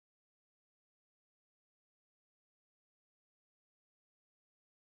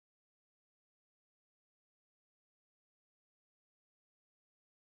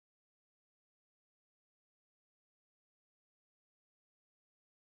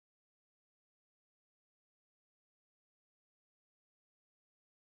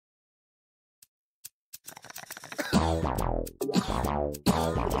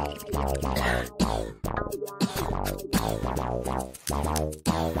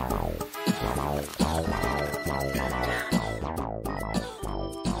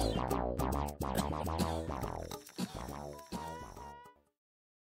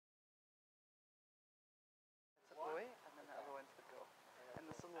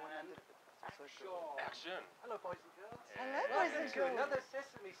Action. Hello, boys and girls. Hello, boys and girls. Another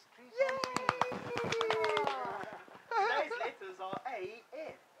Sesame Street. Yay! Today's letters are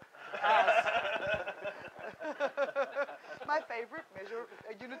A-F. My favorite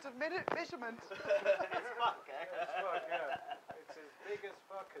unit of measurement. It's fuck, eh? It's fuck, yeah. It's as big as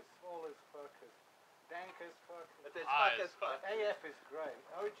fuck, as small as fuck, as dank as fuck. It's as fuck as fuck. AF is great.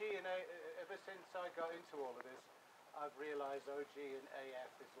 OG and ever since I got into all of this, I've realised OG and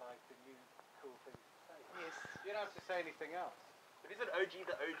AF is like the new cool thing to say. Yes. You don't have to say anything else. But isn't OG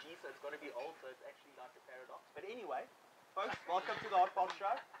the OG, so it's got to be old, so it's actually like a paradox. But anyway, folks, welcome to the Hotbox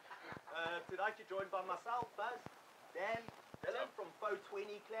show. Tonight you're joined by myself, Buzz, Dan, Dylan from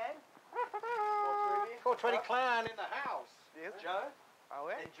 420 Clan. 420 Clan in the house. Yes. Joe. Are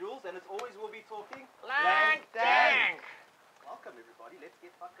we? And Jules, and it's always will be talking. Lang Dank. Welcome everybody, let's get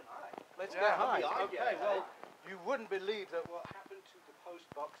fucking high. Let's get high. Yeah, Okay, yeah. well, you wouldn't believe that what happened to the post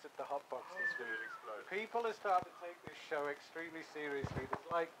box at the Hotbox this week. People are starting to take this show extremely seriously. There's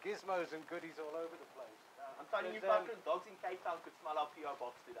like gizmos and goodies all over the place. I'm telling you, There's, fucking dogs in Cape Town could smell our PO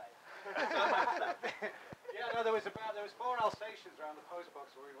box today. Yeah, no, there was 4 Alsatians around the post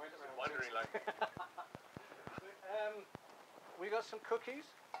box where we went around. Wondering, like, We got some cookies.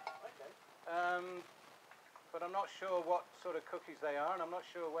 Okay. But I'm not sure what sort of cookies they are, and I'm not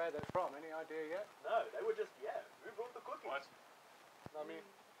sure where they're from. Any idea yet? No, they were just, yeah, who brought the cookies? what? I mean,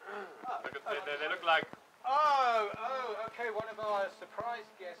 Look at, they look like. oh, okay. One of our surprise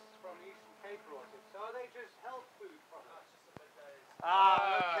guests from the Eastern Cape brought it. So are they just health food from us?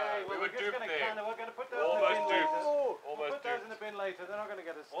 Okay. Well, we were just duped gonna there. we're going to put those Almost in the bin duped. later. We'll Almost put those in duped. the bin later. They're not going to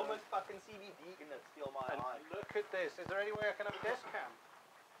get us. Almost fucking CBD in it, steal my And eye. look at this. Is there any way I can have a desk cam?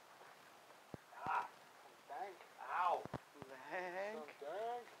 Ah, Dank. ow, Lang.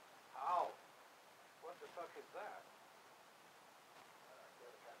 Dank. ow. What the fuck is that?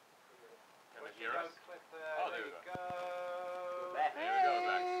 Can they hear us? Clip Oh, there. there There we you go. go. Back. There we go,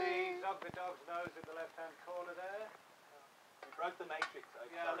 back. See, Zog the dog's nose in the left-hand corner there. We broke the matrix. Oh,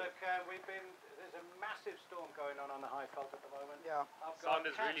 Yeah, sorry. look, there's a massive storm going on the high felt at the moment. Yeah. I've Sound got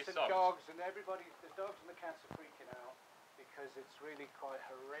is cats really and soft. dogs, and the dogs and the cats are freaking out because it's really quite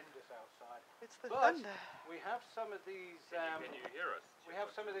horrendous outside. It's the But thunder. we have some of these, Can you hear us? we have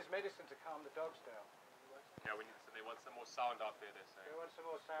some of this medicine to calm the dogs down. Yeah, they want some more sound out there, they're We saying. want some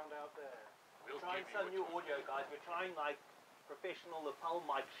more sound out there. We'll Trying give you some what new you want. audio, guys. We're trying like professional lapel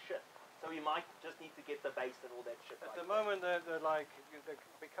mic shit. So we might just need to get the bass and all that shit. At like the that. moment, they're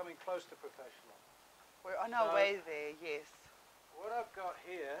becoming close to professional. We're on our So- way there, yes. What I've got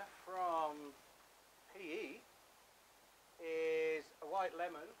here from PE is a white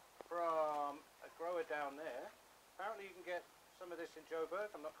lemon from a grower down there. Apparently you can get some of this in Joburg,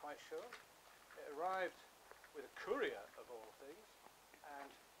 I'm not quite sure. It arrived with a courier of all things. And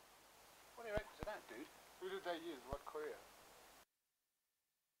what do you reckon to that, dude? Who did they use? What courier?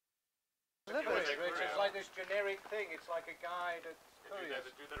 Courier, Courier. which is like this generic thing. It's like a guy that's courier.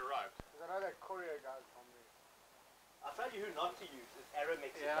 The dude that arrived. Because I know that courier guy's from me. I'll tell you who not to use. It's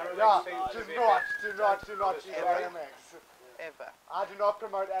Aramex. Yeah, Aramex Yeah, seems to do be a not bit- use Ever. Aramex. Ever. I do not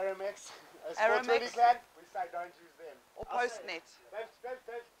promote Aramex. As Aramex? 420 Clan, we say don't use them. Or I'll say Postnet.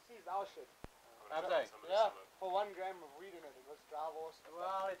 They've seized our shit. Have they? Yeah, for 1 gram of weed in it, it was drive horse.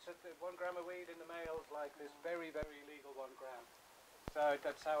 Well, it's 1 gram of weed in the mail is like this very, very illegal 1 gram. So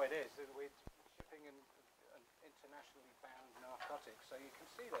that's how it is. And we're shipping an internationally banned narcotics, so you can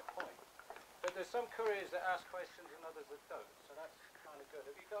see their point. But there's some couriers that ask questions and others that don't, so that's kind of good.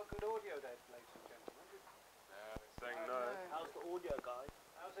 Have you got good audio there, ladies and gentlemen? Yeah, they're saying no. How's the audio, guys?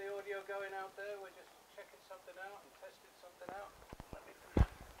 How's the audio going out there? We're just checking something out and testing something out. Let me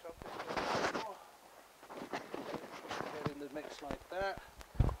drop this a bit more. Get in the mix like that.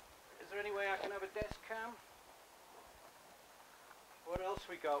 Is there any way I can have a desk cam? What else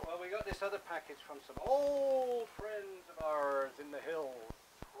we got? Well, we got this other package from some old friends of ours in the hills.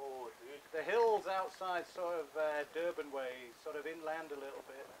 Oh, dude. The hills outside sort of Durban way, sort of inland a little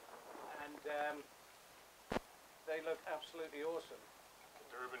bit. And they look absolutely awesome.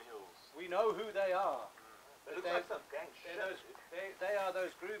 Durban Hills. We know who they are. It But looks they're- like some gang shit. they're those, they are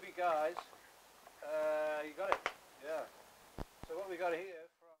those groovy guys. You got it? Yeah. So what we got here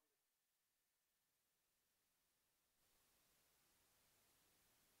from...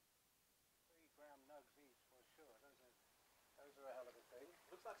 3 gram nugs each, for sure. Those are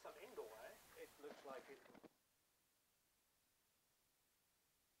looks like some indoor, eh? It looks like it.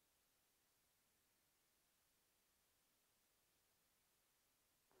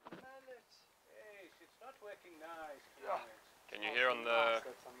 Hey, it's not working nice. Yeah. Can you hear on the?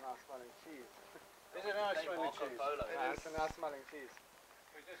 That's some nice smelling cheese. Is it nice They smelling Marco cheese? Polo. Yeah, it's a nice smelling cheese.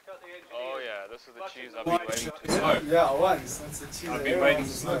 We just got the engineer. Oh yeah, this is the Watching cheese the I've been white waiting shot. to smoke. Yeah, once. That's the cheese. I've that been everyone waiting to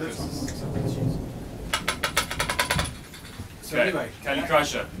wants smoke know. this. This one's cheese. So anyway, Cali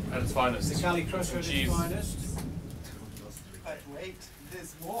Crusher at its The finest. Cali Crusher at its Cheese. finest. but wait,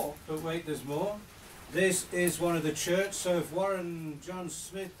 there's more. But wait, there's more. This is one of the church, so if Warren John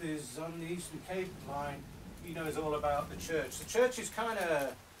Smith is on the Eastern Cape line, he knows all about the church. The church is kind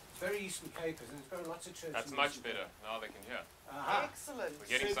of very Eastern Cape, and there's got lots of churches. That's in much Eastern better. Cape. Now they can hear. Aha. Excellent. We're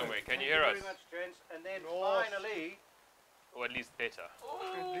getting Super. somewhere. Can Thank you hear us? very much, gents. And then North. finally, Or at least better.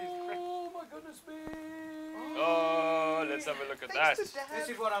 oh my goodness me! Oh, let's have a look at that. Thanks to Dad. This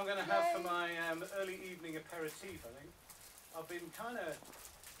is what I'm going to have for Yay. my early evening aperitif, I think. I've been kind of...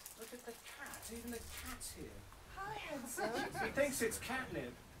 Look at the cat, even the cat's here. Hi, handsome. He thinks it's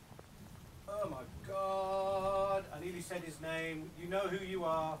catnip. Oh my god. I nearly said his name. You know who you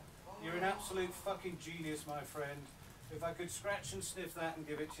are. You're an absolute fucking genius, my friend. If I could scratch and sniff that and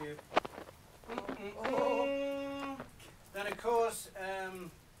give it to you. Then of course,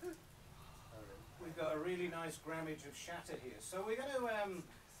 we've got a really nice grammage of shatter here. So we're going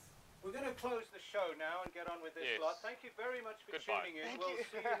to close the show now and get on with this Yes. lot. Thank you very much for Goodbye. tuning in. Thank We'll you.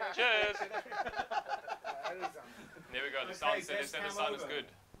 see you next Cheers. That is There we go. The Okay, sound center guest cam sound is over. good.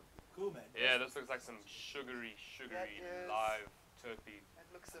 Cool, man. Yeah, this looks like some sugary, That is- live, terpy, That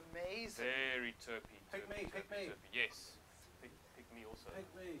looks amazing. very terpy. Pick me, pick me. Yes. Pick me also. Pick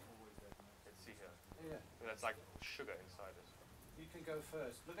me. Let's see here. Here, So that's like sugar inside it. you can go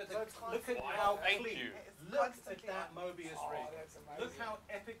first. Look at So the, it's look at constantly how on. Thank clean. you. It's Look at constantly that on. Mobius Oh, ring. that's amazing. Look how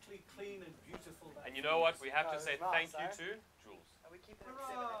epically clean and beautiful that And you know what? We have to No, say it's nice, thank you eh? to Jules. And we keep it at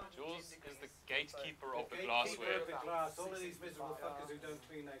Hurrah. 710 Jules is degrees. the gatekeeper of the gatekeeper glassware. of the glass. All of these miserable fuckers who don't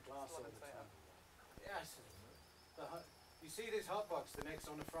clean their glass all the time. Yes. You see this Hotbox the next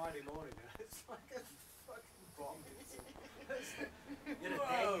on a Friday morning. It's like a fucking bomb. You're a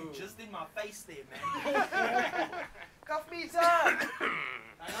dang just in my face there, man. Cough meter! Hang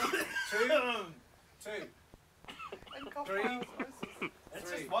on. Two. And cough Three. osmosis. That's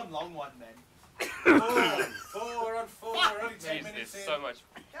Three. just one long one, man. Four. We're on four. We're only 10 Jeez, minutes there's in. so much.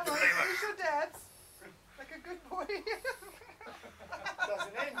 Come on, finish your dad's. Like a good boy.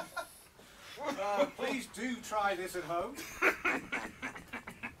 Doesn't end. Please do try this at home.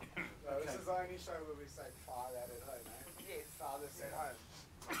 No, this is the only show where we say try that at home, eh? Yes. Try this at home.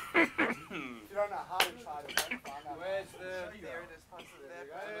 If you don't know how to try it at home, find out. Where's the... There it is, parts of There that.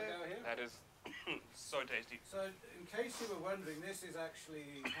 you Can I go here? That is so tasty. So, in case you were wondering, this is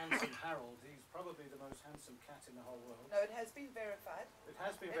actually Handsome Harold. He's probably the most handsome cat in the whole world. No, it has been verified. It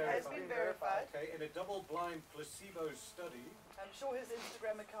has been It has verified. been verified. Okay, in a double-blind placebo study. I'm sure his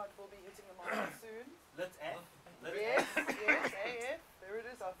Instagram account will be hitting the market soon. Let's add. Yes, yes, AF. There it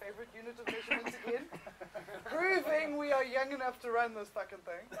is, our favorite unit of measurement again. Proving we are young enough to run this fucking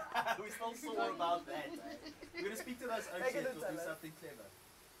thing. We're still sore about that, eh? We're going to speak to those They're OGs. gonna We'll do tell us. something clever.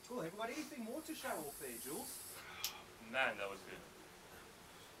 Cool. Have we got anything more to show off there, Jules? Man, that was good.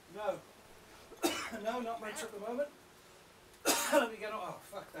 No. No, not much at the moment. Let me get on. Oh,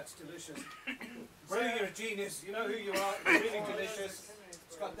 fuck, that's delicious. Brilliant, you're a genius. You know who you are. It's really delicious.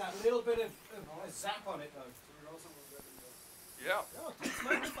 It's got that little bit of a zap on it, though. Yeah. Oh,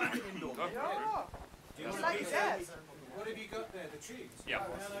 smoke the fucking indoor. Go. Yeah. Do you You want like to that? What have you got there? The cheese? Yeah.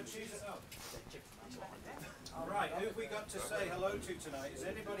 No, cheese it up. All right, who have we got to say hello to tonight? Is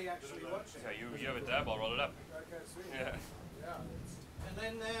anybody actually watching? So you have a dab, I'll roll it up. Okay, sweet. Yeah. Yeah, it's, And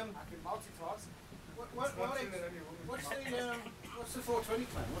then, I can multitask. what's the 420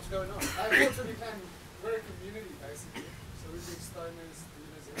 plan? What's going on? Unfortunately, we're a community basically, so we bring stoners,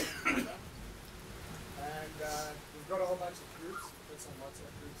 dealers, everything like that. And we've got a whole bunch of groups. We've got some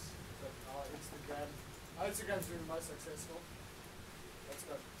WhatsApp groups. But our Instagram's been the most successful. That's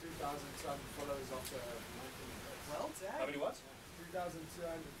got 2,200 followers after a month and a bit. Well How done. many what?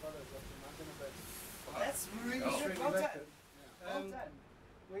 2,200 followers after a month and a bit. That's really Oh. good. Well Well done. done. Yeah. Well Um, done.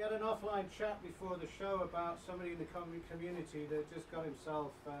 We had an offline chat before the show about somebody in the community that just got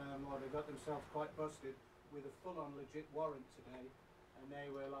himself, or they got themselves quite busted with a full-on legit warrant today. And they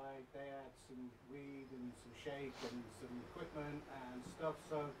were like, they had some weed and some shake and some equipment and stuff.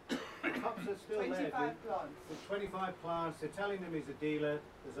 So the cops are still there. 25 plants. The 25 plants, they're telling him he's a dealer.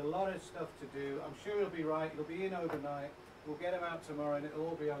 There's a lot of stuff to do. I'm sure he'll be right. He'll be in overnight. We'll get him out tomorrow and it'll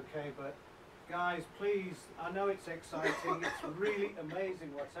all be okay. But Guys, please, I know it's exciting, it's really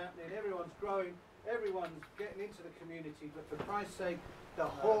amazing what's happening. Everyone's growing, everyone's getting into the community, but for Christ's sake, the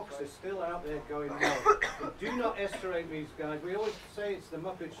hawks are still out there going no. Do not estimate these guys. We always say it's the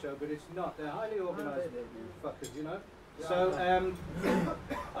Muppet Show, but it's not. They're highly organised fuckers, you know? So,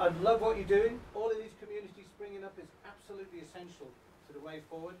 I love what you're doing. All of these communities springing up is absolutely essential to the way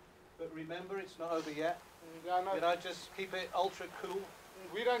forward. But remember, it's not over yet. Yeah, no, You know, just keep it ultra cool.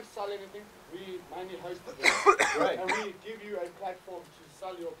 we don't sell anything. We mainly host the Right. and we give you a platform to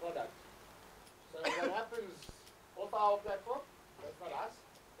sell your product. So what happens off our platform, that's not us.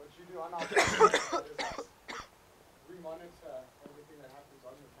 What you do on our platform, that is us. We monitor everything that happens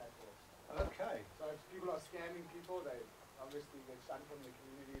on the platform. Okay. So if people are scamming people, they obviously get shunned from the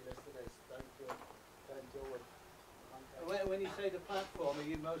community. Yesterday, don't deal with contact. When you say the platform, are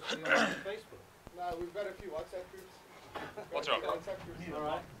you mostly on Facebook? No, we've got a few WhatsApp groups. What's wrong? WhatsApp groups. All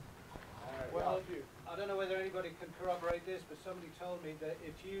right. Well, Well, I don't know whether anybody can corroborate this, but somebody told me that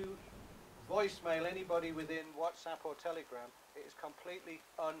if you voicemail anybody within WhatsApp or Telegram, it is completely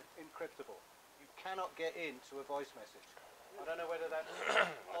unencryptable. You cannot get into a voice message. I don't know whether that's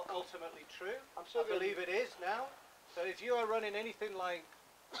ultimately true. I'm sure I believe it is now. So if you are running anything like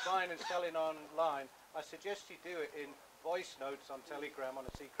buying and selling online, I suggest you do it in voice notes on Telegram on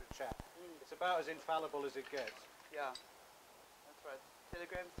a secret chat. It's about as infallible as it gets. Yeah, that's right.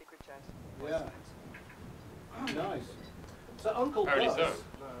 Telegram, secret chat. Yeah. Nice. So Uncle Apparently Buzz.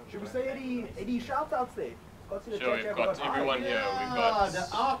 so. Should we say any shout outs there? Got to the Sure, chat, we've got everyone here. We've got the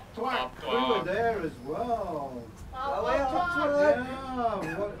Arc Twack crew are there as well. Yeah.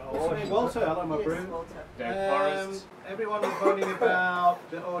 What's your name? Walter. Hello, my brew. Dave Forrest. Everyone was moaning about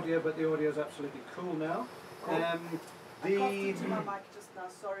the audio, but the audio is absolutely cool now. I coughed The into my mic just now.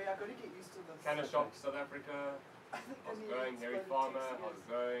 Sorry, I've got to get used to this. Canna Shop, South Africa. I think I How's need it to going? Harry explain Farmer. it to How's it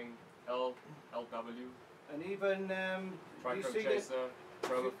going? LW. and even you Trichrome see the Chaser.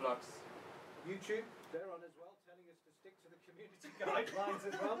 Chromaflux. YouTube, they're on as well, telling us to stick to the community guidelines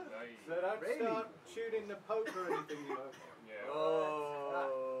as well. Hey. So don't Really? start tuning the Pope or anything, you know. Yeah.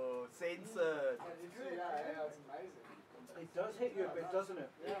 Oh, censored. Yeah, it's amazing. It does hit you a bit, doesn't it?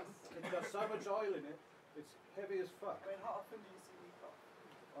 Yes. It's got so much oil in it, it's heavy as fuck. Wait, how often do you see me cough?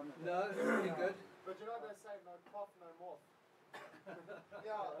 No, it's really good. But you know what they say, no cough, no more.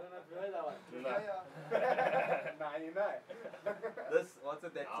 Yeah, I don't know if you heard that one. No. Nah, you know. What's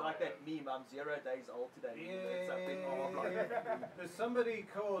it? That's Oh, like yeah. that meme. I'm 0 days old today. It's something There's somebody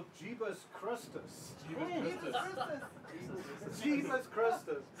called Jeebus Crustus. Jesus. Jeebus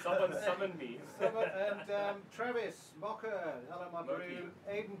Crustus. Someone summon me. And Travis Mocker, hello my Moki. brew.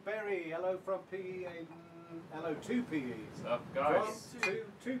 Aiden Berry, hello from PE. Aiden, hello to PE. What's up, guys?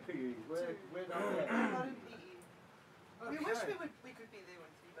 Two PE. We're not there. Not in PE. We wish Okay. we could be there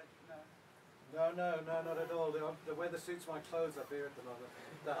with you, but no. No, not at all. The weather suits my clothes up here at the moment.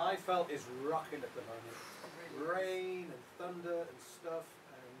 The high felt is rocking at the moment. Rain and thunder and stuff,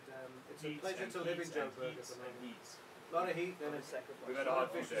 and it's a pleasure to live in Joburg at the moment. Heat. A lot of heat and it's We've had a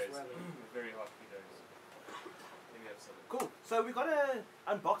hot few vicious days. weather. Very hot few days. Let me have some. Cool. So we got to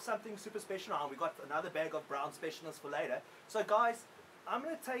unbox something super special now. We got another bag of brown specialness for later. So guys, I'm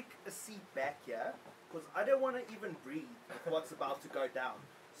going to take a seat back here because I don't want to even breathe with what's about to go down.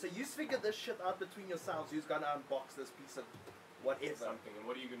 So you figure this shit out between yourselves. Who's going to unbox this piece of whatever? Something. And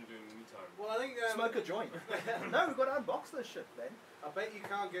what are you going to do in the meantime? Well, I think Smoke a joint. No, we've got to unbox this shit, man. I bet you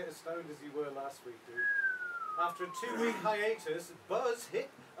can't get as stoned as you were last week, dude. After a 2-week hiatus, Buzz hit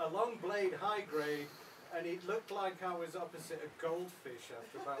a long blade high grade, and it looked like I was opposite a goldfish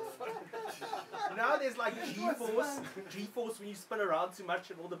after about. You know how there's like G-force when you spin around too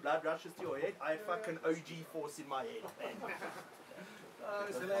much and all the blood rushes to your head? I had fucking OG force in my head, man. Oh,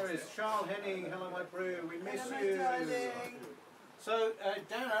 it's hilarious. Charles Henning, hello my brew, we miss Hello, you. darling. So,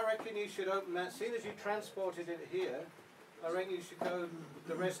 Dan, I reckon you should open that. Seeing as you transported it here, I reckon you should go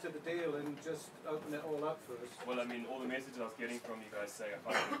the rest of the deal and just open it all up for us. Well, I mean, all the messages I was getting from you guys saying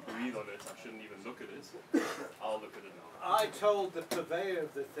I can't even breathe on it, I shouldn't even look at it. I'll look at it now. I told the purveyor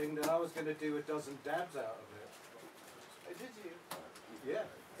of the thing that I was going to do a dozen dabs out of it. Did you? Yeah,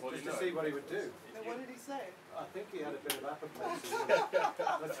 What just do to you see know? what he would do. Then what did he say? I think he had a bit of apoplexy. But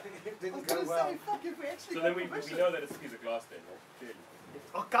it I didn't was go going to well. say, fuck, if we actually So then got we permission. know that it's a piece of glass then, right? Clearly.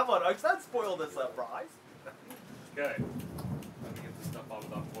 Oh, come on, Oaks, don't spoil the surprise. Okay. Let me get this stuff out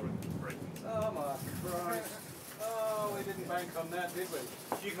without breaking. Oh my Christ. Oh, we didn't bank on that, did we?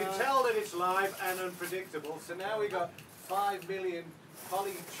 You can tell that it's live and unpredictable, so now we got 5 million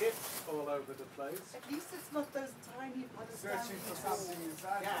poly chips all over the place. At least it's not those tiny Searching for something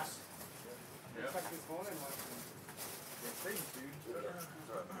inside. Gas. Yeah. It's like this morning, watching. Thanks, dude.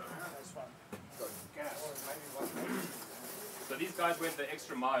 That's fun. So these guys went the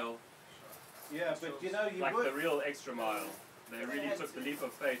extra mile, Yeah, but you know, you like would. the real extra mile. They really took the leap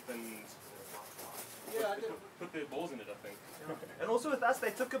of faith and Yeah, I did. put their balls in it, I think. And also with us,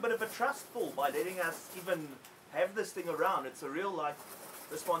 they took a bit of a trust fall by letting us even have this thing around. It's a real like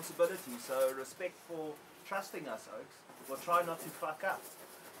responsibility. So respect for trusting us, Oaks. We'll try not to fuck up.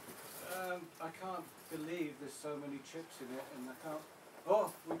 I can't believe there's so many chips in it, and I can't.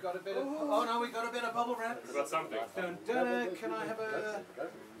 Oh, we got a bit of. Oh no, we got a bit of bubble wrap. We've got something. Dun, dun, can I have a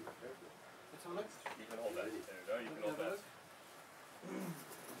tonic? You can hold that. There we go. You can hold that.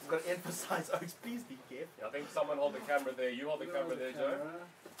 We've got to emphasize, Oaks, please be careful. Yeah, I think someone hold the camera there. You hold the camera there, Joe.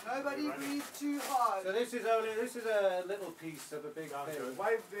 Nobody breathe too hard. So this is a little piece of a big thing.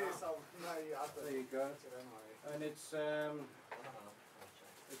 Wipe this out. There you go. And it's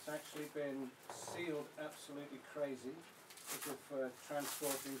actually been sealed absolutely crazy, as if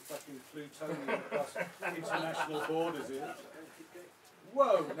transporting fucking plutonium across international borders is.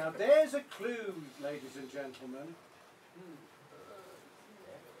 Whoa! Now there's a clue, ladies and gentlemen.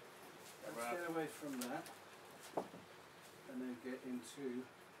 Let's get away from that, and then get into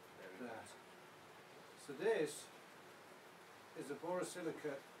that. So this is a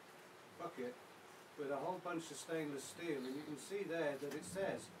borosilicate bucket with a whole bunch of stainless steel, and you can see there that it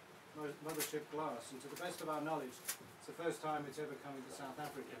says mothership glass, and to the best of our knowledge, it's the first time it's ever come into South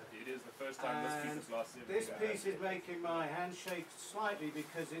Africa. It is the first time this piece of glass ever This been piece is making my hand shake slightly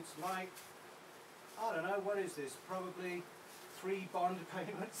because it's like, I don't know, what is this? Probably 3 bond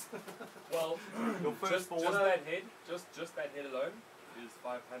payments. Well, Your first just that head, just that head alone is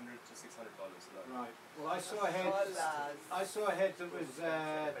 $500 to $600 alone. Right. Well, I saw a head. I saw a head that was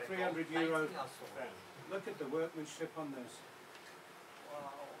 €300. Look at the workmanship on this.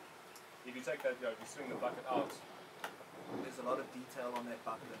 If you take that, if you swing the bucket out, There's a lot of detail on that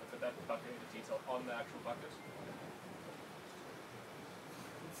bucket. look at that bucket, the detail on the actual bucket.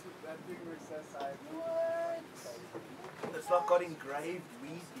 That thing was that side. It's not got engraved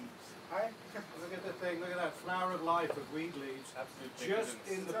weed leaves. Look at the thing. Look at that flower of life of weed leaves. Absolute Just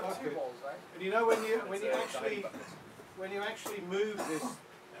decadence. in the bucket. Right? And you know when you It's a tiny bucket. when you actually move this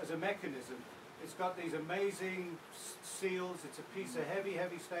as a mechanism, it's got these amazing seals. It's a piece of heavy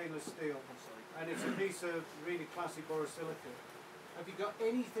stainless steel, and it's a piece of really classy borosilicate. Have you got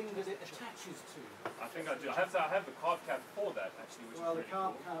anything that it attaches to? I think I do. I have the carb cap for that actually, which Well, is the really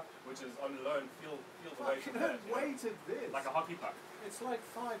carb cool. cap. Which is on loan. Feel the weight Fucking of that. you know. weight of this. Like a hockey puck. It's like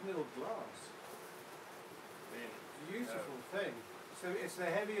 5 mil glass. Really. Beautiful thing. So it's the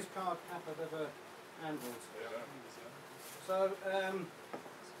heaviest carb cap I've ever handled. There you go. So,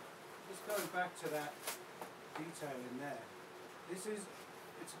 just going back to that detail in there,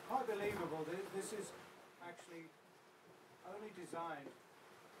 it's quite believable. This is actually only designed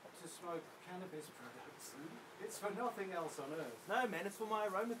to smoke cannabis products. It's for nothing else on earth. No, man, it's for my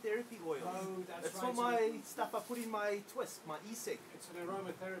aromatherapy oil. Oh, that's It's right. for my stuff I put in my twist, my e-cig. It's an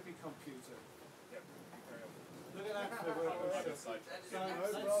aromatherapy computer. Yep. Carry on. Look at that for the Other workmanship. side. So let's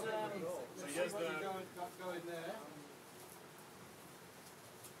see here's what you the- got going there.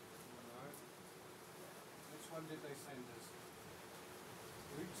 Which one did they send us?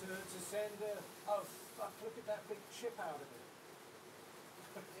 Return to sender. Oh fuck, look at that big chip out of it.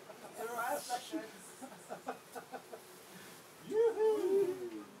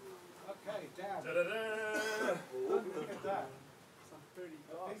 Yoo-hoo! Okay, down. Da-da-da! Look at that. Some pretty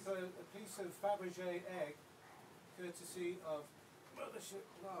A glass. piece of Fabergé egg, courtesy of Mothership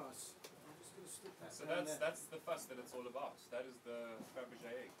Glass. I'm just going to slip that So down there. that's the fuss that it's all about. That is the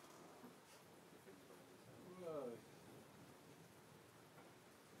Fabergé egg. Whoa.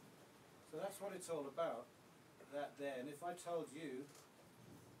 So that's what it's all about, that there. And if I told you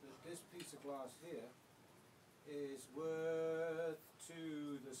that this piece of glass here is worth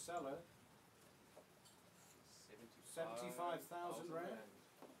to the seller 75,000 rand.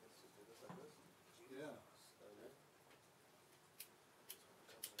 Yeah.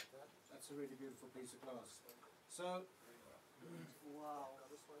 That's a really beautiful piece of glass. So, Wow.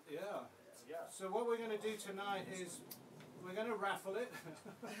 yeah. So what we're going to do tonight is we're going to raffle it.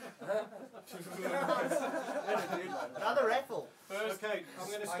 Another raffle. Okay, I'm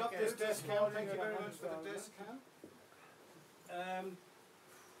going to stop this desk cam. Thank you very much for the desk cam.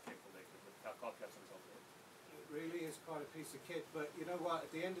 Careful there, 'cause the carb cap's on top there. It really is quite a piece of kit, but you know what?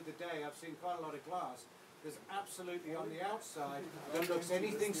 At the end of the day, I've seen quite a lot of glass. There's absolutely on the outside that looks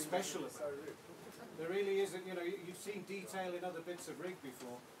anything special about it. There really isn't. You know, you've seen detail in other bits of rig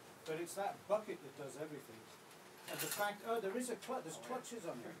before, but it's that bucket that does everything. And the fact, oh, there is a clutch. There's clutches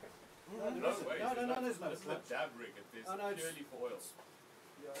on there. No, there No isn't. way. No, there's no This is a clutch. dab rig. It's Oh, no, it's- purely for oil.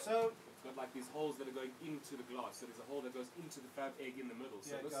 So got like these holes that are going into the glass. So there's a hole that goes into the fab egg in the middle.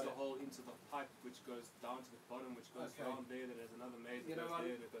 So Yeah, this got is a it. hole into the pipe which goes down to the bottom, which goes Okay. down there. Then there's another maze You that know goes what?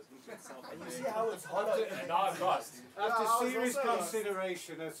 there, that goes into itself. And you there. see how it's hollow. And now I'm lost. After I was serious also lost.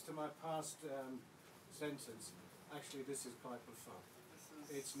 consideration as to my past sentence, actually this is quite fun.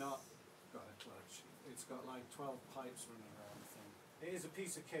 It's not got a clutch. It's got like 12 pipes running around the thing. It is a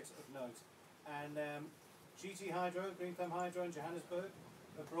piece of kit of note. And GT Hydro, Green Thumb Hydro in Johannesburg,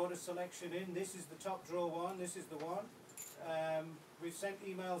 have brought a selection in. This is the top drawer one. This is the one. We've sent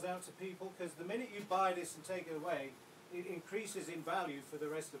emails out to people because the minute you buy this and take it away, it increases in value for the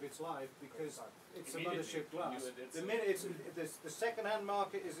rest of its life because it's a mothership glass. The minute the second-hand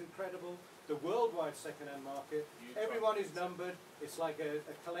market is incredible. The worldwide second-hand market, everyone is numbered. It's like a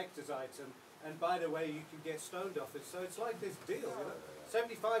collector's item. And by the way, you can get stoned off it. So it's like this deal, you know,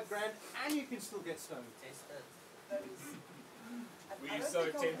 75 grand, and you can still get stoned. That is. Were I you don't so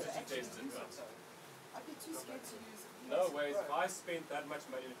think I would tempted to actually taste it? use Right? I'd be too scared to use it. No ways. If I spent that much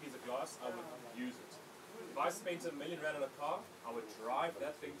money on a piece of glass, I would use it. If I spent R1 million on a car, I would drive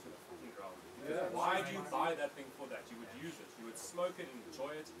that thing to the fucking ground. Yeah. Why do you buy that thing for that? You would use it. You would smoke it and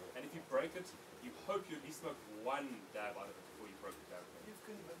enjoy it. And if you break it, you hope you at least smoke one dab out of it before you broke it down. You've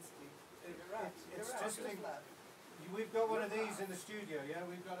convinced me. You're right. It's You're right. just Just think- laugh. We've got one of these in the studio, yeah?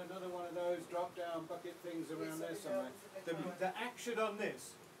 We've got another one of those drop-down bucket things around there somewhere. The action on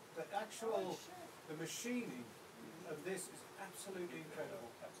this, the actual, the machining of this is absolutely incredible.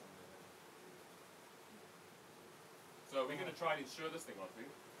 So we're going to try and insure this thing, aren't we?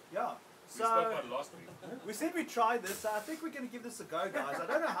 Yeah. We spoke So about it last week. we said we'd try this. So I think we're going to give this a go, guys. I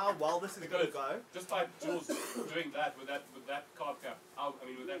don't know how well this is going to go. Just by Jules doing that with that carb cap,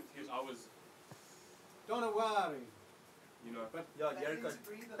 with that his I was, Don't worry. you know. But Yeah, That Jericho. means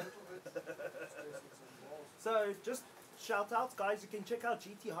breathe a little bit. So just shout outs, guys. You can check out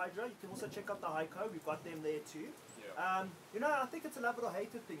GT Hydro. You can also check out the Hyco. We've got them there too. Yeah. I think it's a love it or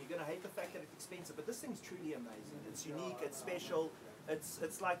hate it thing. You're going to hate the fact that it's expensive, but this thing's truly amazing. It's unique. It's special.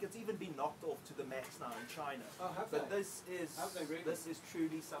 It's like it's even been knocked off to the max now in China. oh, have But they? this is Have they really?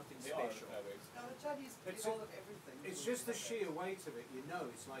 truly something They are special. fairways. Now the Chinese beat It's all of everything. It's just the sheer weight of it. You know,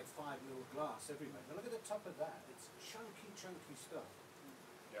 it's like 5 mil glass everywhere. But look at the top of that. It's chunky stuff.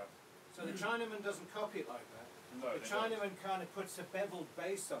 Yeah. So the Chinaman doesn't copy it like that. No, The they Chinaman kind of puts a beveled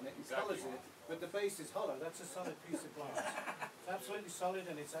base on it and Exactly. colours it, but the base is hollow. That's a solid piece of glass. It's absolutely solid,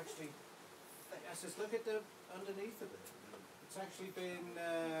 and it's actually. Yes, just look at the underneath of it. It's actually been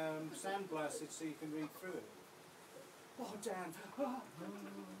sandblasted so you can read through it. Oh, Dan!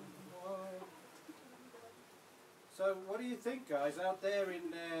 So, what do you think, guys, out there in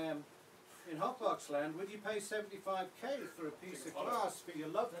Hotbox land? Would you pay 75k for a piece of glass for your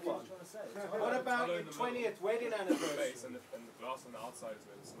loved one? What about your 20th wedding The anniversary? base and the glass on the outside is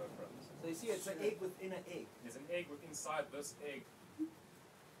where the smoke runs. So you see, it's an egg within an egg. There's an egg inside this egg,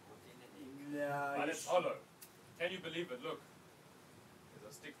 No. but it's hollow. Can you believe it? Look,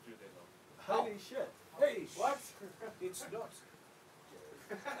 there's a stick through there now. Holy shit! Hey, what? It's not.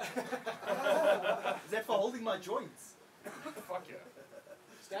 Is that for holding my joints? Fuck yeah.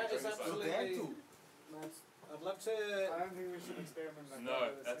 That is Stick absolutely. Gantu. I'd love to. I don't think we should experiment like No,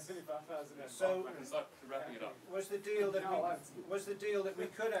 that. that's- 75,000. So- I can start wrapping it up. Was the deal that No, we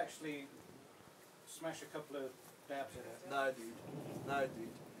could actually smash a couple of dabs in it? No, dude. No, dude.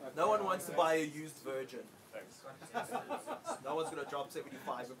 No one wants to buy a used Virgin. Thanks. No one's gonna drop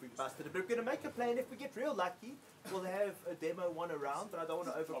 75 if we busted it. But we're gonna make a plan. If we get real lucky, we'll have a demo one around. But I don't want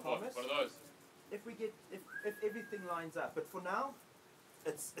to Oh, what? overpromise. What are those? If everything lines up. But for now,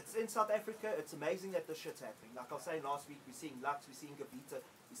 it's in South Africa. It's amazing that this shit's happening. Like I was saying last week, we're seeing Lux, we're seeing Gavita,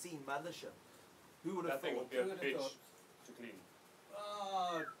 we're seeing Mothership. Who would have That thing will thought? be a Who would've bitch thought? to clean.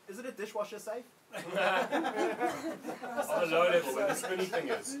 Oh, Is it a dishwasher safe? On a low level where the spinny thing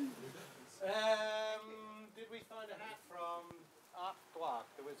is. did we find a hat from Artois?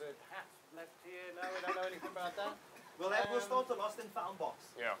 There was a hat left here. No, we don't know anything about that. We'll start the Lost and Found box.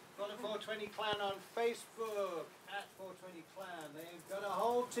 Yeah. Follow 420 Clan on Facebook, at 420 Clan. They've got a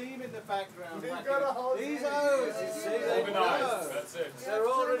whole team in the background. They've whacking got a whole these team. O's, you see, they Organised. know. That's it. They're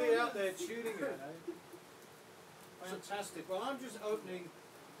already out there tuning it. Eh? Fantastic. Well, I'm just opening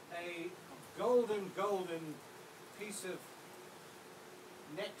a golden piece of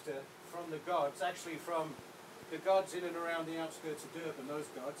nectar from the gods, actually from the gods in and around the outskirts of Durban, those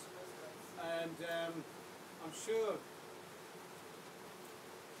gods. And I'm sure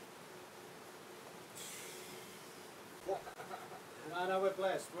no, we're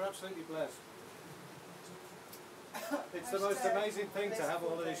blessed. We're absolutely blessed. It's the most amazing thing to have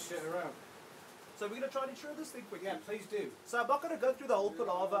all of this shit around. So we're going to try and insure this thing quickly. Yeah, please do. So I'm not going to go through the whole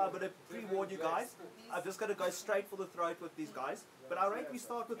palaver. I'm going to pre-warn you guys. I'm just going to go straight for the throat with these guys. But I rate we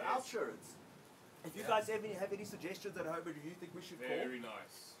start with insurance. If you guys have any suggestions at home that you think we should call. Very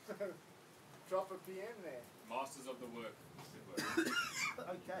nice. Drop a PM there. Masters of the work. Good work.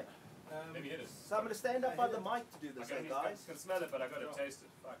 Okay. Let me hit it. So I'm going to stand up by the mic to do this, I guys. can smell it, but I got to taste it.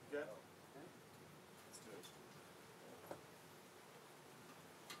 Fuck. Yeah. Let's do it.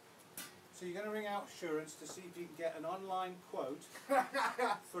 So you're going to ring out Assurance to see if you can get an online quote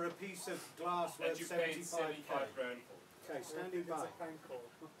for a piece of glass That worth you paid 75k. $75,000 for. Okay, standing by. It's a prank call.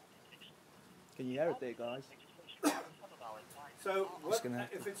 Can you hear it there, guys? So what, gonna-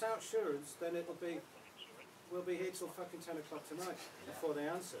 if it's Outsurance, then we'll be here till fucking 10 o'clock tonight before they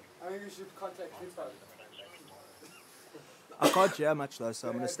answer. I think you should contact Hippo. I can't hear much though, so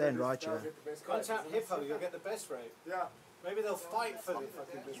I'm going to stand right They'll here. get the best price. Contact Hippo, you'll get the best rate. Yeah. Maybe they'll fight for the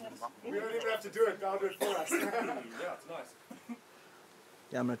fucking business. We don't even have to do it. They'll do it for us. Yeah, it's nice.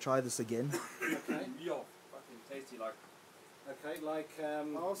 Yeah, I'm going to try this again. Okay. Yo, fucking tasty like Okay, like I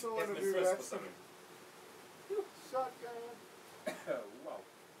also want to Ethnic do Swiss that. or something. Shotgun. Oh, wow.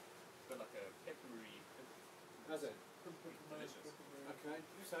 It's got like a peppery, Has it? delicious. Okay.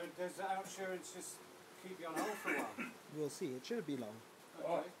 So does Outsurance just keep you on hold for a while? We'll see. It shouldn't be long.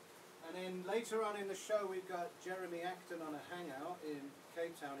 Okay. And then later on in the show, we've got Jeremy Acton on a hangout in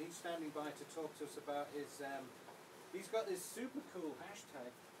Cape Town. He's standing by to talk to us about his. He's got this super cool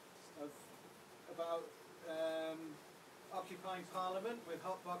hashtag about occupying Parliament with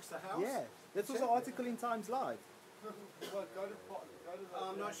Hotbox the House. Yeah, this was an article in Times Live. Well, go to the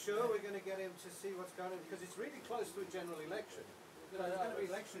I'm not sure. We're going to get him to see what's going on because it's really close to a general election. You know, there's going to be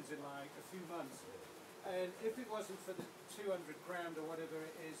elections in like a few months. And if it wasn't for the 200 grand or whatever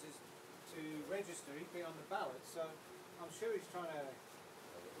it is to register, he'd be on the ballot. So I'm sure he's trying to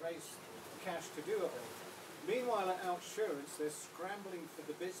raise cash to do it all. Meanwhile, at Outsurance, they're scrambling for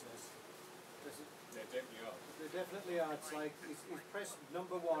the business. They definitely are. They definitely are. It's like he's pressed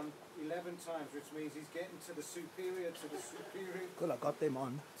number 1 11 times, which means he's getting to the superior to the superior. Cool, I got them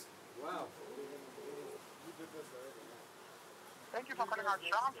on. Wow. Thank you for calling out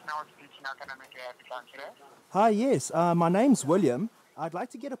Sean. Now speaking, how can I make you happy time today? Hi, yes. My name's William. I'd like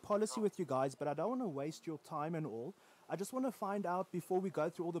to get a policy with you guys, but I don't want to waste your time and all. I just want to find out before we go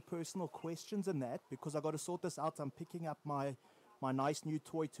through all the personal questions and that, because I got to sort this out. I'm picking up my nice new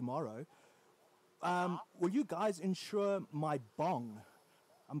toy tomorrow. Will you guys insure my bong?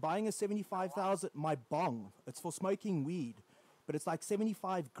 I'm buying a 75,000, my bong. It's for smoking weed, but it's like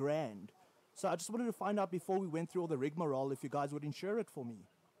 75 grand. So I just wanted to find out before we went through all the rigmarole if you guys would insure it for me.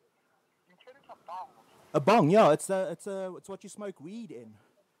 Insurance a bong. A bong, yeah, it's what you smoke weed in.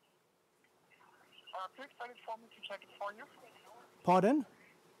 Please spell it for me to check it for you. Pardon?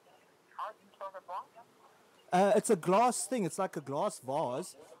 How do you spell the bong? It's a glass thing. It's like a glass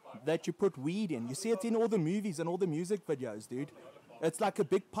vase that you put weed in. You see it in all the movies and all the music videos, dude. It's like a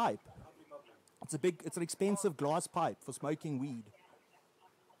big pipe. It's an expensive glass pipe for smoking weed.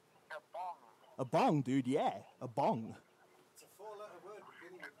 A bong. A bong, dude, yeah. A bong. It's a 4-letter word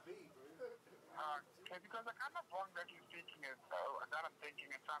beginning with B, bro. Okay, because the kind of bong that you're speaking is, that I'm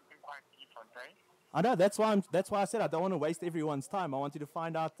thinking is something quite different, eh? I know, that's why I said I don't want to waste everyone's time. I wanted to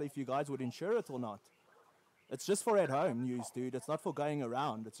find out if you guys would insure it or not. It's just for at home use, dude. It's not for going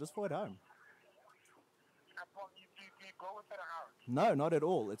around. It's just for at home. A bong, you go with it out. No, not at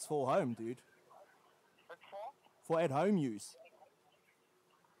all. It's for home, dude. It's for? For at home use.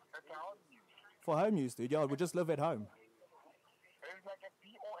 It's a home use. For home use, dude. Yeah, we just live at home. It's like a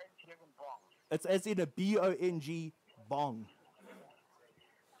B-O-N-G as in bong. It's as in a B-O-N-G bong.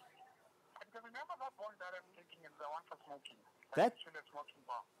 Because remember that bong that I'm thinking is the one for smoking. That- Actually a smoking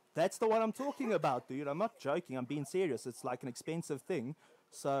bong. That's the one I'm talking about, dude. I'm not joking. I'm being serious. It's like an expensive thing.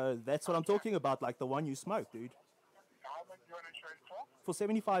 So that's what I'm talking about, like the one you smoke, dude. How much do you want to insure it for? For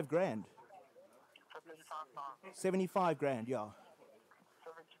 75 grand. For 25 now. 75 grand, yeah.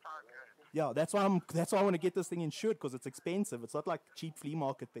 75 grand. Yeah, that's why I want to get this thing insured, because it's expensive. It's not like cheap flea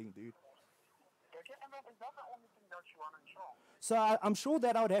market thing, dude. Okay, and then is that the only thing that you want to insure? So I'm sure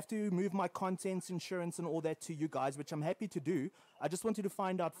that I would have to move my contents insurance and all that to you guys, which I'm happy to do. I just wanted to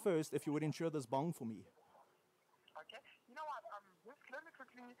find out first if you would insure this bong for me. Okay. You know what? Just let me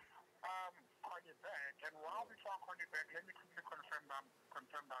quickly call you back, and while before I call you back, let me quickly confirm that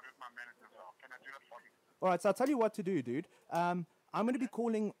with my manager as well. Can I do that for you? All right, so I'll tell you what to do, dude. I'm going to be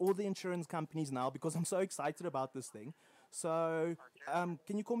calling all the insurance companies now because I'm so excited about this thing. So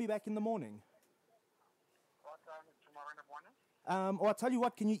can you call me back in the morning? What time is tomorrow in the morning? Or I'll tell you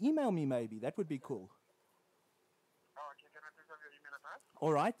what, can you email me maybe? That would be cool. Oh, okay. Can I please have your email address?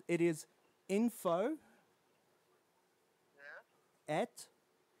 All right, it is info Yes. at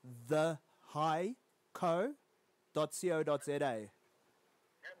thehighco.co.za. And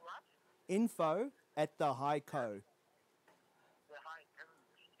what? Info at thehighco. The high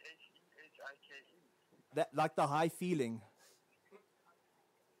H-E-H-I-K-E. That like the high feeling.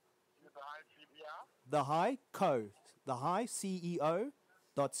 The high field, yeah. The high co. The high CEO.co.za.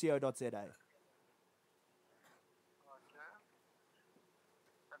 Okay.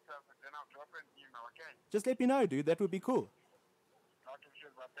 Fantastic. Then I'll drop an email, okay? Just let me know, dude. That would be cool. Okay, sure,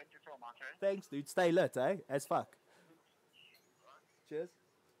 but thank you so much, eh? Thanks, dude. Stay lit, eh? As fuck. Cheers.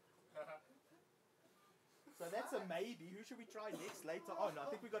 So that's a maybe. Who should we try next later on? I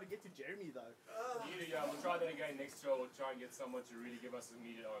think we got to get to Jeremy though. Yeah, we'll try that again next show. We'll try and get someone to really give us an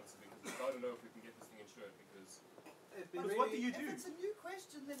immediate answer because I don't know if we can get this thing insured because Because what do you If do? it's a new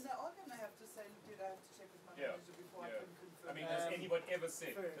question, then they are going to have to say, dude, I have to check with my Yeah, manager before I yeah. can confirm. I mean, has anyone ever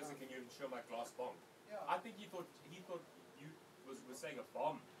said, fair listen, enough. can you insure my glass bomb? Yeah. I think he thought you were saying a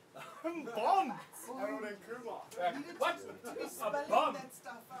bomb. Bomb! Harold and Kumar. You needed What? to be A spelling bomb! that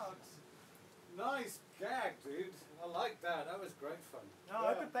stuff out. Nice gag, dude. I like that. That was great fun. No,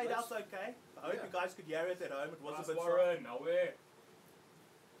 I hope it played out okay. I hope you guys could hear it at home. It was Nice a bit Warren, away.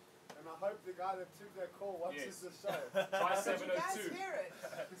 And I hope the guy that took that call watches Yes. the show. Try Did you guys 702. hear it?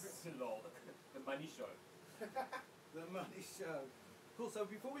 Lol. The money show. The money show. Cool, so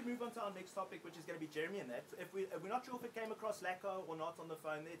before we move on to our next topic, which is going to be Jeremy and that, if we're not sure if it came across Lacko or not on the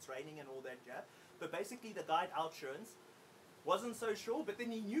phone there, it's raining and all that jazz, but basically the guy at Outsurance wasn't so sure, but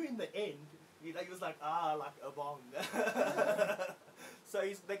then he knew in the end, he was like, like a bong. So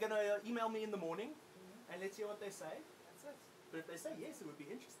they're going to email me in the morning, and let's hear what they say. That's it. But if they say yes, it would be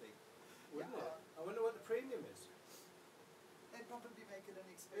interesting. Wouldn't Yeah. it? I wonder what the premium is. They'd probably make it an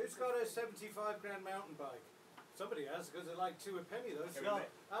expensive. Who's got a 75 grand mountain bike? Somebody has, because they're like $2 a penny, those. Okay, Yeah.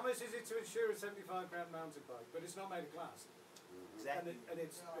 How much is it to insure a 75 grand mountain bike? But it's not made of glass. Exactly. And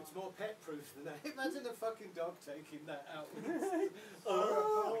it's more pet proof than that. Imagine a fucking dog taking that out. We're going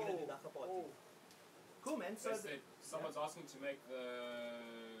to do Daka party. Cool, man. So They said someone's asking to make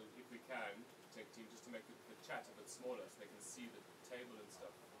if we can, tech team, just to make the chat a bit smaller so they can see the table and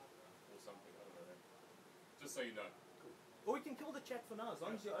stuff or something. I don't know. Just so you know. or we can kill the chat for now, as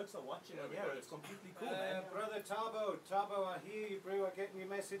long as you oaks are watching Yeah, and we here, got it's it. completely cool, man. Brother Tabo, I hear you, bro. I'm getting your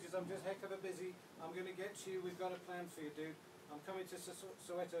messages. I'm just heck of a busy. I'm going to get to you. We've got a plan for you, dude. I'm coming to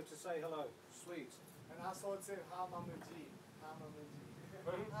Soweto to say hello. Sweet. And I saw it said, hi, Mama G. Hi, Mama G.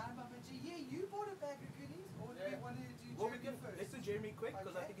 Hi, Mama G. Yeah, you bought a bag of goodies, or do Yeah. you want to do Well, we Jeremy can, first? let's do Jeremy quick,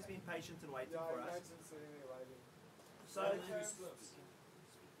 because I Okay. think he's been patient and waiting Yeah, for us. imagine sitting there waiting. So, roll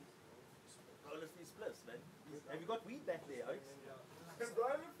a few spliffs, man. Have you got weed back there, Oaks? Roll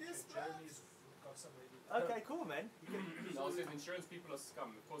a few splits. Jeremy's got some ready. Okay, cool, man. You can, No, says insurance people are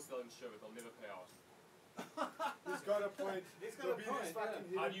scum. Of course they'll insure it. They'll never pay out. He's got a point. He's got a There'll be point, these fucking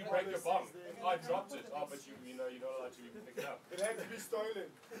How do hidden you break your bomb? policies there. I dropped it. Oh, but you're not allowed to pick it up. It had to be stolen.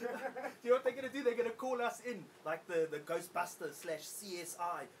 do you know what they're going to do? They're going to call us in, like the Ghostbusters /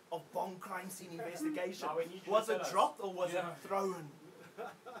 CSI of bomb crime scene investigation. No, we need you Was to it tell us. dropped or was Yeah. it thrown?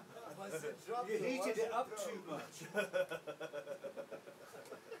 Was it dropped You or heated was it up thrown? too much.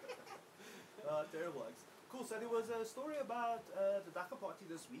 Terrible. Oaks. Cool, so there was a story about the Daka Party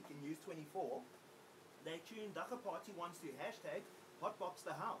this week in News 24. They tuned Daka Party wants to hashtag Hotbox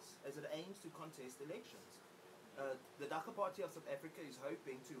the House as it aims to contest elections. The Daka Party of South Africa is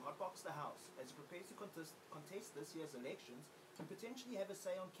hoping to hotbox the House as it prepares to contest this year's elections and potentially have a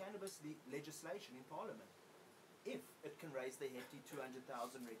say on cannabis legislation in Parliament, if it can raise the hefty 200,000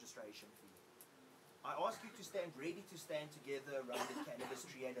 registration fee. I ask you to stand ready to stand together around the cannabis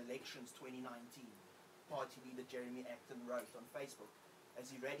tree at elections 2019, party leader Jeremy Acton wrote on Facebook, as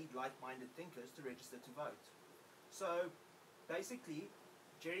he rallied like-minded thinkers to register to vote. So, basically,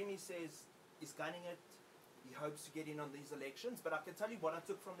 Jeremy says he's gunning it, he hopes to get in on these elections, but I can tell you what I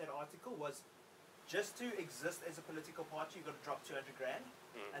took from that article was, just to exist as a political party, you've got to drop 200 grand,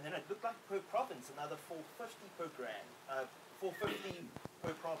 and then it looked like per province, another 450 per grand, 450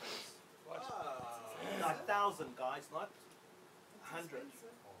 per province. Like 1,000 guys, not 100.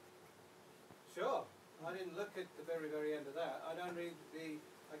 Sure. I didn't look at the very, very end of that. I don't read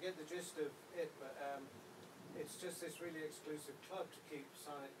I get the gist of it, but it's just this really exclusive club to keep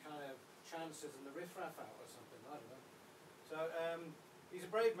kind of chances and the riffraff out or something. I don't know. So he's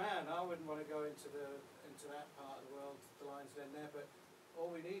a brave man. I wouldn't want to go into that part of the world, the Lions Den there, but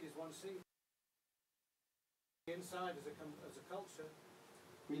all we need is one seat. Inside as a culture.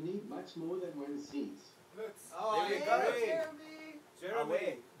 We need much more than one seat. Let's. Oh, There you I go. agree. Jeremy!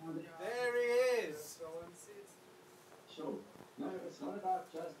 Jeremy, there he is. So one seat. Sure. No, it's not about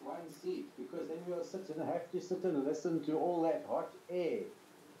just one seat, we'll have to sit and listen to all that hot air.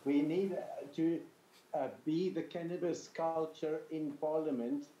 We need to be the cannabis culture in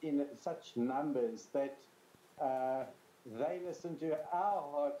Parliament in such numbers that they listen to our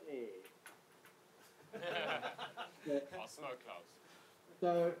hot air. Our smoke clouds.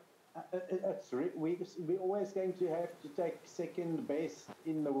 So we're always going to have to take second best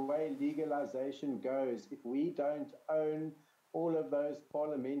in the way legalization goes if we don't own all of those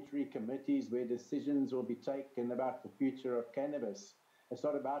parliamentary committees where decisions will be taken about the future of cannabis. It's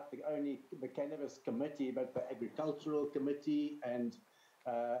not about only the cannabis committee, but the agricultural committee and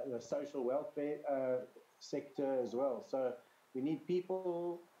the social welfare sector as well. So we need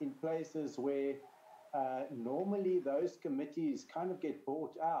people in places where normally those committees kind of get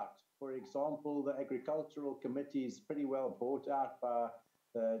bought out. For example, the agricultural committee is pretty well bought out by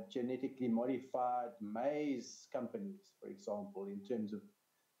the genetically modified maize companies, for example, in terms of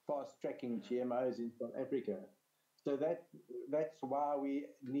fast-tracking GMOs in South Africa. So that's why we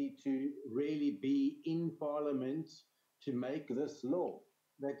need to really be in Parliament to make this law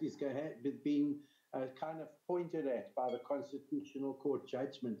that is being kind of pointed at by the Constitutional Court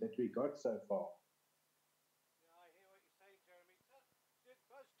judgment that we got so far. Yeah, I hear what you're saying, Jeremy.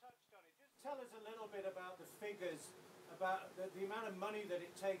 Buzz touched on it. Just tell us a little bit about the figures, about the amount of money that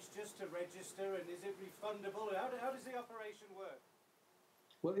it takes just to register, and is it refundable? How does the operation work?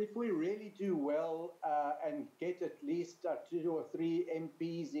 Well, if we really do well and get at least 2 or 3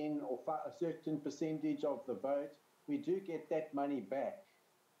 MPs in or a certain percentage of the vote, we do get that money back.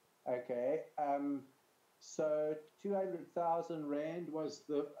 Okay. So 200,000 Rand was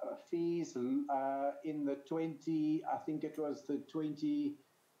the fees in the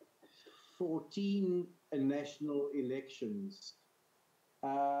 2014 national elections.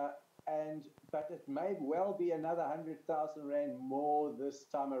 But it may well be another 100,000 Rand more this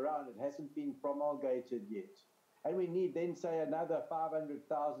time around. It hasn't been promulgated yet. And we need then, say, another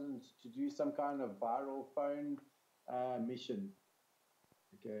 500,000 to do some kind of viral phone mission.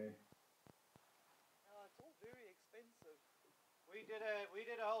 Okay. It's all very expensive. We did a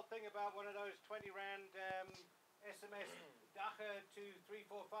whole thing about one of those 20 Rand SMS Dacha to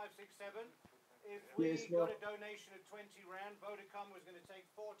 34567. If we got a donation of 20 Rand, Vodacom was going to take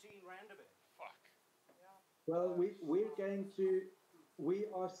 14 Rand of it. Fuck. Yeah. Well, we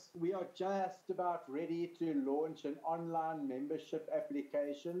are just about ready to launch an online membership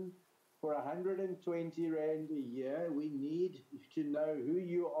application for 120 Rand a year. We need to know who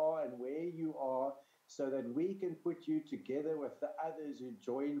you are and where you are so that we can put you together with the others who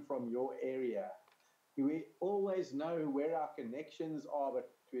join from your area. We always know where our connections are, but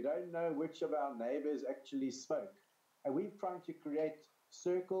we don't know which of our neighbors actually spoke. And we're trying to create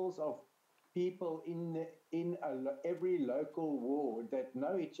circles of people in every local ward that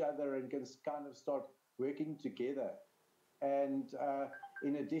know each other and can kind of start working together. And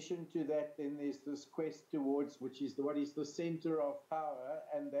in addition to that, then there's this quest towards what is the center of power,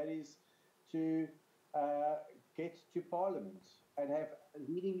 and that is to get to Parliament and have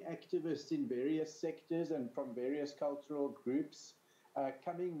leading activists in various sectors and from various cultural groups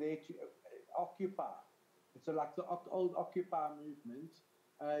coming there to occupy. It's like the old Occupy movement,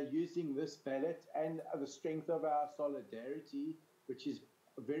 using this ballot and the strength of our solidarity, which is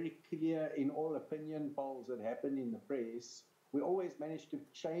very clear in all opinion polls that happen in the press. We always manage to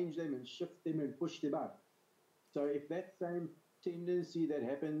change them and shift them and push them up. So if that same tendency that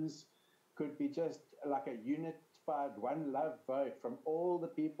happens could be just like a unified one love vote from all the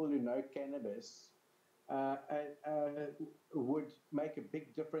people who know cannabis, would make a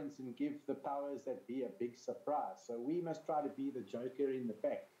big difference and give the powers that be a big surprise. So we must try to be the joker in the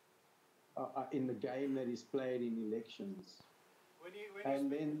pack in the game that is played in elections. When you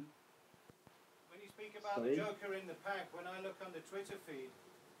speak about the joker in the pack, when I look on the Twitter feed,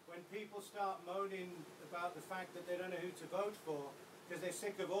 when people start moaning about the fact that they don't know who to vote for because they're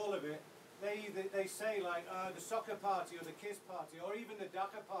sick of all of it, they say like the soccer party or the Kiss party or even the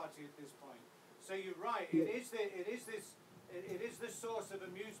Dacha party at this point. So you're right. It is the source of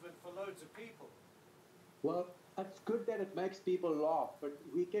amusement for loads of people. Well, it's good that it makes people laugh, but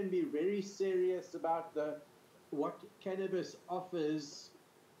we can be very serious about what cannabis offers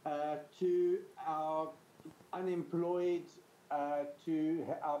to our unemployed, to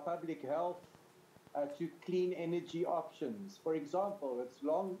our public health, to clean energy options. For example, it's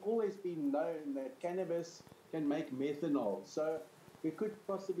always been known that cannabis can make methanol. So we could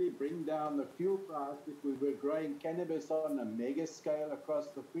possibly bring down the fuel price if we were growing cannabis on a mega scale across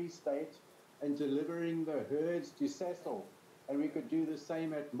the Free State and delivering the herds to Sasol. And we could do the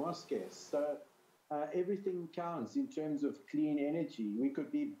same at Mosques. So everything counts in terms of clean energy. We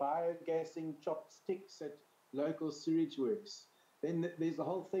could be biogassing chopped sticks at local sewage works. Then there's the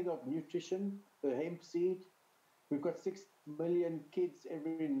whole thing of nutrition, the hemp seed. We've got 6 million kids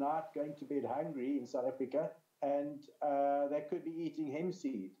every night going to bed hungry in South Africa, and they could be eating hemp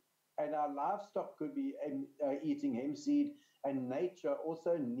seed. And our livestock could be eating hemp seed, and nature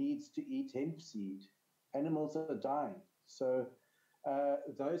also needs to eat hemp seed. Animals are dying. So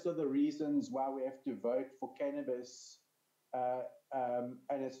those are the reasons why we have to vote for cannabis. And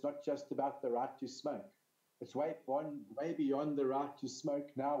it's not just about the right to smoke. It's way beyond the right to smoke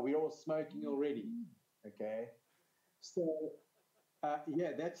now. We're all smoking already. Okay. So,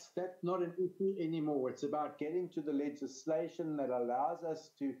 yeah, that's not an issue anymore. It's about getting to the legislation that allows us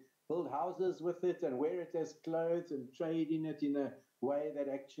to build houses with it and wear it as clothes and trade in it in a way that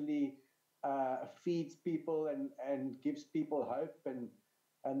actually feeds people and gives people hope.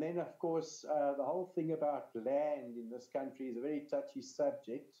 And then, of course, the whole thing about land in this country is a very touchy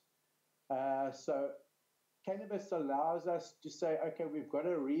subject. So cannabis allows us to say, okay, we've got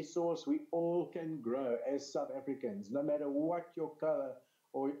a resource we all can grow as South Africans, no matter what your color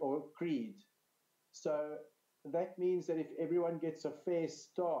or creed. So that means that if everyone gets a fair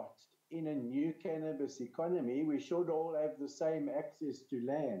start in a new cannabis economy, we should all have the same access to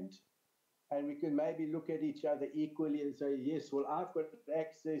land. And we can maybe look at each other equally and say, yes, well, I've got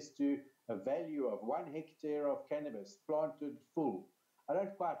access to a value of 1 hectare of cannabis planted full. I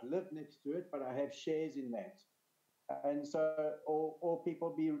don't quite live next to it, but I have shares in that. And so, or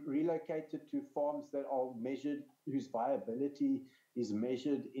people be relocated to farms that are measured, whose viability is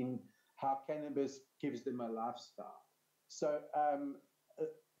measured in how cannabis gives them a lifestyle. So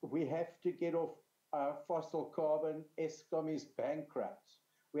we have to get off fossil carbon. Eskom is bankrupt.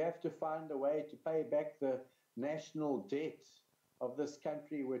 We have to find a way to pay back the national debt of this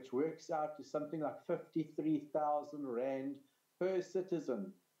country, which works out to something like 53,000 Rand per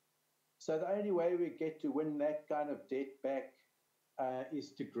citizen. So the only way we get to win that kind of debt back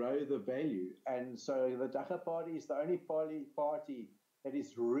is to grow the value. And so the Dagga Party is the only party that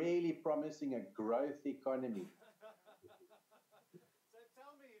is really promising a growth economy. So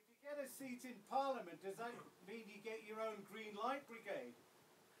tell me, if you get a seat in Parliament, does that mean you get your own green light brigade?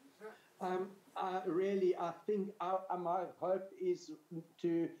 I think my hope is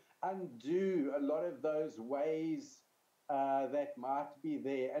to undo a lot of those ways that might be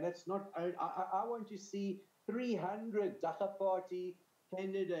there. And it's not, I want to see 300 Dagga Party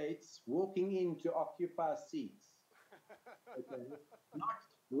candidates walking in to occupy seats. Okay. Not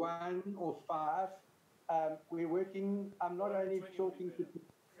 1 or 5. We're working, I'm not only talking to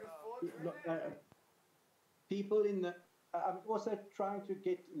people in the, I'm also trying to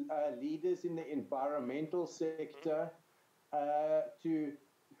get leaders in the environmental sector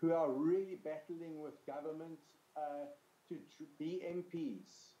who are really battling with government to be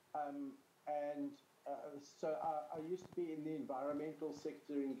MPs. So I used to be in the environmental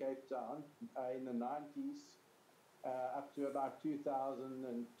sector in Cape Town in the 90s up to about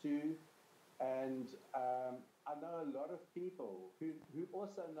 2002. And I know a lot of people who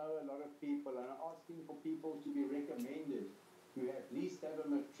also know a lot of people and are asking for people to be recommended who at least have a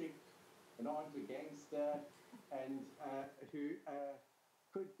matric and aren't a gangster and who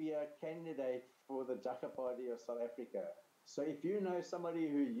could be a candidate for the Dagga Party of South Africa. So if you know somebody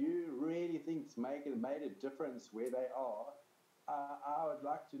who you really think's made a difference where they are, I would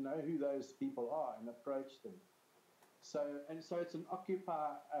like to know who those people are and approach them. So it's an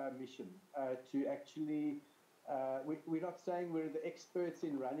Occupy mission to actually, we're not saying we're the experts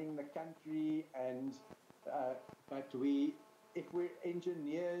in running the country, but if we're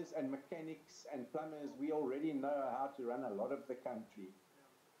engineers and mechanics and plumbers, we already know how to run a lot of the country.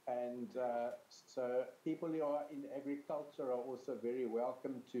 And so people who are in agriculture are also very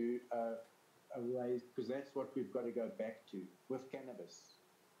welcome to raise, because that's what we've got to go back to with cannabis.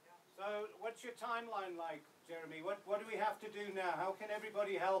 So what's your timeline like, Jeremy? What do we have to do now? How can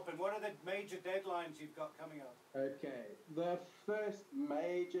everybody help? And what are the major deadlines you've got coming up? Okay, the first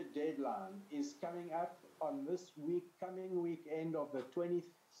major deadline is coming up on this coming weekend of the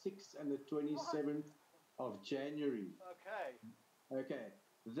 26th and the 27th of January. Okay,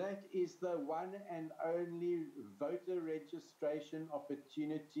 that is the one and only voter registration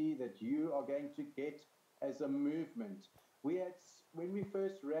opportunity that you are going to get as a movement. When we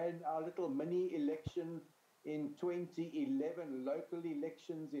first ran our little mini election in 2011, local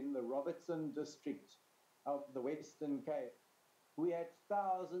elections in the Robertson district of the Western Cape, we had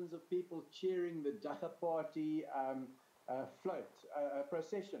thousands of people cheering the Dagga Party float, a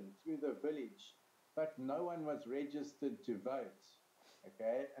procession through the village, but no one was registered to vote.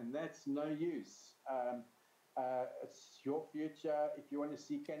 okay? And that's no use. It's your future. If you want to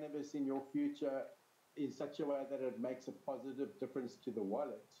see cannabis in your future in such a way that it makes a positive difference to the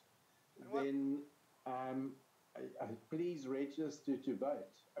wallet, then please register to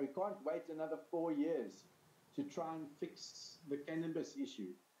vote. We can't wait another 4 years to try and fix the cannabis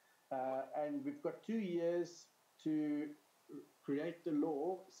issue. And we've got 2 years to create the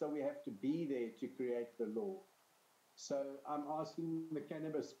law, so we have to be there to create the law. So I'm asking the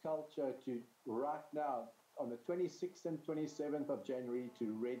cannabis culture to right now, on the 26th and 27th of January,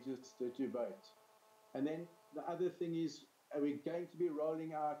 to register to vote. And then the other thing is, we're going to be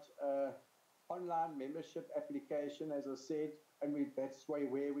rolling out online membership application, as I said, and that's where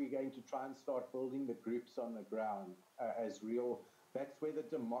we're going to try and start building the groups on the ground as real. That's where the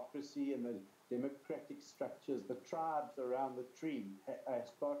democracy and the democratic structures, the tribes around the tree,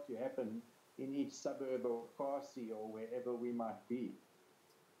 start to happen in each suburb or Kasi or wherever we might be.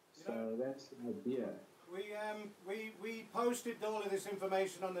 So that's the idea. We posted all of this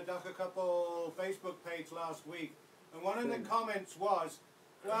information on the Dhaka Couple Facebook page last week, and one of the comments was,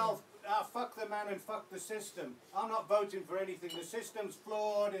 well, fuck the man and fuck the system. I'm not voting for anything. The system's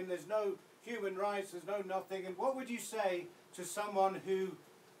flawed and there's no human rights, there's no nothing. And what would you say to someone who,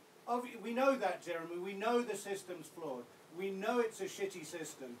 we know that, Jeremy, we know the system's flawed. We know it's a shitty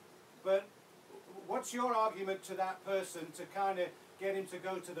system. But what's your argument to that person to kind of get him to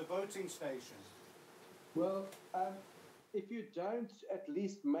go to the voting station? Well, if you don't at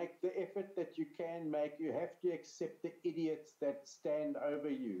least make the effort that you can make, you have to accept the idiots that stand over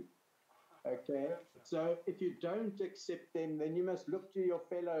you. Okay? So if you don't accept them, then you must look to your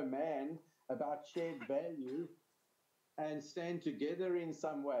fellow man about shared value and stand together in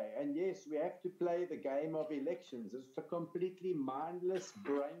some way. And yes, we have to play the game of elections. It's a completely mindless,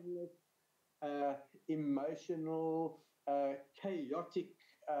 brainless, emotional, chaotic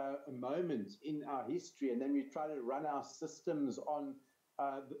moment in our history, and then we try to run our systems on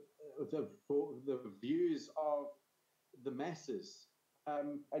the views of the masses.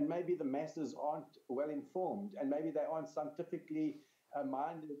 And maybe the masses aren't well informed, and maybe they aren't scientifically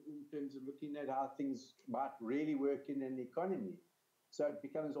minded in terms of looking at how things might really work in an economy. So it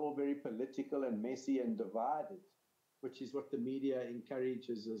becomes all very political and messy and divided, which is what the media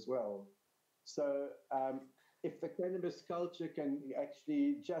encourages as well. So if the cannabis culture can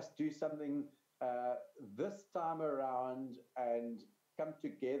actually just do something this time around and come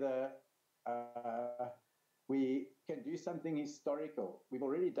together, we can do something historical. We've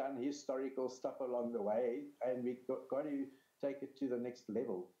already done historical stuff along the way, and we've got to take it to the next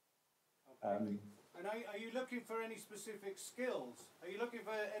level. And are you looking for any specific skills? Are you looking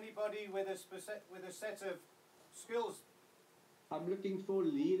for anybody with a set of skills? I'm looking for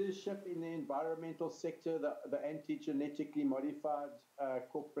leadership in the environmental sector, the anti-genetically modified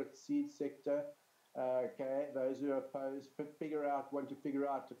corporate seed sector. Okay, those who are opposed, want to figure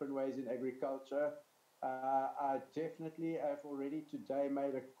out different ways in agriculture. I definitely have already today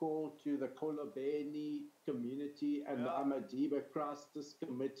made a call to the Kolobeni community and the Amadiba Crisis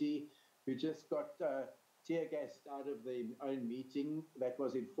Committee, who just got tear gassed out of their own meeting that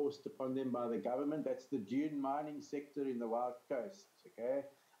was enforced upon them by the government. That's the dune mining sector in the Wild Coast. Okay,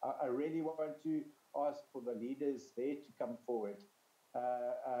 I really want to ask for the leaders there to come forward.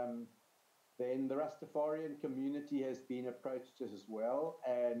 Then the Rastafarian community has been approached as well,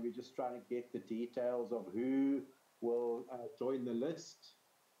 and we're just trying to get the details of who will join the list,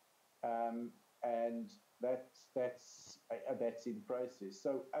 and that's in process.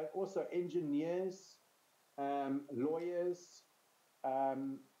 So also engineers, lawyers,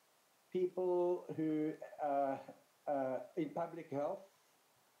 people who in public health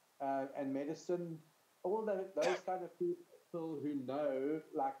and medicine, all those kind of people who know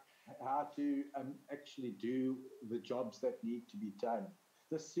like how to actually do the jobs that need to be done.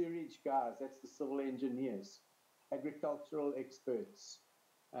 The sewage guys, that's the civil engineers, agricultural experts.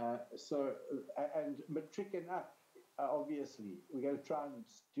 And matric and up, obviously. We're going to try and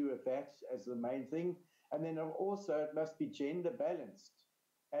do that as the main thing. And then also it must be gender balanced,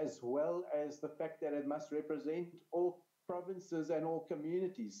 as well as the fact that it must represent all provinces and all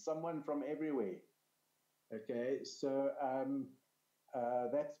communities, someone from everywhere. Okay, so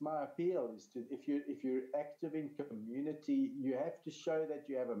that's my appeal, is to if you're active in community, you have to show that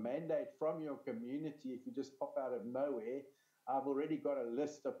you have a mandate from your community. If you just pop out of nowhere, I've already got a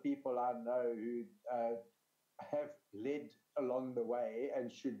list of people I know who have led along the way and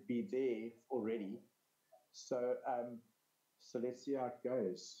should be there already. So let's see how it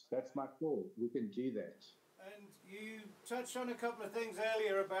goes. That's my call. We can do that. And you touched on a couple of things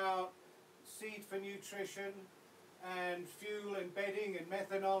earlier about seed for nutrition, and fuel and bedding and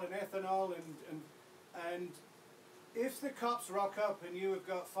methanol and ethanol and if the cops rock up and you have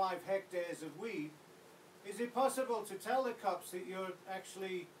got 5 hectares of weed, is it possible to tell the cops that you're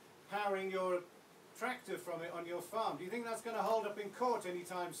actually powering your tractor from it on your farm? Do you think that's going to hold up in court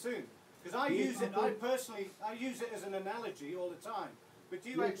anytime soon? Because I use it as an analogy all the time. But do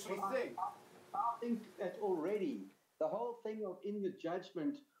you actually think? I think that already the whole thing of in the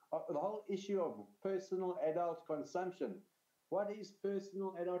judgment, the whole issue of personal adult consumption. What is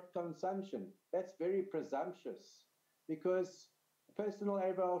personal adult consumption? That's very presumptuous, because personal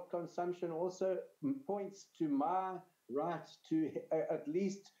adult consumption also points to my right to at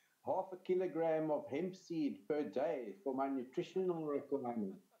least half a kilogram of hemp seed per day for my nutritional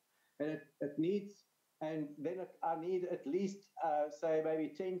requirement. And it needs, and then I need at least, say, maybe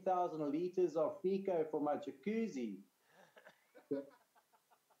 10,000 liters of FICO for my jacuzzi.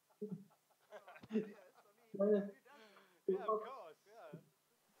 Yeah, of course,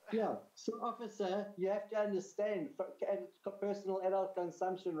 yeah. Yeah, so officer, you have to understand, personal adult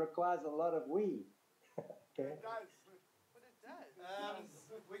consumption requires a lot of weed. Okay. It does. But it does.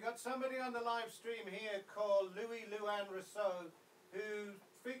 We got somebody on the live stream here called Louis Luan Rousseau, who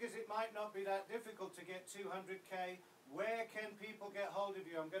figures it might not be that difficult to get 200k. Where can people get hold of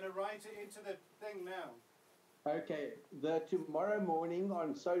you? I'm going to write it into the thing now. Okay, tomorrow morning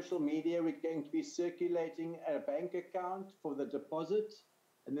on social media, we're going to be circulating a bank account for the deposit,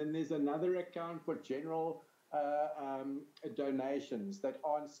 and then there's another account for general donations that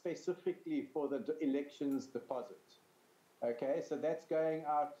aren't specifically for the elections deposit. Okay, so that's going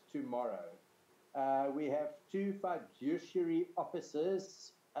out tomorrow. We have 2 fiduciary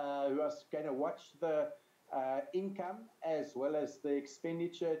officers who are going to watch the income as well as the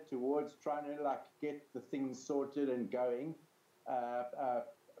expenditure towards trying to get the things sorted and going,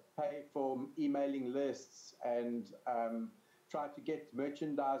 pay for emailing lists and try to get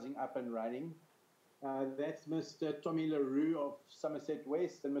merchandising up and running. That's Mr. Tommy LaRue of Somerset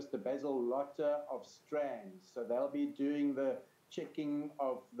West and Mr. Basil Lotter of Strands. So they'll be doing the checking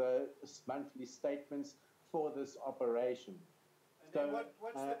of the monthly statements for this operation. And then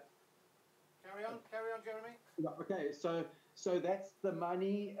what's the... Carry on, Jeremy. Okay, so that's the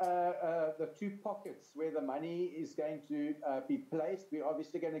money, the 2 pockets where the money is going to be placed. We're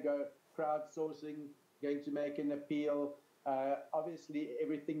obviously going to go crowdsourcing, going to make an appeal. Obviously,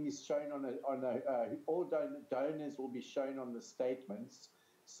 everything is shown all donors will be shown on the statements.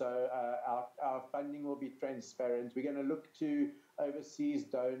 So our funding will be transparent. We're going to look to overseas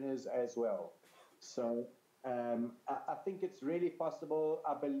donors as well. So I think it's really possible.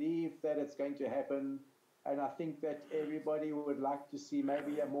 I believe that it's going to happen. And I think that everybody would like to see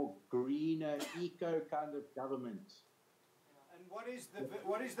maybe a more greener, eco kind of government. And what is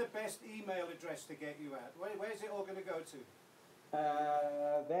the best email address to get you at? Where's it all going to go to?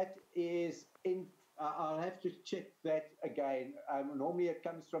 That is in. I'll have to check that again. Normally it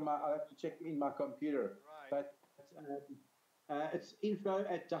comes from I'll have to check in my computer. Right. But it's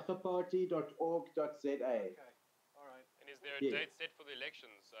info@daggaparty.org.za. Okay. All right. And is there a date set for the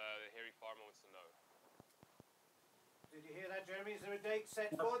elections? Harry Farmer wants to know. Did you hear that, Jeremy? Is there a date set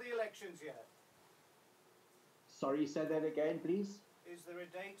for the elections yet? Sorry, say that again, please. Is there a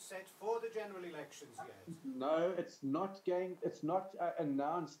date set for the general elections yet? No, it's not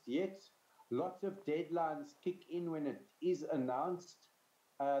announced yet. Lots of deadlines kick in when it is announced.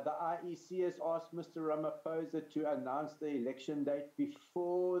 The IEC has asked Mr. Ramaphosa to announce the election date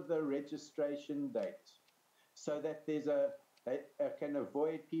before the registration date, so that they can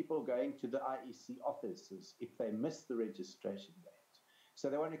avoid people going to the IEC offices if they miss the registration date. So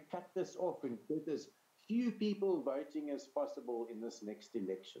they want to cut this off and get as few people voting as possible in this next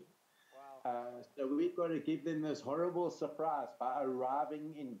election. Wow. So we've got to give them this horrible surprise by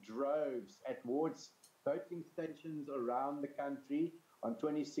arriving in droves at wards voting stations around the country on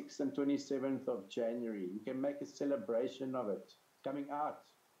 26th and 27th of January. We can make a celebration of it, coming out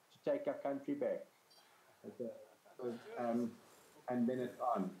to take our country back. Okay. And then it's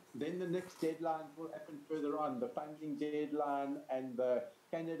on. Then the next deadline will happen further on, the funding deadline and the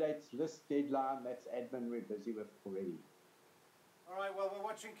candidates list deadline. That's admin we're busy with already. All right, well, we're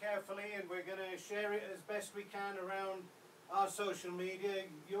watching carefully and we're going to share it as best we can around our social media.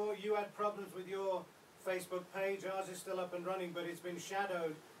 You had problems with your Facebook page. Ours is still up and running, but it's been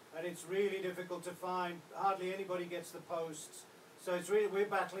shadowed and it's really difficult to find. Hardly anybody gets the posts. So we're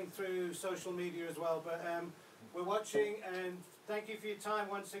battling through social media as well. But we're watching, and thank you for your time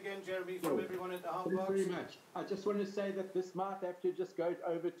once again, Jeremy, from everyone at the Hotbox. Thank you very much. I just want to say that this might have to just go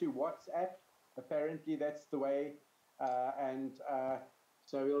over to WhatsApp. Apparently that's the way. And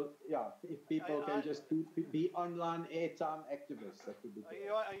So if people can just be online airtime activists, that would be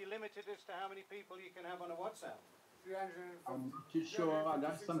good. Are you limited as to how many people you can have on a WhatsApp? 350. I'm not too sure. I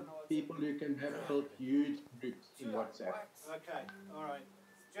know some people who can have built huge groups in WhatsApp. Okay, all right.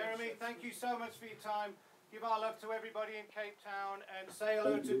 Jeremy, thank you so much for your time. Give our love to everybody in Cape Town and say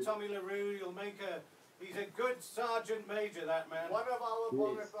hello to Tommy LaRue. He's a good sergeant major, that man. One of our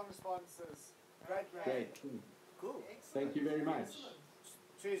Bomb sponsors. Great man. Great. Cool. Thank you very much.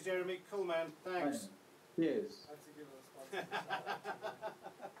 Cheers, Jeremy. Cool, man. Thanks. Cheers. I have to give him a sponsor.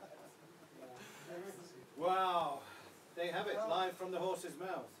 Wow. They have it live from the horse's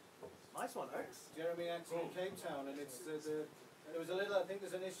mouth. Nice one, Oaks. Jeremy acting in Cape Town, and it's there was a little. I think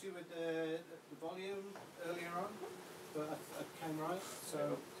there's an issue with the volume earlier on, but I came right.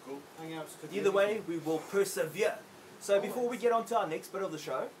 So Cool. Hangouts could. Either way, we will persevere. So before we get on to our next bit of the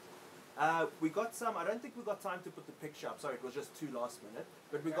show, we got some. I don't think we got time to put the picture up. Sorry, it was just too last minute.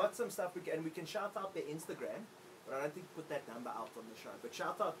 But we got some stuff. We can shout out their Instagram. But I don't think put that number out on the show. But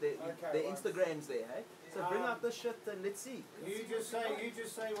shout out their Instagrams there, hey? So bring out the shit and let's see. You just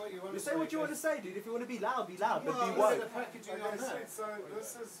say what you want You to say what you want to say, dude. If you want to be loud, but be Look woke. at the packaging on Okay, that. sweet. So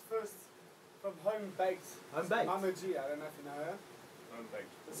this is first from Home Baked. Home Baked. Mama G, I don't know if you know her. Home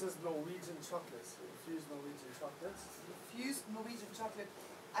baked. This is Norwegian chocolates. Infused Norwegian chocolates. Infused Norwegian chocolate.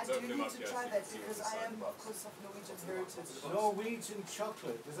 I So do open them need up to here try so you that can see because what's I inside am, the of box. course, of Norwegian heritage. Norwegian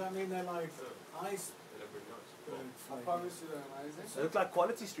chocolate. Does that mean they're like ice? They look really nice. I promise you they're amazing. They look like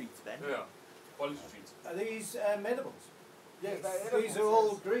quality streets, man. Yeah. Quality treats. Are these medibles? Yes, These are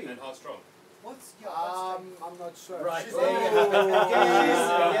all green. And how strong? What's your what's I'm not sure. Right. She's There you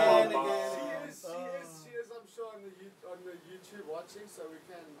have it. Again. She is, I'm sure, on the YouTube watching, so we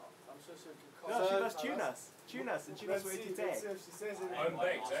can, I'm sure she can No, comment. she must tune us. Tune us and tune us where to Let's tag. see if she says it. Home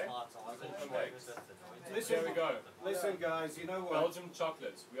baked, eh? Home baked. Listen, There we go. Listen, guys. You know what? Belgium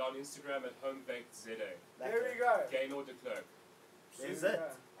chocolate. We are on Instagram at Home Baked ZA. There we go. Gaynor de Klerk. There's it.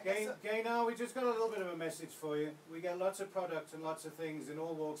 Gaynor, we just got a little bit of a message for you. We get lots of products and lots of things in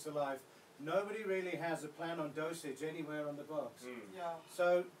all walks of life. Nobody really has a plan on dosage anywhere on the box. Yeah.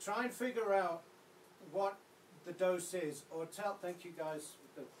 So try and figure out what the dose is, or thank you guys,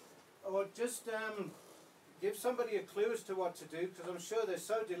 or just give somebody a clue as to what to do, because I'm sure they're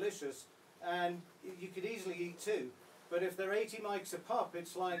so delicious, and you could easily eat two. But if they're 80 mics a pop,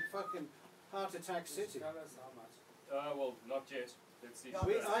 it's like fucking Heart Attack City. Tell us how much. Well, not yet. Let's see.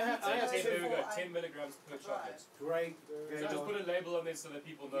 I have There we go. I- 10 milligrams per chocolate. Great. So just put a label on there so that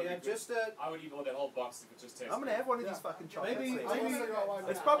people know. Yeah, because just I would eat all that whole box if it just tastes. I'm gonna have one of these fucking chocolates. Maybe- there. I've also got one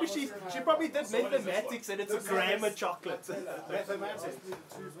It's now. probably I'm she also gonna have probably one. did So what is this mathematics and it's a Looks like gram of it's- chocolate. Mathematics.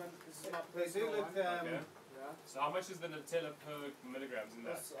 Choose one. This is not They do look. Okay. Yeah. So how much is the Nutella per milligrams in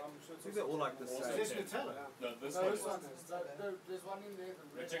that? This, I'm sure I think they're all like the Also Is same. this ten. Nutella? No, this No, one this is. one is. There's one in there. the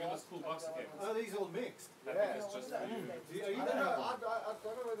We're red checking one, this cool and box that again. one. Are these all mixed? I Yeah. think it's just for you. Are you I gonna don't know. have one? I don't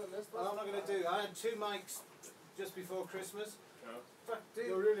know where the list was. Well, I'm not going to do. I had 2 mics just before Christmas. Yeah. Fuck, dude,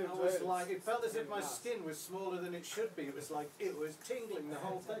 You'll really I enjoy was it. like, it felt as if It's my really nice. skin was smaller than it should be. It was like, it was tingling the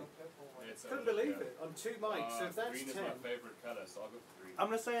whole thing. It's, Couldn't believe it. On 2 mics, so if that's green 10. is my favorite color, so I'll go for green. I'm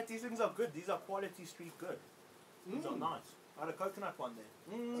gonna say that these things are good. These are quality street good. These are nice. I had a coconut one there.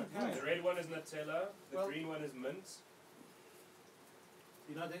 Okay. The red one is Nutella. The Well- green one is mint.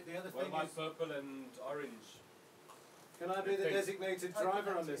 You know, the other What thing about is, purple and orange? can I be the Thanks. designated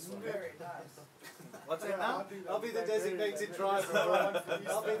driver on this one? Very nice. What's that now? I'll be the designated driver.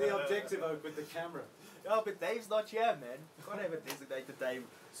 I'll be the objective oak with the camera. Oh, but Dave's not here, man. Can't have a designated Dave.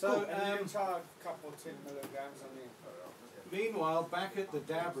 So, And you can charge a couple 10 milligrams on there. meanwhile, back at the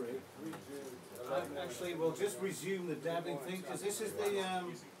dabbery, We do. actually, we'll just resume the dabbing thing, because this is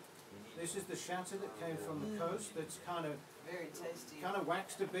the shatter that came from the coast that's kind Very tasty. of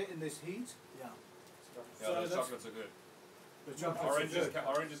waxed a bit in this heat. Yeah. Yeah, So those that's- chocolates are good. The chocolates Orange are is, good.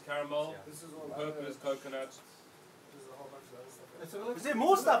 orange is caramel. This is all Purple is coconut. This is a whole bunch of other stuff. Let's have a look. Is there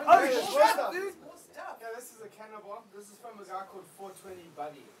more stuff? Yeah, Oh there's more shit, stuff. dude! More stuff. Yeah, this is a cannabon. This is from a guy called 420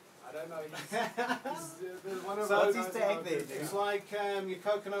 Buddy. I don't know. There's one of So those what's guys his tag out there, there. It's like your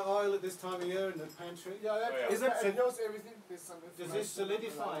coconut oil at this time of year in the pantry. Yeah, that, Oh, yeah. is it? And yours, everything. There's some Does this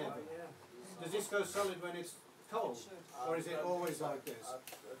information solidify on it? it. Does this go solid when it's cold? Or is it always like this?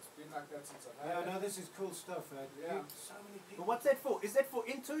 It's been like that since I've Yeah, had no, it. this is cool stuff, Ed. Yeah. So many But people. what's that for? Is that for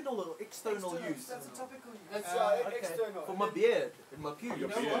internal or external use? That's a topical use. It's Okay. external. For my beard and my pubes. Your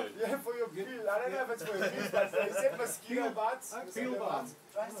know what? beard. Yeah, for your peel. I don't know if it's for your peel, but they said mosquito bites. Peel mosquito balm. bites.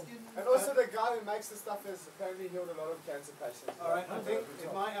 Dry skin. And also the guy who makes the stuff has apparently healed a lot of cancer patients. All right, I think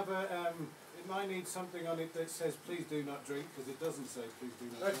it might have a. It might need something on it that says "Please do not drink" because it doesn't say "Please do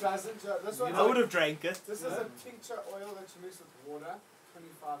No, not it drink." doesn't. This one. I would have drank it. This is a tincture oil that you mix with water.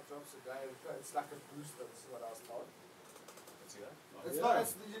 25 drops a day. It's like a booster, this is what I was told. See that? It's not,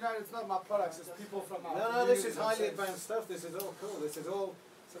 it's, you know, it's not my products, it's people from our No, this is community highly that say advanced stuff. This is all cool. This is all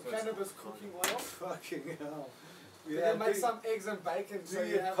some So it's- cannabis cooking oil. fucking hell. You can make some eggs and bacon so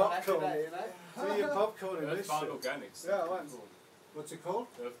you your have a happy popcorn. day, you know? Do your popcorn in this Earthbound shit. Organics. Yeah, once. What's it called?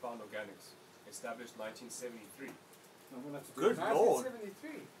 Earthbound Organics. Established 1973. I'm gonna have to do Good that. lord.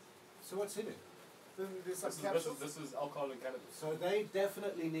 1973. So what's in it? There's some This capsules. is alcohol and cannabis. So they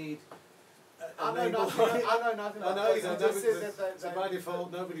definitely need a I know label. nothing. I know nothing. I about know you this. don't. It just says Nobody- that so by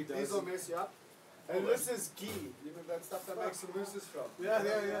default, nobody does. these will mess you up. And this is ghee. You know that stuff that makes mousses from. Yeah.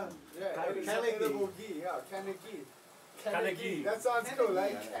 Yeah, it is Canna ghee. edible ghee. Yeah, canna ghee. Canna ghee. That sounds cool,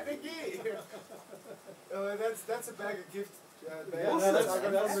 eh? Canna ghee. That's a bag of gift. Yeah, no, that's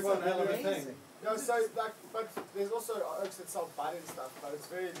one hell of a thing. No, so like, but there's also oaks that sell bud and stuff, but it's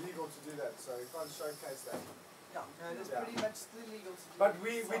very illegal to do that, so you can't showcase that. Yeah, no, it's Yeah. pretty much still legal to do. But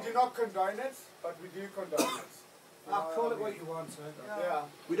we do not condone it, but we do condone it. I'll call it what you want, sir. Yeah.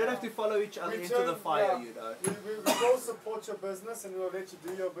 We don't have to follow each other We into the turn- fire, yeah. you know. We will support your business and we'll let you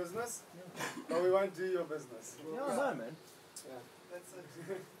do your business, but we won't do your business. Yeah, no, man. That's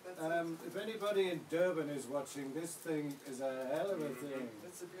it. That's it. If anybody in Durban is watching, this thing is a hell of a thing.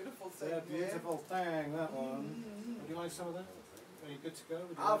 It's a beautiful thing. It's a beautiful thing, that one. Would you like some of that? Are you good to go?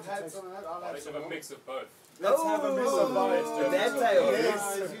 Would you I've like to had taste- some of that. I'll have Let's some have a more. mix of both. Let's have a mix of Let's both. do a mix That of tail. both.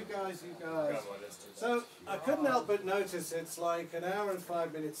 Yes. You guys. Come on, let's do that. So I couldn't help but notice it's like an hour and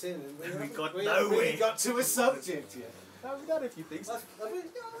 5 minutes in, and we haven't got we nowhere. haven't really got to a subject yet. No, we've done a few things.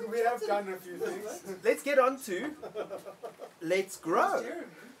 We have done a few things. Let's get on to Let's Grow. Jeremy.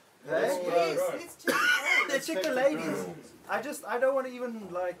 Hey? Yes, Grow. let's check it The out. chicken ladies. I don't want to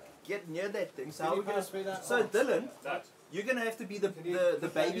even like get near that thing. So Can how you we gonna? pass me that So box? Dylan, That. you're gonna have to be the Can you the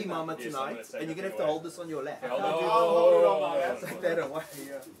put that baby in mama there? Yes, I'm tonight, gonna take and you're that gonna have thing to away. hold this on your lap. Okay, hold I'll on. hold it on my lap. Take that away.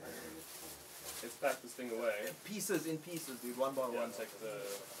 Let's pack this thing away. Pieces in pieces, dude, one by Yeah, one. take the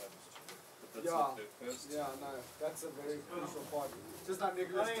bits Yeah. of it first. Yeah, no, that's a very crucial part. Just like I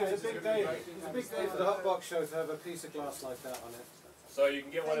Nicholas think Cage it's a is big gonna be day. breaking It's a and big day stuff for the like that. Hotbox show to have a piece of glass like that on it. So you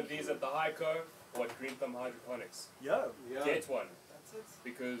can get one of these at the Hyco or at Green Thumb Hydroponics. Yo. Yeah. Get one That's it.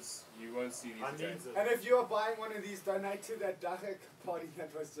 because you won't see these again. And if you're buying one of these, donate to that Dachek party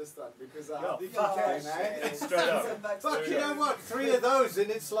that was just done because I Yeah, think fuck you can, Yeah. eh? Straight up. Send back Fuck, to you Yeah. know what? 3 of those, and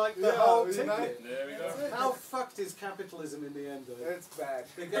it's like the Yeah, whole you know? ticket. There we go. How fucked is capitalism in the end, though? It's bad.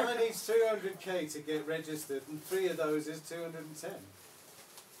 The guy needs 200k to get registered, and 3 of those is 210.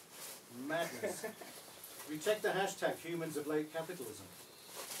 Madness. We check the hashtag humans of late capitalism.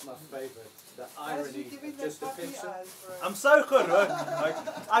 My favourite. The Guys, irony you're giving of that just a puppy picture. eyes, bro. I'm so good, right?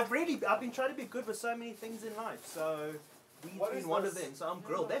 Like, I've been trying to be good with so many things in life. So weed's What been is one of this? them. So I'm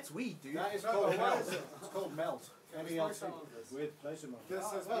grilled. That's weed, dude. That is No, called no, melt. no. It's called melt. Smoke M-E-L-T. some of this. With pleasure, man. This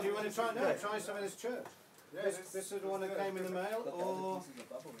is Well, do you want to try? No, Yeah. try some of this church. Yeah, This is the one that came in the mail, or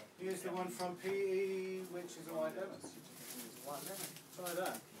here's the one from PE, which is a white lemon. White lemon. Try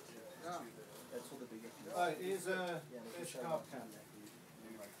that. Yeah. That's all the bigger. Right, here's a fish carp can.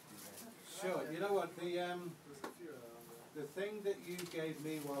 Sure. You know what? The thing that you gave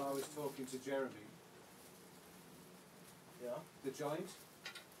me while I was talking to Jeremy, Yeah. the joint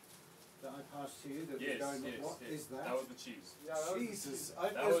that I passed to you, that Yes, was going. yes, What yes. is that? That was the cheese. Yeah, that was- Jesus, I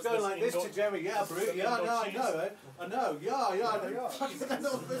That was was going this like this to indoor- Jeremy. Yeah, this Brute. is Yeah, indoor no, I cheese. know it. I know. Yeah. Yeah. Fucking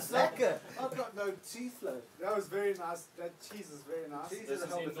this Lekker. I've got no teeth left. That was very nice. That cheese is very nice. Cheese This is a is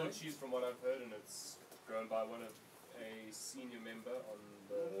hell of a indoor thing. cheese from what I've heard, and it's grown by a senior member on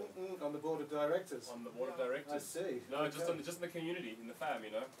On the board of directors. the board of I directors. see. No, just Okay. just in the community, in the fam, you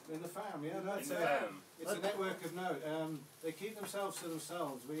know. In the fam, yeah, no, In it's the a, fam. it's a network of note. They keep themselves to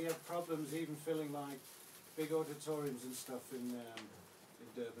themselves. We have problems even filling like big auditoriums and stuff in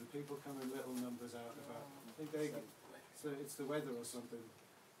Durban. People come in little numbers out and about. I think it's the weather or something.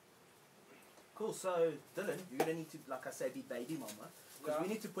 Cool. So Dylan, you're gonna need to, like I say, be baby mama, because we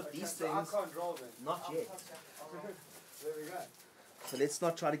need to put Okay, these so things. I can't roll then. Not yet. There we go. So let's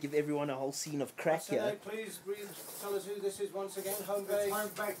not try to give everyone a whole scene of crack So here. now, please tell us who this is once again. Home It's base. home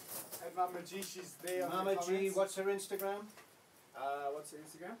baked. And Mama G, she's there. on Mama the G, comments. what's her Instagram? What's her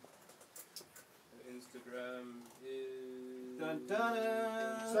Instagram? Instagram is. Dun, dun,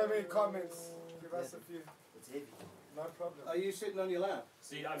 dun. So many comments. Give us a few. It's heavy. No problem. Are you sitting on your lap?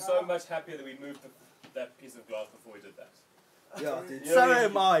 See, I'm so much happier that we moved that piece of glass before we did that. Yeah, dude. You So know,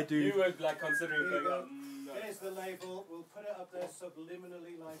 am I, dude. You were like considering Here you going, go. no. There's the label. We'll put it up there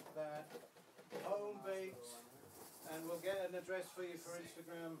subliminally like that. Home baked. And we'll get an address for you for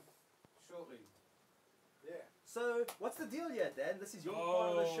Instagram shortly. Yeah. So what's the deal here, Dan? This is your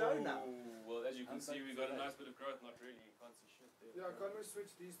part of the show now. Well, as you can I'm see, back we got a today. nice bit of growth. Not really, you can't see shit. Yeah, can't we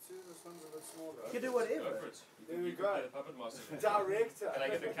switch these two? This one's a bit smaller. You can do Go whatever. for it. There we You can go. play the puppet master. Director. Can I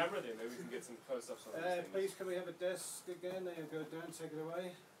get the camera there? Maybe we can get some close-ups on these things. Please, can we have a desk again? There you go, Dan, take it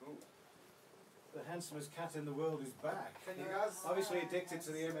away. Cool. The handsomest cat in the world is back. Can you guys... Obviously addicted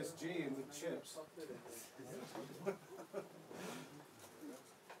to the MSG and the chips.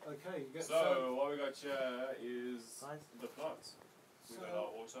 Okay, you get So what we got here is Nice. the plants. We've got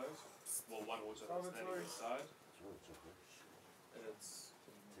our autos. Well, one auto that's standing inside. And it's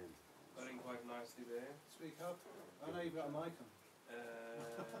running quite nicely there. Speak up. I know you've got a mic on.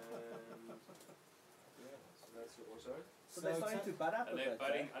 And yeah, so that's your auto. So they're starting to bud up a And they're bit.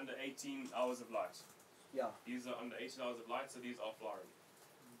 budding under 18 hours of light. Yeah. These are under 18 hours of light, so these are flowering.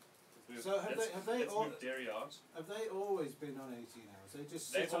 So have they let's all- move dairy out. Have they always been on 18 hours? They just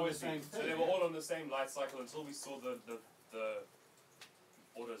sit They've on the always same been. thing. So they were all on the same light cycle until we saw the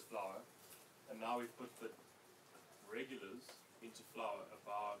autos flower. And now we've put the regulars into flower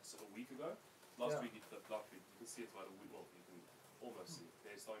about a week ago. Last Yeah. week it flipped, last week. You can see it's about a week, well, you can almost see.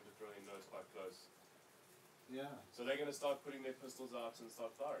 They're starting to throw in nose quite close. Yeah. So they're going to start putting their pistils out and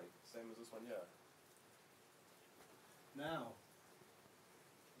start flowering. Same as this one here. Now,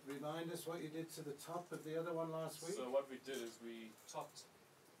 remind us what you did to the top of the other one last week. So what we did is we topped,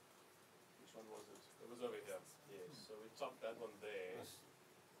 which one was it? It was over here. Yes. So we topped that one there. Yes.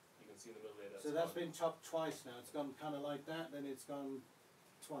 You can see in the middle there. So that's been topped twice now. It's gone kind of like that, then it's gone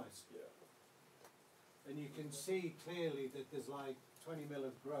twice. Yeah. And you can see clearly that there's like 20 mil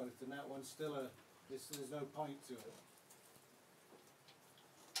of growth, and that one's still there's no point to it.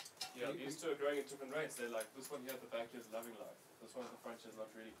 Yeah, these two are growing at different rates. They're like, this one here at the back here is loving life. This one at the front here is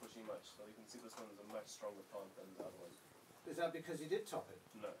not really pushing much. So you can see this one is a much stronger plant than the other one. Is that because you did top it?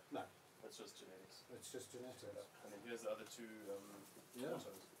 No. No. That's just genetics. It's just genetics. And then here's the other two Yeah.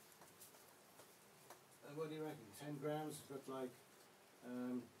 autos. And what do you reckon? 10 grams, but like,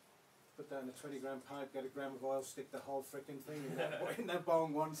 put down a 20 gram pipe, get a gram of oil, stick the whole frickin' thing in that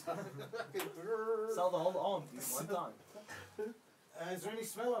bong one time. Sell the whole arm one time. Is there any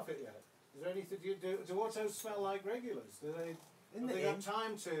smell off it yet? Is there anything? Do autos smell like regulars? Do they? In have the they got end,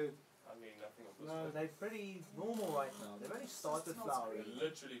 time to? I mean, nothing of this No. one. they're pretty normal right now. They've only started flowering. They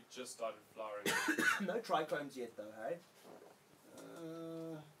literally just started flowering. No trichomes yet though, hey?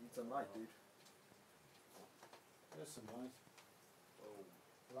 There's Need some light, dude. some light. Oh.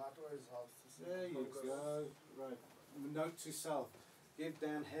 Light always helps to see. There you focus. go. Right. Note to self: give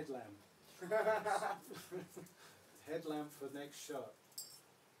Dan headlamp. Headlamp for next shot.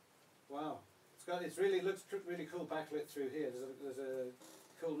 Wow, it really looks really cool backlit through here. There's a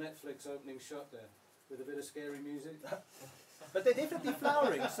cool Netflix opening shot there with a bit of scary music. But they're definitely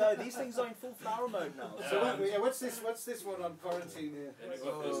flowering, so these things are in full flower mode now. Yeah. So what's this one on quarantine here? And we've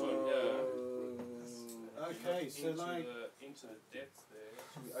got this one here. Okay, so into like into the depths there.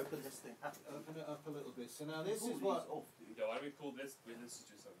 Should we open this thing up? open it up a little bit. So now this Pull is these what. off, dude. Yeah, why don't we pull this? Wait, let's just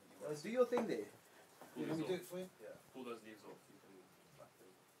do something. Do your thing there, Pull Let me these do off. it for you. Yeah, pull those leaves off. You can pluck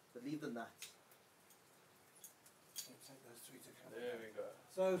them. but leave the nuts. Take those three to come. There we go.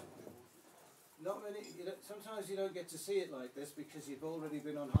 So, not many. Sometimes you don't get to see it like this because you've already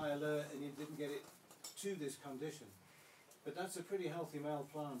been on high alert and you didn't get it to this condition. But that's a pretty healthy male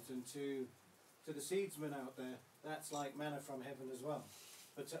plant, and to the seedsmen out there, that's like manna from heaven as well.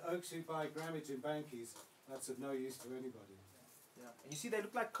 But to oaks who buy grammage in bankies, that's of no use to anybody. Yeah. And you see, they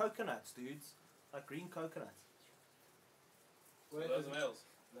look like coconuts, dudes. Like green coconuts. So Where- those are males.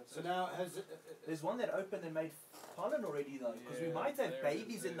 That's so it. now has There's one that opened and made pollen already, though. Because we Yeah, might have there it is,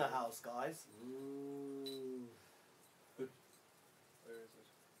 babies in there the it is. house, guys. Ooh. Where is it?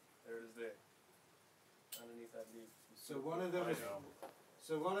 There it is there. Underneath that leaf. So one of them is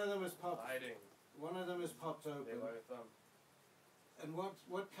one of them is popped. Hiding. One of them is popped There open. by your thumb. And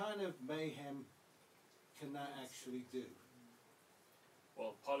what kind of mayhem can that actually do?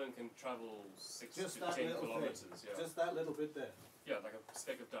 Well, pollen can travel 6 Just to that 10 little thing. kilometers. Yeah. Just that little bit there. Yeah, like a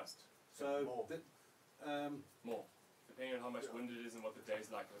speck of dust. So, More. More. Depending on how much wind it is and what the day's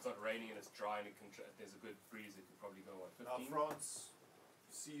like. If it's not raining and it's dry and there's a good breeze, it can probably go, what, 15? France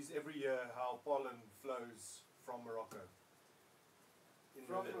sees every year how pollen flows from Morocco.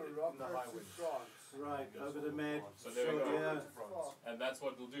 From in the Morocco high to wind. France. right over the med. So there we go. Yeah. Far. And that's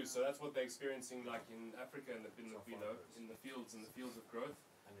what we'll do. So that's what they're experiencing, like in Africa and in the fields of growth.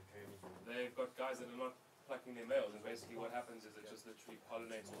 They've got guys that are not plucking their males, and basically what happens is it just literally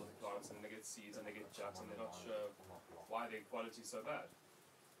pollinates all the plants, and then they get seeds and they get juts, and they're not sure why their quality's so bad.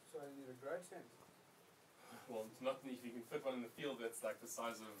 So I need a grow tent. Well, not if you can fit one in the field that's like the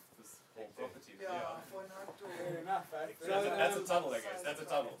size of this whole property. Yeah, for an outdoor. Fair enough, eh? That's a tunnel, I guess. That's a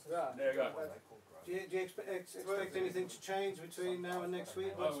tunnel. Yeah. There you go. Do you expect anything to change between now and next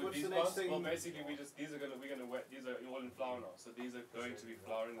week? Oh, with What's these the next plants, thing? well, basically these are all in flower now. So these are going to be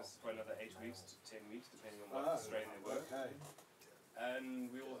flowering this for another 8 weeks to 10 weeks, depending on what strain they were. Okay. And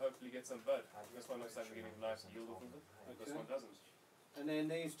we will hopefully get some bud. This one looks like we're getting a nice yield off of it. This one doesn't. And then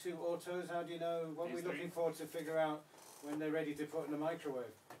these two autos, how do you know what These we're looking for to figure out when they're ready to put in the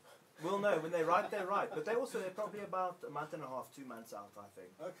microwave? Well, no, when they're right, they're right. But they're probably about a month and a half, 2 months out, I think.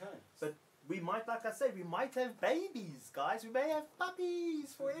 Okay. But we might, like I said, we might have babies, guys. We may have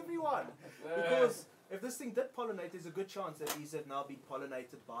puppies for everyone. Because if this thing did pollinate, there's a good chance that these have now been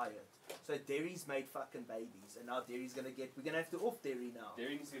pollinated by it. So dairy's made fucking babies, and now dairy's we're gonna have to off dairy now.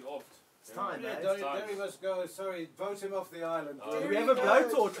 Dairy needs to get offed. It's time, man. Derry must go. Sorry, vote him off the island. Do we have a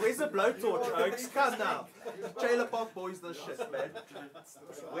blowtorch? Where's the blowtorch, Oaks? Come now. Trailer Park boys, this shit, man.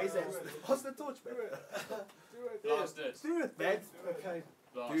 Where's that? What's the torch, man? Blast it. Do it, man. Okay.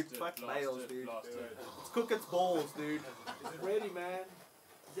 Blast Dude, it, fuck blast males, it, dude. blast it. Let's cook its balls, dude. Is it ready, man?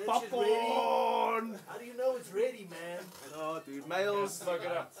 Is that shit Popcorn! ready? How do you know it's ready, man? Oh, dude, males. Smoke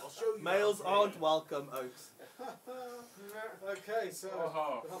it up. I'll show you. Males how aren't welcome, Oaks. Okay, so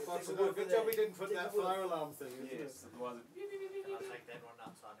Oh, Hotbox, good job we didn't put that fire alarm thing, isn't yes, it? it was. I'll take that one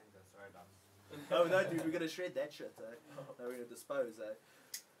outside and go. Sorry, done. Oh no, dude, we're gonna shred that shit, eh? No, we're gonna dispose, eh?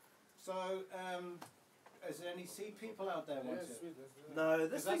 So, is there any sea people out there want Yes, to? sweet. Let's do that. No,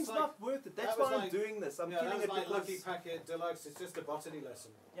 this That's thing's like- not worth it. That's that was why I'm like- doing this. I'm Yeah, killing that's it like because... Lucky Packet Deluxe, it's just a botany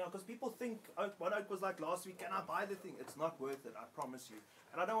lesson. Yeah, because people think, one oak was like last week, can I buy the thing? It's not worth it, I promise you.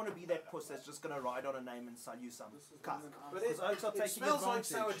 And I don't want to be that puss that's just going to ride on a name and sell you some cuff. But Because oaks are it taking smells like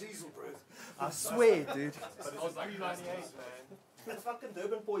advantage. sour diesel bread. I swear, dude. But it was like 98, man. It's fucking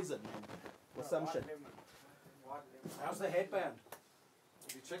Durban poison, man. Or some shit. How's the headband?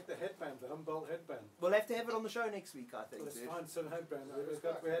 Have you checked the headband, the Humboldt headband? We'll have to have it on the show next week, I think, Let's dude. find some headband.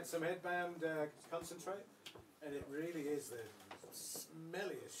 We had some headband concentrate, and it really is the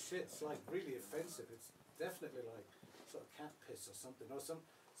smelliest shit. It's like really offensive. It's definitely like sort of cat piss or something.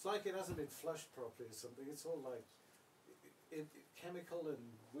 It's like it hasn't been flushed properly or something. It's all like chemical and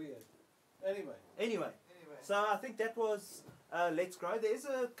weird. Anyway. So I think that was Let's Grow. There's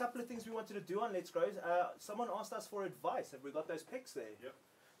a couple of things we wanted to do on Let's Grow. Someone asked us for advice. Have we got those pics there? Yep.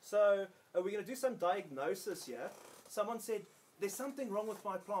 So we're going to do some diagnosis here. Someone said, there's something wrong with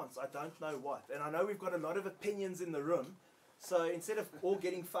my plants. I don't know what. And I know we've got a lot of opinions in the room. So instead of all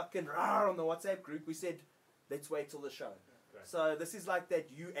getting fucking rawr on the WhatsApp group, we said, let's wait till the show. Great. So this is like that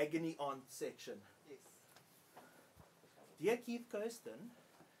you agony aunt section. Yes. Dear Keith Kirsten,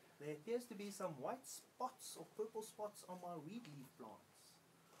 there appears to be some white spots or purple spots on my weed leaf plants.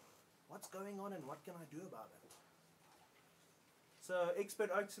 What's going on and what can I do about it? So,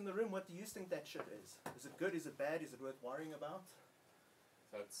 expert oaks in the room, what do you think that shit is? Is it good? Is it bad? Is it worth worrying about?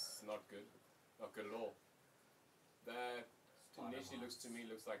 That's not good. Not good at all. That initially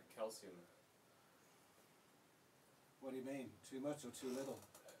looks like calcium. What do you mean? Too much or too little?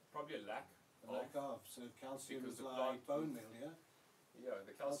 Probably a lack. Lack of. So calcium Because is the like plant- bone meal, yeah? Yeah,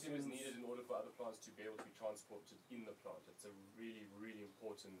 the calcium is Calcium's- needed in order for other plants to be able to be transported in the plant. It's a really, really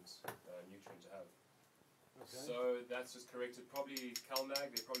important nutrient to have. Okay. So that's just corrected. Probably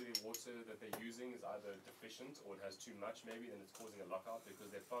CalMag, probably the water that they're using is either deficient or it has too much maybe, then it's causing a lockout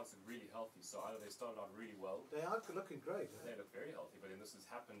because their plants are really healthy. So either they start out really well, They are looking great. they look very healthy, but then this has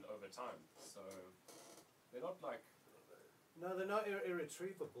happened over time. So they're not like, No, they're not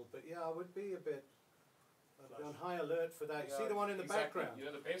irretrievable, but yeah, I would be a bit I'd be on high alert for that. You see the one in the exactly. background? You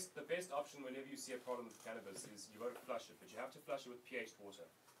know, the best option whenever you see a problem with cannabis is you won't flush it, but you have to flush it with pH water.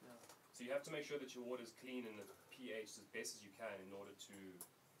 Yeah. So you have to make sure that your water is clean and the pH as best as you can in order to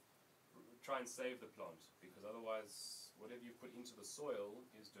try and save the plant, because otherwise whatever you put into the soil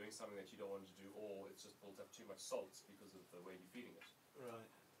is doing something that you don't want to do, or it's just built up too much salt because of the way you're feeding it. Right.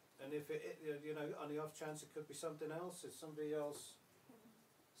 And if you know, on the off chance it could be something else, is somebody else?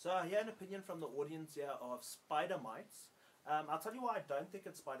 So I hear an opinion from the audience here of spider mites. I'll tell you why I don't think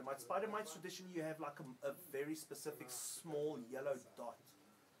it's spider mites. Spider mites, traditionally you have like a very specific small yellow dot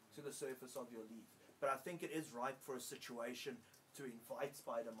to the surface of your leaf. But I think it is ripe for a situation to invite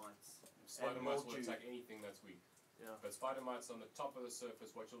spider mites. Spider and mites will mildew. attack anything that's weak. Yeah. But spider mites on the top of the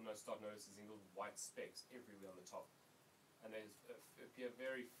surface, what you'll start noticing little white specks everywhere on the top. And they appear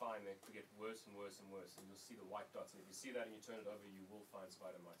very fine, they get worse and worse and worse, and you'll see the white dots. And if you see that and you turn it over, you will find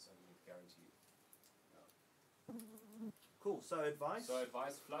spider mites underneath, guarantee you. Cool, so advice? So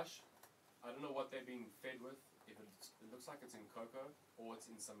advice, flush. I don't know what they're being fed with. if it looks like it's in cocoa or it's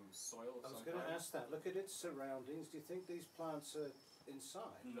in some soil of I was some going to kind. ask that. Look at its surroundings. Do you think these plants are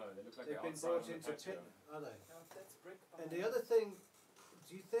inside? No, they look like They've they're been outside brought on the into patio. pit. Are they? No, that's brick And behind the us. other thing,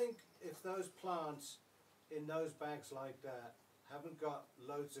 do you think if those plants in those bags like that haven't got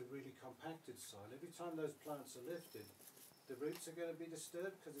loads of really compacted soil, every time those plants are lifted, the roots are going to be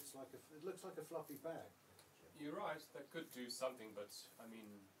disturbed because it's like it looks like a floppy bag. You're right, that could do something, but I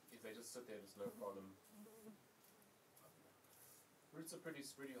mean, if they just sit there, there's no problem. Roots are pretty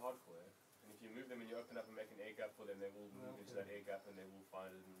hardcore, eh? And if you move them and you open up and make an air gap for them, they will move into that air gap and they will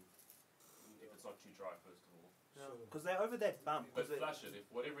find it. And if it's not too dry, first of all. Because they're over that bump. But flush it, if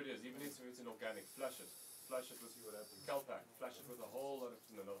whatever it is, even if it's an organic, flush it. Flush it with Kelpak. Flush it with a whole lot of,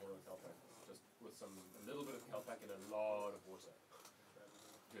 no, not a whole lot of Kelpak. Just with a little bit of Kelpak and a lot of water.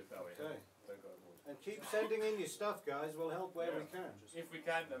 Do it that way. Okay. Don't go overboard. And keep sending in your stuff, guys. We'll help where we can. If we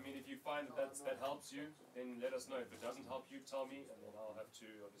can, I mean, if you find that helps you, then let us know. If it doesn't help you, tell me, and then I'll have to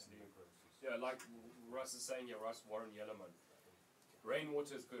obviously. Yeah, like Russ is saying here, Russ Warren Yellowman.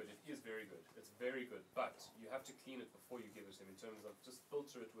 Rainwater is good. It is very good. It's very good, but you have to clean it before you give it to them. In terms of just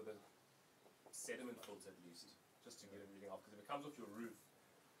filter it with a sediment filter at least, just to get everything off. Because if it comes off your roof,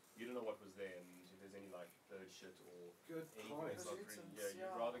 you don't know what was there, and if there's any like bird shit or Good anything point. that's not really, Pollutants,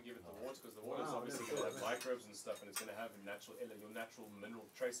 you'd rather give it the water because the water is Wow, obviously never going to have thought of microbes and stuff, and it's going to have your natural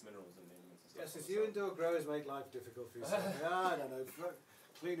trace minerals and elements and stuff. Yes, on as the you side. indoor growers make life difficult for yourself. I don't know.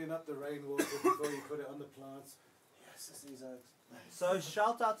 Cleaning up the rainwater before you put it on the plants. Yes, it's these oaks. So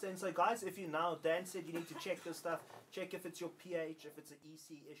shout outs and so guys, if you now, Dan said you need to check this stuff, check if it's your pH, if it's an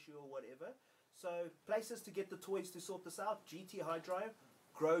EC issue or whatever. So places to get the toys to sort this out: GT Hydro,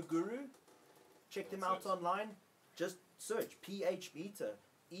 Grow Guru. Check them out online. Just search pH meter,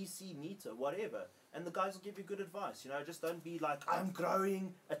 EC meter, whatever, and the guys will give you good advice. You know, just don't be like, I'm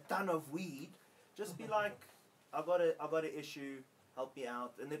growing a ton of weed. Just be like, I got an issue. Help me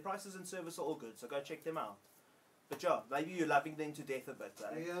out. And their prices and service are all good, so go check them out. But yeah, maybe you're loving them to death a bit,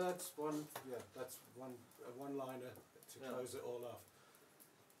 eh? Yeah, that's one. Yeah, that's one liner to close it all off.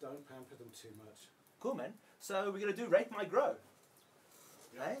 Don't pamper them too much. Cool, man. So we're gonna do Rate My Grow.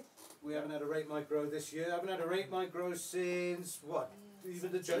 Hey? We haven't had a Rate My Grow this year. I haven't had a Rate My Grow since what?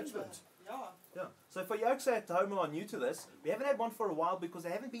 Even the judgment. Yeah. Yeah. So for yokes at home who are new to this, we haven't had one for a while because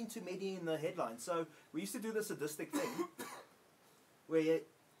there haven't been too many in the headlines. So we used to do the sadistic thing where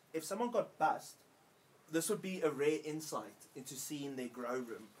if someone got bust, this would be a rare insight into seeing their grow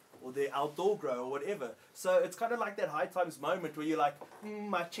room or their outdoor grow or whatever. So it's kind of like that high times moment where you're like,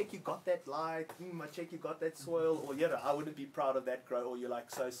 I check you got that light, I check you got that soil, or I wouldn't be proud of that grow, or you're like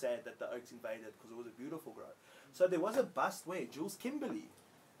so sad that the oaks invaded because it was a beautiful grow. So there was a bust where Jules Kimberley.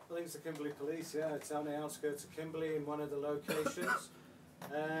 I think it's the Kimberley Police, yeah. It's on the outskirts of Kimberley in one of the locations.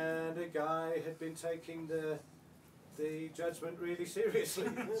 And a guy had been taking the judgment really seriously.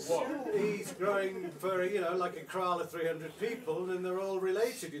 He's growing for, like a kraal of 300 people, and they're all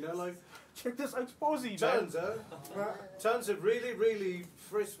related, like... Check this oak's posy, tons, tons of really, really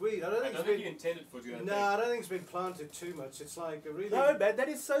frisk weed. I don't think you intended for you. No, I don't think it's been planted too much. It's like a really... No, man, that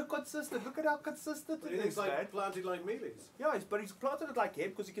is so consistent. Look at how consistent it is, It's like planted like mealies. Yeah, but he's planted it like him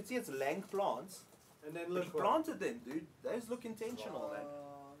because you can see it's lang plants. And then but look he planted them, dude. Those look intentional, man.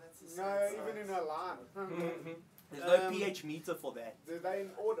 That's No, even in a line. There's no pH meter for that. They're in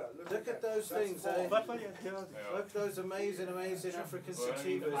order. Look at those things, eh? But, Look at those amazing African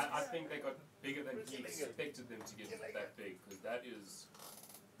sativas. I think they got bigger than he expected them to get that big, because that is...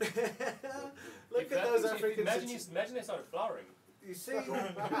 Look at those African sativas. Imagine they started flowering. You see?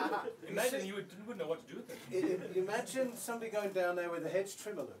 Imagine you wouldn't know what to do with it. Imagine somebody going down there with a hedge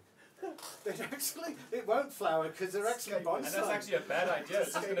trimmer, look. It won't flower because they're actually bonsai. And that's actually a bad idea.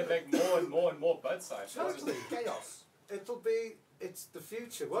 It's just going to make more and more and more bud size. Totally. Chaos. It's the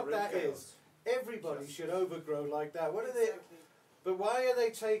future. What that is, everybody should overgrow like that. What are they? But why are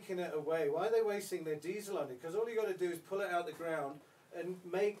they taking it away? Why are they wasting their diesel on it? Because all you got to do is pull it out the ground and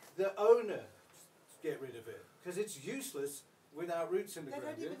make the owner get rid of it. Because it's useless without roots in the They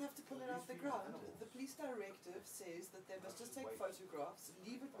ground. don't even have to pull it out the ground. The police directive says that they must just take photographs,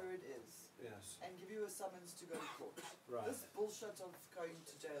 leave it where it is, Yes. and give you a summons to go to court. Right. This bullshit of going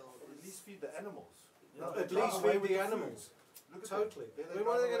to jail At is... least feed the animals. At least feed the animals. Totally. I mean,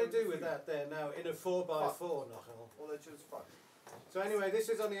 what are they going to do with that there now in a 4x4? Well, that's just fun. So anyway, this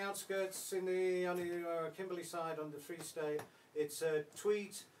is on the outskirts, on the Kimberley side, on the Free State. It's a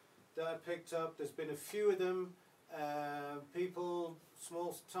tweet that I picked up. There's been a few of them. People,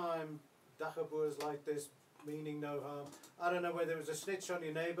 small-time dachaboers like this, meaning no harm. I don't know whether it was a snitch on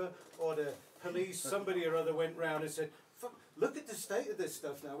your neighbour or the police, somebody or other went round and said, look at the state of this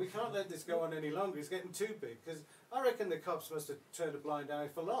stuff now. We can't let this go on any longer. It's getting too big. Because I reckon the cops must have turned a blind eye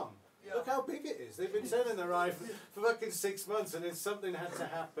for long. Yeah. Look how big it is. They've been selling the ride for fucking 6 months, and then something had to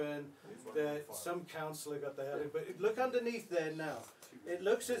happen. Some councillor got the hell in. But look underneath there now. It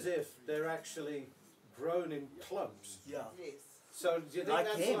looks as if they're actually grown in clumps. Yeah. Yes. So do you think Like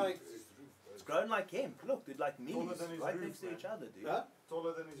that's hemp. like... It's grown like hemp. Look, dude, like me. Taller than his Right roof, next to man. each other, dude. Huh?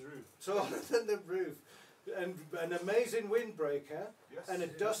 Taller than his roof. Taller than the roof. And an amazing windbreaker, Yes. and a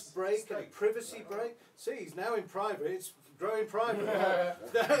dust break, and a privacy break. See, he's now in private. It's growing private.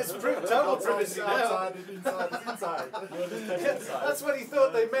 That's total privacy now. Outside, it's inside. That's what he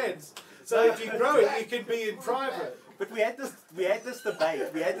thought they meant. So if you grow it, you can be in private. But we had this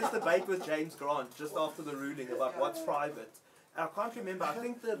debate. We had this debate with James Grant just after the ruling about what's private. I can't remember. I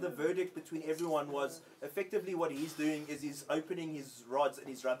think the verdict between everyone was effectively what he's doing is he's opening his rods and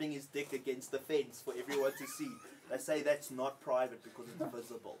he's rubbing his dick against the fence for everyone to see. They say that's not private because it's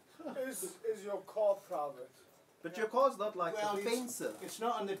visible. Is your car private? But your car's not like Well, offensive. It's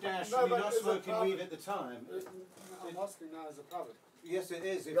not on the dash, No, and you're but not is it smoking private? weed at the time. I'm asking now, is it private? Yes, it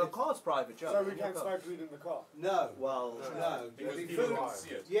is. If Your it- car's private, yeah. So we can't smoke weed in the car? No. Well, No. Because You'd be people foolish. can't see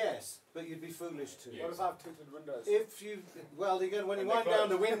it. Yes, but you'd be foolish to. Yeah. What if I have tinted windows? If you, well, again, when you And wind they're down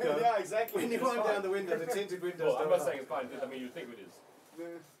the closed. window, Yeah, exactly. when you It's wind fine. down the window, the tinted windows Well, I'm don't not help. saying it's fine. I mean, you think it is.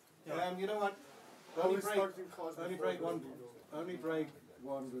 You know what? I Only was break, smoked in cars only before break one, it was legal. only break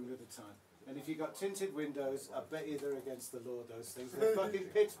one rule at a time. And if you got tinted windows, I bet you they're against the law. Those things, they're fucking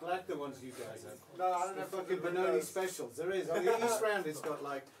pitch black. The ones you guys have. No, I don't They're have fucking tinted Benoni windows. specials. There is. On the East Round, it's got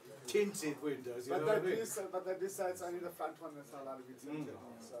like tinted windows. You know But what I they, mean? do say, but they do say it's only the front one that's not allowed to be tinted.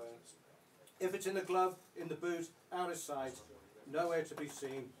 So If it's in the glove, in the boot, out of sight, nowhere to be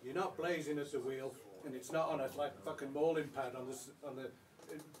seen, you're not blazing at the wheel, and it's not on a like fucking mauling pad on the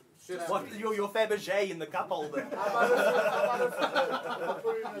shit. what, your Fabergé in the cup holder. how about if I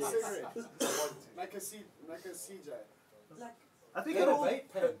put in a cigarette? Make a CJ. Like, I think Get it a all.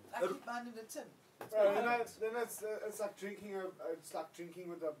 vape pen. I keep mine in a tin. Well, then it's like drinking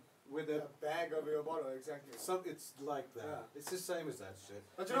with a bag over your bottle, exactly. It's like that. Yeah. It's the same as that shit.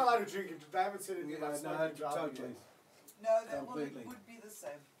 But you're not allowed to drink it. They haven't said anything about no, smoking driving totally. yet. No, that one Completely. would be the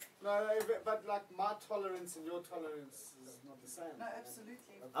same. No, but like my tolerance and your tolerance is not the same. No,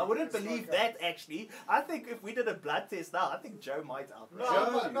 absolutely. I wouldn't It's believe like that actually. I think if we did a blood test now, I think Joe might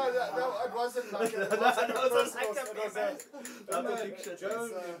outright. No, it wasn't like it wasn't a personal. It was a I'm a big shit. Joe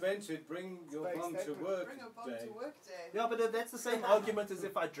It's, invented bring your fake bong to statement. work Bring a bomb day. to work day. Yeah, but that's the same argument as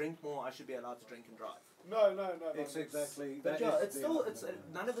if I drink more, I should be allowed to drink and drive. No. It's exactly. But that yeah, is it's the still argument.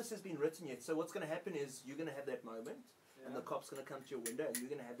 none of this has been written yet. So what's going to happen is you're going to have that moment, and the cop's going to come to your window, and you're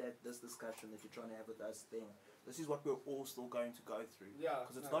going to have this discussion that you're trying to have with us. Then this is what we're all still going to go through. Yeah,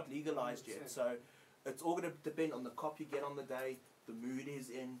 because it's no, not legalized yet. 100%. So it's all going to depend on the cop you get on the day, the mood he's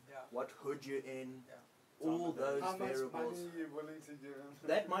in, Yeah. what hood you're in, Yeah. all those How much variables. money are you willing to give him?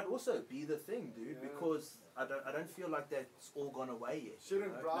 That might also be the thing, dude, Yeah. because I don't feel like that's all gone away yet. Shouldn't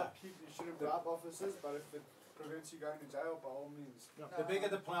you know? bribe people. You shouldn't bribe officers, but if it prevents you going to jail, by all means. The bigger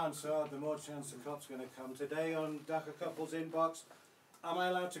the plants are, the more chance the cop's going to come. Today on Dhaka Couple's inbox, am I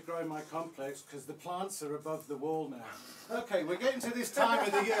allowed to grow in my complex because the plants are above the wall now? Okay, we're getting to this time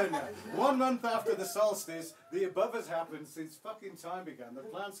of the year now. 1 month after the solstice, the above has happened since fucking time began. The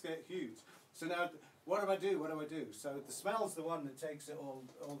plants get huge. So now, what do I do? What do I do? So the smell's the one that takes it all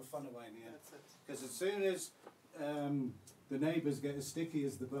the fun away in the end. That's it. Because as soon as the neighbours get as sticky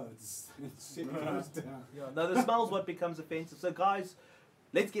as the buds, shit goes down. Yeah, no, the smell's what becomes offensive. So guys,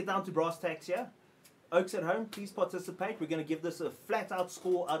 let's get down to brass tacks here. Oaks at home, please participate. We're going to give this a flat out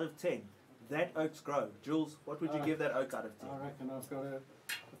score out of 10. That oaks grow. Jules, what would you give that oak out of 10? I reckon I've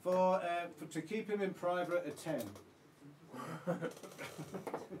got to keep him in private a 10.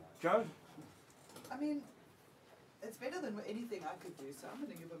 Joe? I mean, it's better than anything I could do, so I'm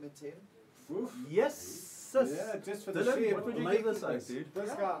going to give him a 10. Oof. Yes, sis. Yeah, just for the Dylan, sheer what would you give this oak, lateness. dude? This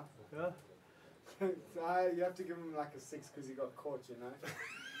Yeah. guy, Yeah. you have to give him like a 6 because he got caught, you know.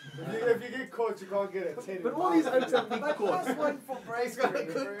 If you get caught, you can't get a 10. But all these oaks have been But caught. plus one for He's got a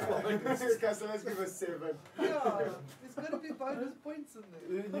bravery. good point. Okay, so let's give a 7. Yeah, there's got to be bonus points in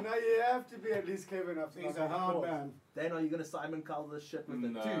there. You know, you have to be at least clever enough to He's not a get hard caught. man. Dan, are you going to Simon Cowell this shit with a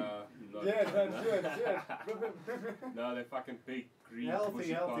 2? Yeah, don't do it. No, they're fucking big, green, Healthy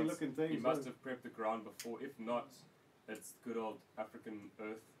bushy healthy plants. looking things. You must though. have prepped the ground before. If not, it's good old African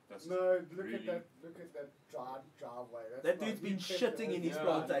earth. That's No, look really at that driveway. That's That like- dude's he been prepped shitting it. in his Yeah,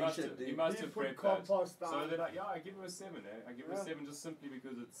 plantation, He dude. must He have put prepped that. compost down. So they're like, yeah, I give him a 7, eh? I give him Yeah. a 7 just simply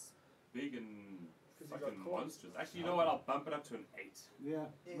because it's big and 'Cause you got fucking corn. monstrous. Actually, you know what? I'll bump it up to an 8. Yeah.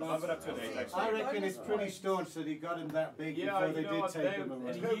 Yes. I'll bump it up to an 8, actually. I reckon it's pretty staunch that he got him that big Yeah, before you they know did what? take him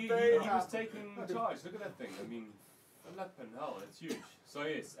away. And he was taking charge. Look at that thing. I mean, flippin' hell, it's huge. So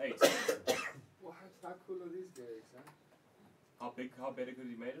yes, 8. Well, how cool are these gigs, huh? How better could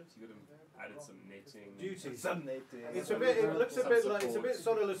he made it? You could have added some netting. Duty. Some netting. It's a bit. It looks a Some bit like it's a support. bit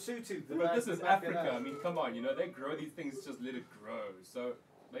sort of Lesotho. the But back- this the is back of Africa. that. I mean, come on, you know, they grow these things, just let it grow. So,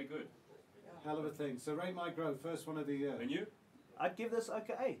 they're good. Hell of a thing. So rate my grow, first one of the year. And you? I'd give this oak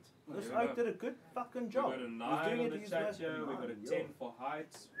an 8. This Yeah. oak did a good fucking We job. got a He was 9 doing on it the his chat best. here. We got a 9, 10 yo. for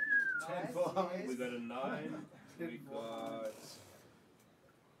height. 10 Nice, for height. yes. We got a 9. We got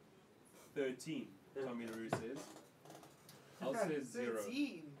 13. Tommy LaRue says. I'll say 0.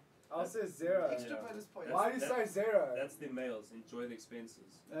 13. I'll say 0. Extra Yeah. bonus points. Why do you say 0? That's the males. Enjoy the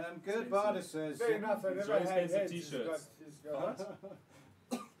expenses. Good Barter says. Fair enough, I Enjoy never had expensive heads. t-shirts. He's got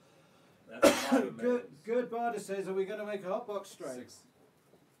That's the Good. Good Barter says. Are we going to make a hotbox straight? 6.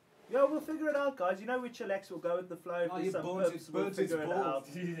 Yeah, we'll figure it out, guys. You know, we chillax, we'll go with the flow. If Oh, there's you some burnt pips, it- we'll burnt its figure it balls.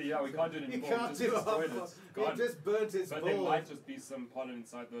 out. Yeah, we can't do it You anymore. can't Just do a destroyed hotbox. it. Gone. It just burnt its But there balls. might just be some pollen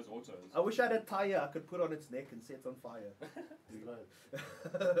inside those autos. I wish I had a tire I could put on its neck and set on fire.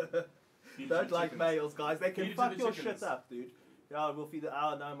 Feed Don't the like chickens. males, guys. They can Feed it to fuck the your chickens. shit up, dude. Yeah, we'll feed it.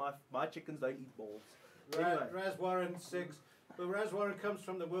 Oh no, my chickens don't eat balls. Anyway. Raz Warren 6. But Raz Warren comes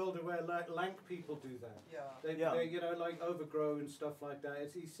from the world of where lank people do that. Yeah. They you know, like overgrow and stuff like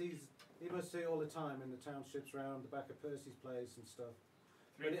that. He must see it all the time in the townships around the back of Percy's place and stuff.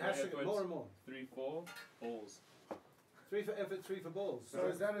 3 But it for has to Edwards, get more and more. 3, 4, balls. 3 for effort, 3 for balls. So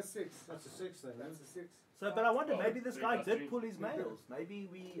is that a 6? That's a 6 then. That's a 6. So, but I wonder, Oh, maybe this 3 guy plus did 3. pull his males. Maybe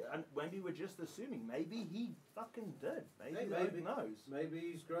we're just assuming. Maybe he fucking did. Maybe Maybe. who knows? Maybe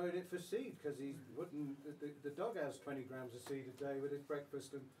he's growing it for seed because he's wouldn't. The dog has 20 grams of seed a day with his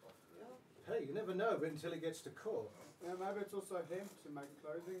breakfast, and hey, you never know, but until it gets to court. Yeah, maybe it's also hemp to make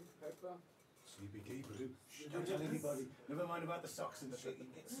clothing, paper. CBD, bro. Don't tell anybody. Never mind about the socks and shit.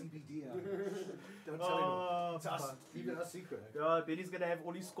 Get CBD out. Don't tell anyone. Oh, It's us. fuck. Keep it a secret. God, Betty's gonna have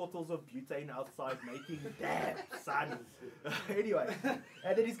all these scottles of butane outside making damn son. Anyway,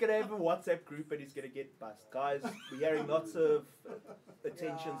 and then he's gonna have a WhatsApp group and he's gonna get bust. Guys, we're hearing lots of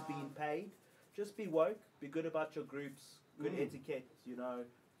attentions being paid. Just be woke, be good about your groups, good etiquette, you know.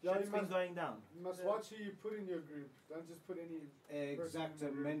 Yeah, Shit's you been must- going down. You must watch who you put in your group. Don't just put any.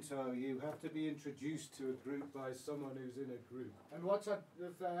 Exactamento. You have to be introduced to a group by someone who's in a group. And watch out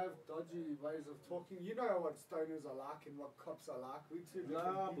if they have dodgy ways of talking. You know what stoners are like and what cops are like. We two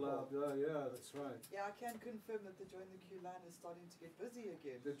different Blah, people. blah, blah. Yeah, that's right. Yeah, I can confirm that the Join the Queue line is starting to get busy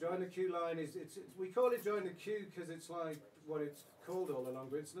again. The join the queue line is we call it join the queue because it's like what it's called all along,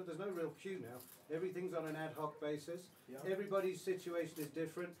 but there's no real queue now. Everything's on an ad hoc basis. Yeah. Everybody's situation is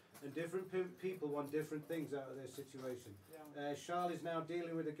different, and different people want different things out of their situation. Yeah. Charles is now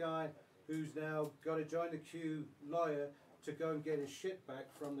dealing with a guy who's now got to join the queue lawyer to go and get his shit back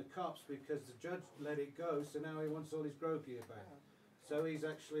from the cops because the judge let it go, so now he wants all his grow gear back. So he's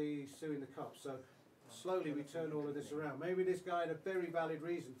actually suing the cops. So slowly we turn all of this around. Maybe this guy had a very valid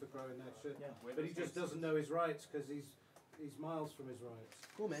reason for growing that shit, Yeah. but he just doesn't know his rights because he's miles from his rights.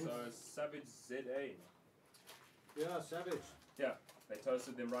 Cool, man. So, Savage ZA. Yeah, savage. Yeah, they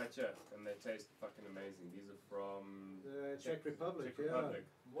toasted them right here, and they taste fucking amazing. These are from The Czech Republic, Czech Republic.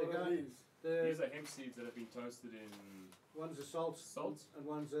 What The are guy- these? These The are hemp seeds that have been toasted in one's a salt, salt, and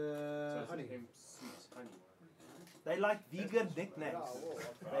one's toasted honey. hemp sweet honey. They like vegan nicknames.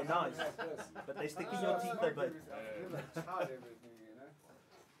 They're nice, but they stick in your teeth a bit.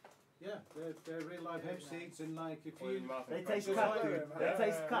 Yeah, they're real live hemp seeds, and like if Oil in you your mouth They and taste crunch it. cuck, dude. Yeah. They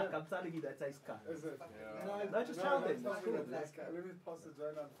taste cuck. I'm telling you, they taste cuck. Is it? Yeah. No, just tell them. Let It's cool. me pass the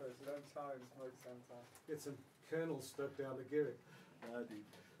joint on first. You don't chow and smoke sometimes. get some kernels stuck down the gimmick. No, dude.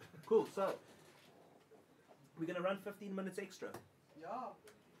 Cool. So we're gonna run 15 minutes extra. Yeah.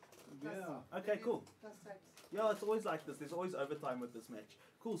 Yeah. Okay, cool. Plus tax. Yeah, it's always like this. There's always overtime with this match.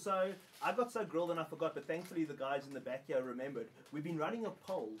 Cool. So I got so grilled and I forgot, but thankfully the guys in the back here remembered. We've been running a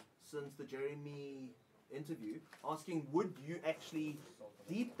poll since the Jeremy interview, asking would you actually,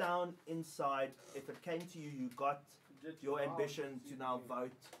 deep down inside, if it came to you, you got your ambition to now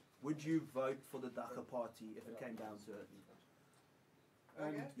vote. Would you vote for the Dacha party if it came down to it?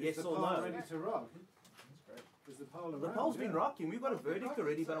 And Okay. is Yes the or poll no? ready to rock? Is the poll The around? poll's been Yeah. rocking. We've got a verdict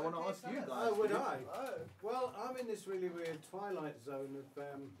already, but I want to ask you guys. Oh, would I? Oh. Well, I'm in this really weird twilight zone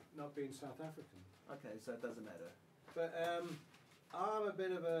of not being South African. Okay, so it doesn't matter. But I'm a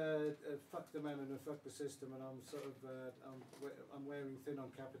bit of a fuck the man and a fuck the system, and I'm sort of I'm wearing thin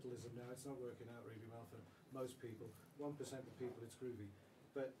on capitalism now. It's not working out really well for most people. 1% of people, it's groovy.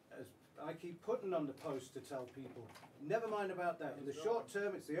 But as I keep putting on the post to tell people, never mind about that. In the short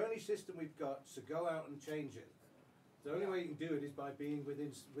term, it's the only system we've got, so go out and change it. The only way you can do it is by being within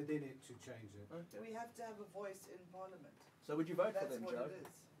it to change it. Okay. We have to have a voice in Parliament. So would you vote for That's them, what Joe? it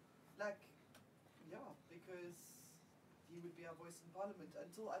is. Like, yeah, because he would be our voice in Parliament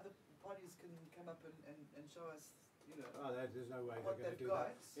until other parties can come up and show us, you know, Oh, there's no way what they're going to they've do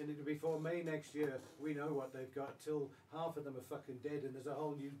got. that. And before May next year, we know what they've got. Till half of them are fucking dead, and there's a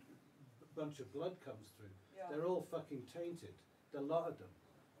whole new bunch of blood comes through. Yeah. They're all fucking tainted. A lot of them.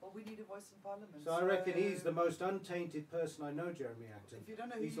 Well, we need a voice in Parliament. So I reckon he's the most untainted person I know, Jeremy Acton. If you don't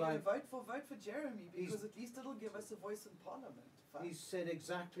know who He's you're like, going to vote for Jeremy, because at least it'll give us a voice in Parliament. Fuck. He's said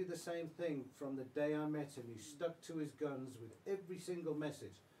exactly the same thing from the day I met him. He stuck to his guns with every single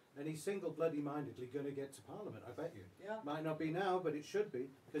message. And he's single bloody mindedly going to get to Parliament, I bet you. Yeah. Might not be now, but it should be,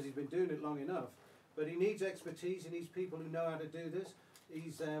 because he's been doing it long enough. But he needs expertise, he needs people who know how to do this.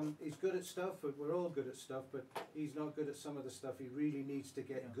 He's good at stuff, but we're all good at stuff, but he's not good at some of the stuff he really needs to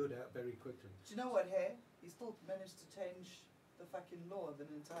get good at very quickly. Do you know what, hey? He still managed to change the fucking law of an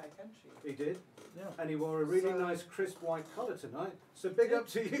entire country. He did. Yeah. And he wore a really nice crisp white collar tonight. So big up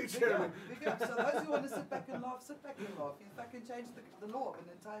to you, Jeremy. Big up. So those who want to sit back and laugh, sit back and laugh. He fucking changed the law of an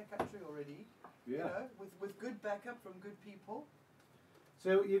entire country already. Yeah. You know, with good backup from good people.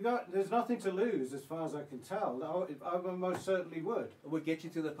 So there's nothing to lose as far as I can tell. I most certainly would. It would get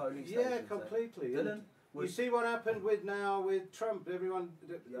you to the polling station. Yeah, completely. Dylan, you see what happened with Trump.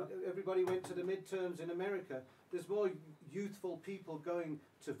 Everybody went to the midterms in America. There's more youthful people going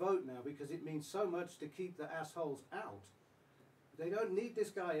to vote now because it means so much to keep the assholes out. They don't need this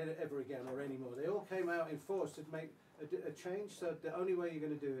guy ever again or anymore. They all came out in force to make a change. So the only way you're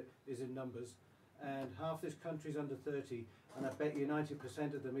going to do it is in numbers. And half this country's under 30, and I bet you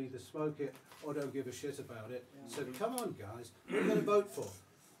 90% of them either smoke it or don't give a shit about it. Yeah. So come on, guys, what are you going to vote for?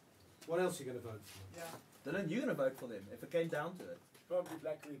 What else are you going to vote for? Yeah. Dylan, you're going to vote for them if it came down to it. Probably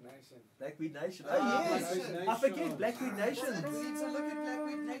Blackweed Nation. Blackweed Nation. Oh yes, Nation. I forget Blackweed Nation. Well, we need to look at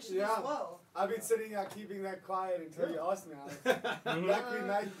Blackweed Nation as well. I've been sitting here keeping that quiet until you asked me. Blackweed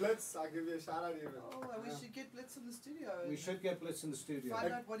Night Blitz, I'll give you a shout out even. Oh, we should get Blitz in the studio. We should get Blitz in the studio.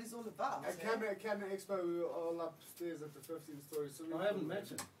 Find out what he's all about. At Canada Expo, we were all upstairs at the 15th story. So I haven't met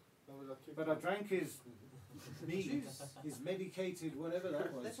him. But I drank his juice. His medicated, whatever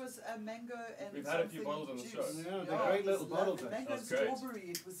that was. That was a mango and We've had a few bottles on the show. Yeah, they're great little bottles. Mango and great. strawberry,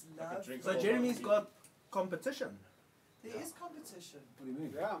 it was lovely. So Jeremy's got competition. There is competition. What do you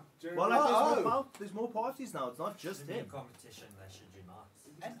mean? Yeah, Jeremy. Well, like there's more parties now. It's not just him. Competition, they should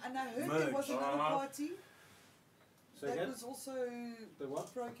unite. And I heard there was another party So that again? was also The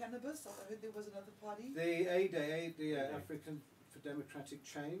what? pro-cannabis. I heard there was another party. The ADA, the African for Democratic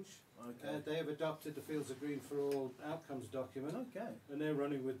Change. Okay. They have adopted the Fields of Green for All outcomes document. Okay. And they're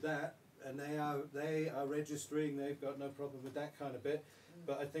running with that. And they are registering. They've got no problem with that kind of bit.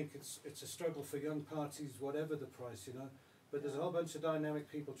 But I think it's a struggle for young parties, whatever the price, you know. But there's a whole bunch of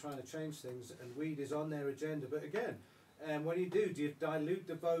dynamic people trying to change things, and weed is on their agenda. But again, when you do you dilute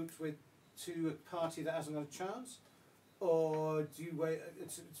the vote to a party that hasn't got a chance, or do you wait?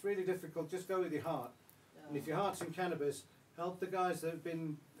 It's really difficult. Just go with your heart. And if your heart's in cannabis, help the guys that have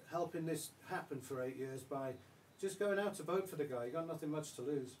been helping this happen for 8 years by just going out to vote for the guy. You got nothing much to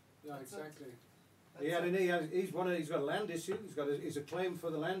lose. Yeah, exactly. He's got a land issue. He's a claim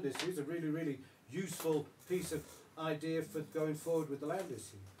for the land issue. It's a really, really useful piece of idea for going forward with the land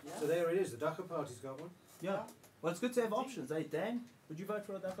issue. Yeah. So there it is. The Dhaka Party's got one. Yeah. Well, it's good to have options. Hey, Dan, would you vote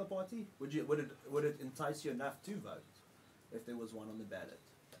for a Dhaka party? Would it entice you enough to vote if there was one on the ballot?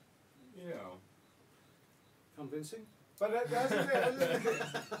 Yeah. Convincing? But hasn't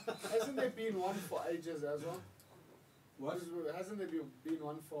there been one for ages as well? What? Hasn't there been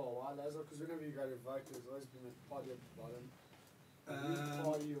one for a while as well? Because whenever you go to vote, there's always been a party at the bottom. A youth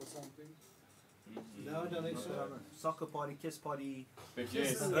party or something. No, I don't think so. Soccer party, kiss party, But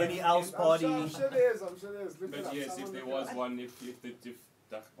yes, Ernie Al's party. I'm sure there is. but yes, if there was one, if the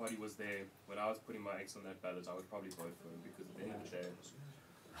Dhaka Party was there, when I was putting my X on that ballot, I would probably vote for him because at the end of the day,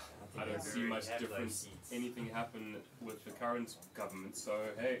 I don't see much difference anything happen with the current government. So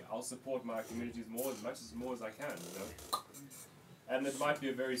hey, I'll support my communities as much as I can, you know. And it might be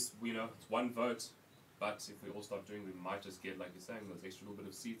a very, it's one vote, but if we all start doing, we might just get, like you're saying, those extra little bit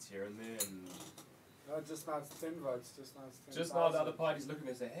of seats here and there, and just now it's 10 votes. Just now it's 10. just now the other parties look at me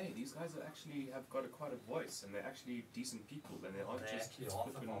and say, hey, these guys have got quite a voice, and they're actually decent people, and they aren't just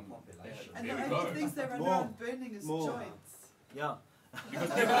flipping. And there we the go. only things they run around burning is joints. Yeah. Because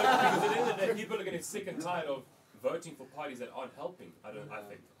at the end of the day, people are getting sick and tired of voting for parties that aren't helping.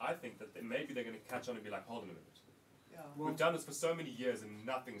 I think that maybe they're going to catch on and be like, hold on a minute. Yeah. We've done this for so many years and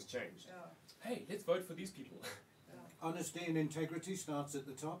nothing's changed. Yeah. Hey, let's vote for these people. Honesty and integrity starts at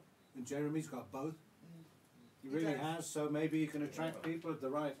the top, and Jeremy's got both. He He really does. has, so maybe he can attract people at the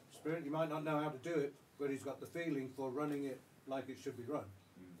right spirit. You might not know how to do it, but he's got the feeling for running it like it should be run.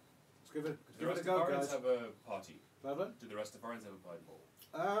 Let's give it, Do give the it a go, Rastafarians guys. have a party? Pardon? Do the Rastafarians have a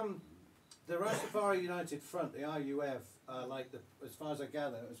party? The Rastafari United Front, the RUF, are like the, as far as I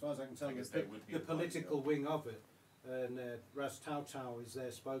gather, as far as I can tell, I guess the, they would be the a party, political wing of it. And Ras Tau Tau is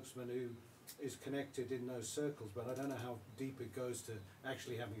their spokesman who is connected in those circles, but I don't know how deep it goes to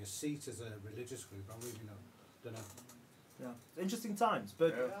actually having a seat as a religious group. I really don't know. Yeah, it's interesting times.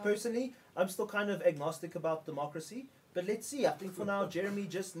 But Yeah. personally, I'm still kind of agnostic about democracy. But let's see. I think for now, Jeremy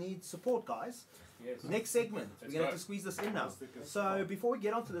just needs support, guys. Yes. Next segment, Let's we're going to have go. to squeeze this in now. So before we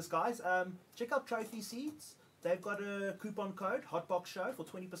get onto this, guys, check out Trophy Seeds. They've got a coupon code, Hotbox Show, for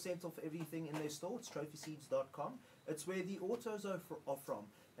 20% off everything in their store. It's trophyseeds.com. It's where the autos are from.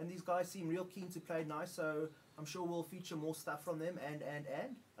 And these guys seem real keen to play nice, so I'm sure we'll feature more stuff from them. And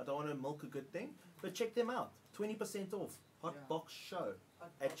I don't want to milk a good thing, but check them out. 20% off. Hotbox Show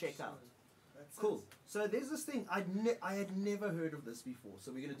at checkout. That's Cool. it. So there's this thing, I had never heard of this before,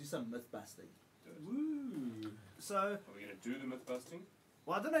 so we're going to do some myth busting. Woo. So, Are we going to do the myth busting?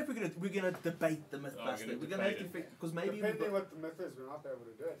 well, I don't know if we're gonna debate the myth Oh, we're busting. gonna We're going to have to debate it. because maybe Depending what the myth is, we might be able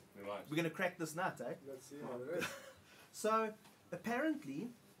to do it. We might. we're going to crack this nut, eh? Let's see what it is. So, apparently,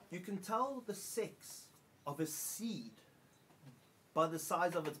 you can tell the sex of a seed by the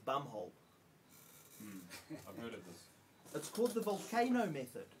size of its bumhole. I've heard of this. It's called the volcano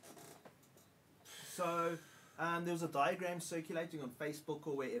method. So, there was a diagram circulating on Facebook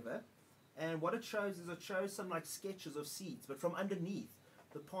or wherever, and what it shows is it shows some like sketches of seeds, but from underneath,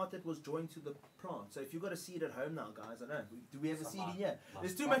 the part that was joined to the plant. So if you've got a seed at home now, guys, I don't know, do we have a seed in here?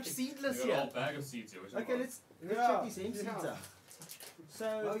 There's too much seedless We've got a here. whole bag of seeds here. Which Okay, one? let's Yeah, check these seeds yeah. out.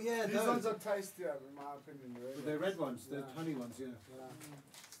 So, Oh yeah, These those. ones are tastier, in my opinion. The red ones, the Yeah. honey ones, yeah. Yeah.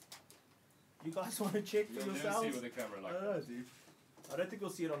 you guys want to check for You'll never see yourselves? with the camera like I don't know, that. dude. I don't think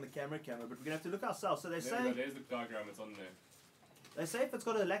we'll see it on the camera, but we're gonna have to look ourselves. So they There we go, say there's the diagram, it's on there. if it's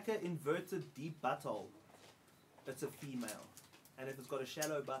got a lacquer inverted deep butthole, it's a female, and if it's got a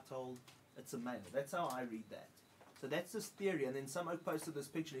shallow butthole, it's a male. That's how I read that. So that's this theory. And then some oak posted this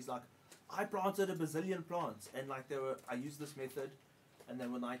picture. He's like, I planted a bazillion plants, and like I used this method, and they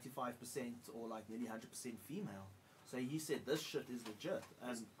were 95% or like nearly 100% female. So he said this shit is legit,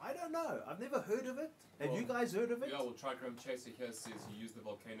 and I don't know. I've never heard of it. Have you guys heard of it? Yeah, well, Trichome Chaser here says he used the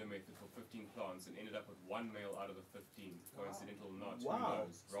volcano method for 15 plants and ended up with one male out of the 15. Coincidental or not, Wow. who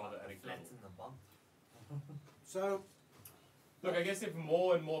knows? Rather anecdotal. Flatten the bump. So, Look, I guess if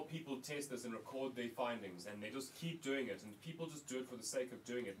more and more people test this and record their findings, and they just keep doing it, and people just do it for the sake of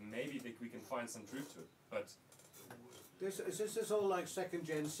doing it, maybe we can find some truth to it. But is this all like second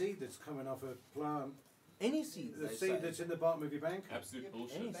gen seed that's coming off a plant? Any seeds, The they seed say. that's in the bottom of your bank? absolute Yeah,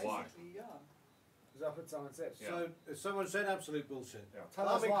 bullshit. Basically, Why? Basically, yeah. Is that what someone said? Yeah. So, someone said absolute bullshit. Yeah. Tell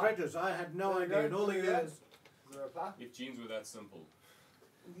I'm us why. incredulous. I had no There you idea go. in all the There you go. years. Is there a reply? If genes were that simple.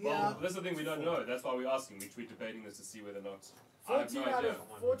 Yeah. Well, that's the thing we don't know. That's why we're asking. We're debating this to see whether or not. I have 14 no out idea.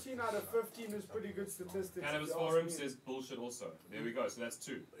 of 14 out of 15 is pretty good statistics. Cannabis if you Forum ask me. says bullshit also. There we go. So that's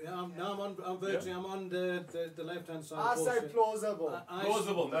two. Yeah, I'm verging. I'm on the left hand side. I of say bullshit. plausible.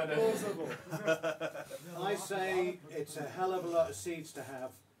 Plausible. No, no. Plausible. I say it's a hell of a lot of seeds to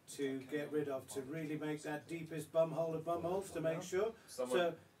have to get rid of to really make that deepest bumhole of bumholes to make sure. Someone,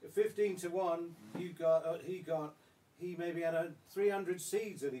 So 15 to 1, he maybe had 300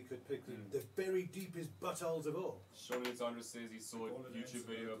 seeds that he could pick, the very deepest buttholes of all. Sean Alexandra says he saw a YouTube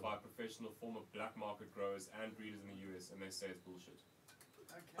video by professional former black market growers and breeders in the US, and they say it's bullshit.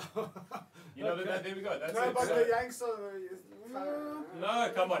 Okay. You know, there we go. That's No, it. but So- the Yanks are.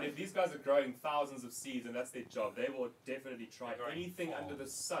 No, come on. If these guys are growing thousands of seeds and that's their job, they will definitely try anything under the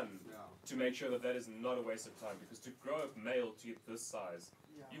sun to make sure that that is not a waste of time. Because to grow a male to get this size,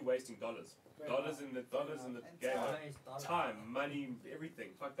 Yeah. you're wasting dollars. Dollars in the And game. time. Time, money, everything.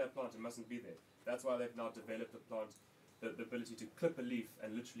 Fuck that plant. It mustn't be there. That's why they've now developed a plant, the ability to clip a leaf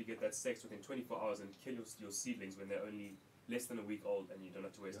and literally get that sex within 24 hours and kill your seedlings when they're only less than a week old, and you don't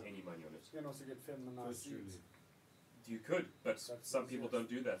have to waste any money on it. You can also get feminized seeds. You could, but some people don't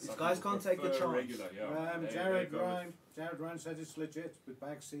do that. These Some guys people can't take the prefer chance. Regular, yeah. They Jared go with- Ryan said it's legit with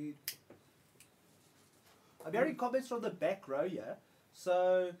bag seed. I'm hearing comments from the back row here.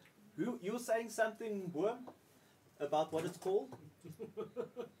 So, you were saying something, Worm, about what it's called?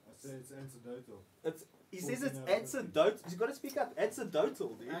 I say it's antidotal. He says it's antidotal. You've got to speak up.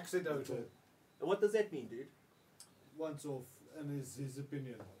 Antidotal, dude.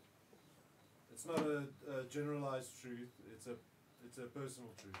 It's not a generalized truth. It's a personal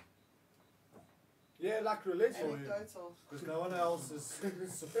truth. Yeah, like religion. Anecdotal. Because no one else has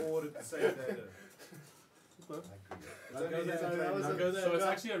supported the same data. So it's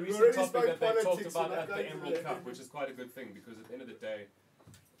actually a recent topic that they talked about at the Emerald Cup, which is quite a good thing because at the end of the day,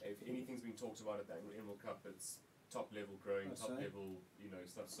 if anything's being talked about at the Emerald Cup, it's top level growing, top level,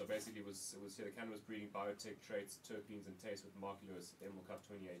 stuff. So basically, it was here the cannabis breeding, biotech traits, terpenes, and taste with Mark Lewis at the Emerald Cup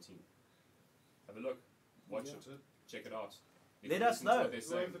 2018. Have a look, watch it, check it out. Let us know.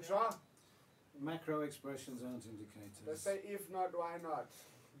 Worth a try. Macro expressions aren't indicators. They say if not, why not?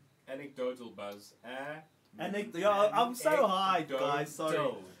 Anecdotal buzz. I'm so high, guys. Sorry,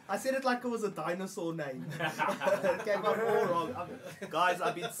 I said it like it was a dinosaur name. It came out all wrong. Guys,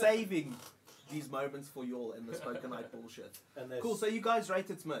 I've been saving these moments for you all in the spoken night bullshit. Cool. So you guys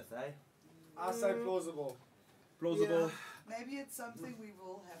rated Smith, eh? I say plausible. Plausible. Yeah, maybe it's something we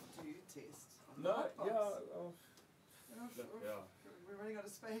will have to test. On No, Hotbox. yeah. We're running out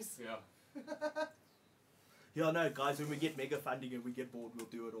of space. Yeah. Yeah, no, guys, when we get mega funding and we get bored, we'll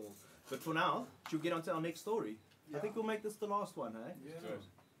do it all. But for now, should we get on to our next story? Yeah. I think we'll make this the last one, eh? Yeah. Good.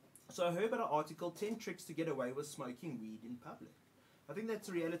 So I heard about an article, 10 tricks to get away with smoking weed in public. I think that's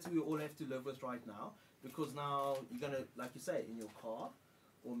a reality we all have to live with right now, because now you're going to, like you say, in your car,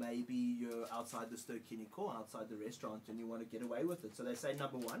 or maybe you're outside the Ster-Kinnick, outside the restaurant, and you want to get away with it. So they say,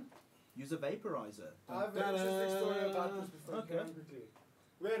 number one, use a vaporizer. I have an interesting story about this before Okay. you come quickly.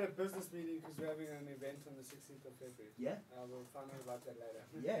 We had a business meeting because we're having an event on the 16th of February. Yeah? We'll find out about that later.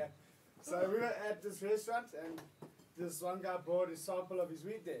 Yeah. So we were at this restaurant and this one guy brought a sample of his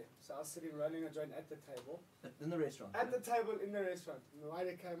weed there. So I was sitting rolling a joint at the table. In the restaurant? At the table in the restaurant. And the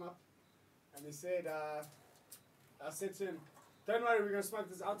waiter came up and he said, I said to him, don't worry, we're going to smoke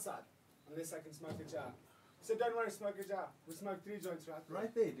this outside unless I can smoke a jar. He said, don't worry, smoke a jar. We smoked 3 joints right there.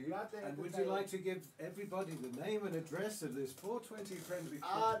 Right there, dude. Right there. And would you like to give everybody the name and address of this 420 friendly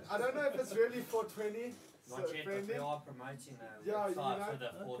club? I don't know if it's really 420. Not yet, but we are promoting a Yeah, you website know. for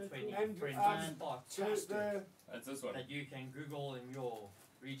the 420 And, friendly spots That's this one. that you can Google in your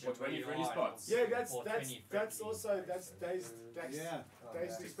region. 420 friendly spots. Yeah, that's 420 also Dave's Yeah.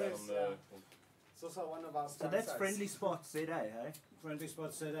 Dave's Stick that Express. on the. It's also one of our So that's sponsors. friendly spots today, eh? Friendly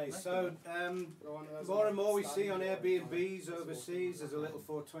spots today. So We're one of those more and more we ones see on starting Airbnbs to- overseas. There's a little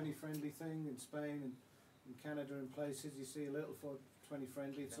 420 friendly thing in Spain and in Canada and places. You see a little 420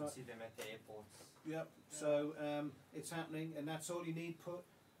 friendly. You It's can not. see them at the airports. Yep. So it's happening, and that's all you need.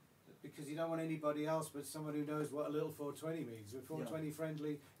 Because you don't want anybody else but someone who knows what a little 420 means. With 420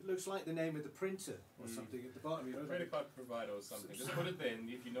 friendly, it looks like the name of the printer or something at the bottom. You know, Credit card provider or something. Just put it there, and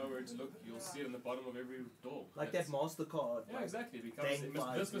if you know where to look, you'll see it on the bottom of every door. Like that MasterCard. Yeah, like, exactly. It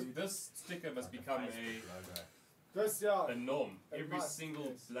becomes Dang this sticker must become This, yeah. a norm. It Every must, single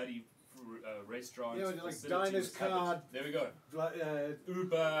yes. bloody restaurant. Yeah, like facility Diners must have it. card. There we go. like,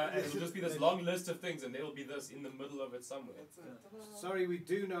 Uber, and it'll just be this long list of things, and there'll be this in the middle of it somewhere. sorry, we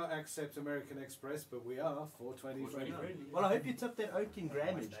do not accept American Express, but we are 420 friendly. Well, I hope you tipped that oak in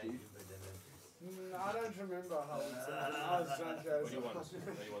grammage, dude. I don't remember how it's I was drunk. What do you want? What do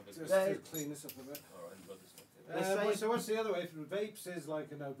you want this? Just They- to clean this up a bit. Alright, you got this one. So what's the other way? Vapes is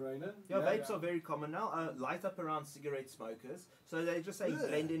like a no-brainer. Yeah, vapes are very common now. Light up around cigarette smokers. So they just say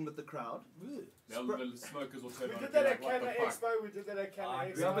blend in with the crowd. Now the smokers will turn We on did and be that like, at what the Canada fuck? Expo. We did that at Canada I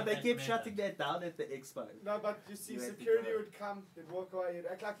Expo. Yeah, but they That's kept meta. shutting that down at the expo. No, but you see, You had to security go. would come, they'd walk away, you'd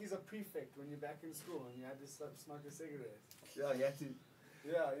act like he's a prefect when you're back in school and you had to smoke a cigarette. Yeah, you have to.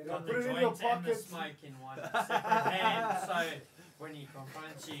 Yeah, you know, Got the put it in your joint and the pocket. smoke in one separate hand, so when he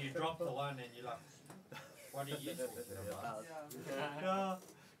confronts you, you drop the one and you're like, what are you talking about? Yeah.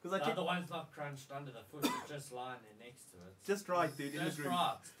 Because I The checked. other one's not crunched under the foot, it's just lying there next to it. Just right, dude, in the Just group.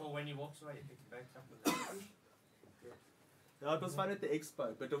 right, for when he walks away, you pick it back up with that. Yeah, it was fun at the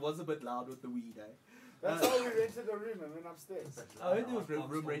expo, but it was a bit loud with the weed, eh? That's how we rented the room and went upstairs. I heard there was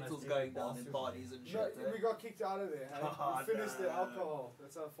room rentals going down in parties and shit. No, eh? we got kicked out of there. Hey? Oh, We finished the no. alcohol.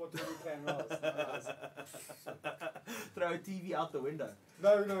 That's how 420 plan was. Throw a TV out the window.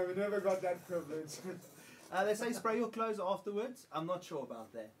 No, we never got that privilege. They say spray your clothes afterwards. I'm not sure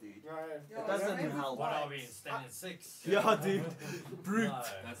about that, dude. No, It doesn't help. What are we, in standard 6? Yeah, dude. Brute. No.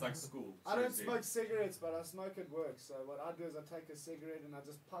 That's like school. I don't seriously. smoke cigarettes, but I smoke at work. So what I do is I take a cigarette and I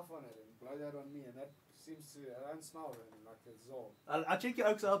just puff on it and blow that on me, and that seems to. I don't smell it like a Zol. I'll check your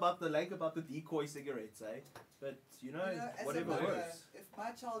oaks out about the decoy cigarettes, eh? But, you know, as whatever a mower, works. if My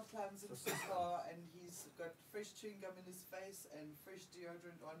child climbs into the car and he's got fresh chewing gum in his face and fresh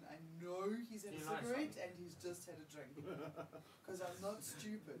deodorant on. I know he's had a cigarette and he's just had a drink. Because I'm not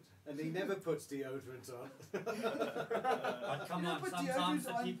stupid. And he never puts deodorant on. But come on, sometimes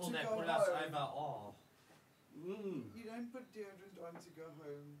the people that pull us over are. You don't put deodorant on to go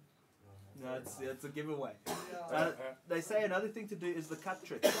home. No, it's a giveaway. Yeah. They say another thing to do is the cut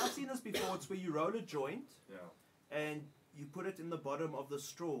trick. I've seen this before. It's where you roll a joint and you put it in the bottom of the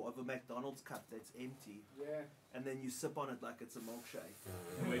straw of a McDonald's cup that's empty. Yeah. And then you sip on it like it's a milkshake.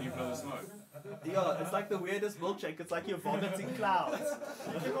 And then you blow the smoke. Yeah, it's like the weirdest milkshake. It's like you're vomiting clouds.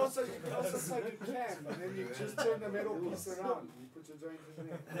 You can also take a can and then you just turn the metal piece around. You put your joint in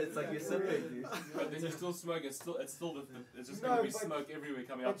there. It's like you're sipping, dude. But then you still smoke. It's just going to be smoke everywhere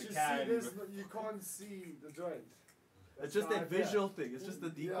coming out the can. You can't see the joint. It's just that visual thing. It's just the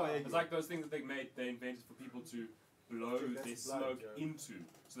decoy. It's like those things that they invented for people to blow their smoke into,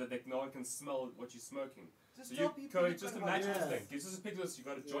 so that no one can smell what you're smoking. Just so just imagine this thing. Just picture this. You've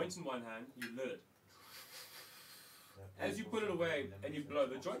got a joint in one hand. You lit it. As you put it away and you blow,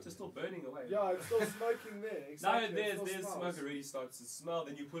 the joint is still burning away. Yeah, it's still smoking there. Exactly. Now there's smoke already starts to smell.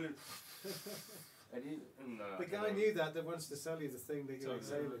 Then you put it. The guy knew that wants to sell you the thing that you're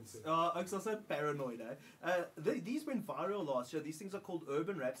exhaling to. It's also paranoid, eh? These went viral last year. These things are called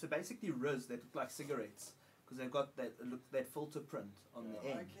urban wraps. They're basically Riz that look like cigarettes because they've got that filter print on the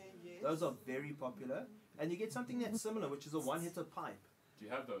end. Okay, yes. Those are very popular. And you get something that's similar, which is a one-hitter pipe. Do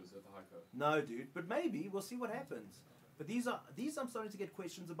you have those at the Heiko? No, dude. But maybe. We'll see what happens. But these I'm starting to get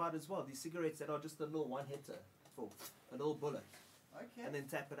questions about as well. These cigarettes that are just a little one-hitter for a little bullet. Okay. And then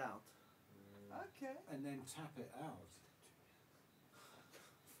tap it out. Okay. And then tap it out.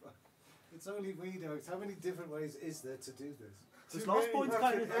 It's only weed, Alex. How many different ways is there to do this? This last point's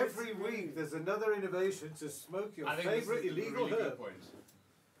kind of every week there's another innovation to smoke your favourite illegal herb.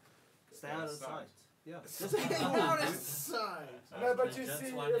 Stay out of sight. Yeah. Just stay out of sight. No, but you see,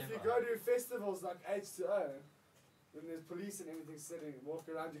 if you go to festivals like H2O, when there's police and everything sitting and walk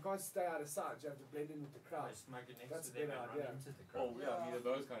around, you can't stay out of sight. You have to blend in with the crowd. That's a better idea. Oh yeah, I mean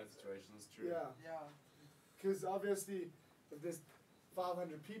those kind of situations, true. Yeah. Because obviously, if there's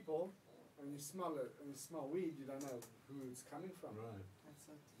 500 people and you smell it and you smell weed, you don't know who it's coming from. Right.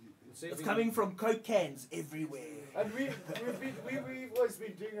 It's coming from Coke cans everywhere. And we've always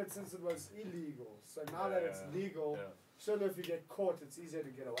been doing it since it was illegal. So now that it's legal, surely if you get caught, it's easier to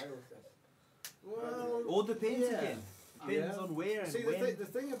get away with it. Well, all depends again. Depends on where and see, when. the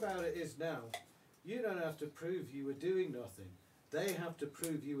thing about it is now, you don't have to prove you were doing nothing. They have to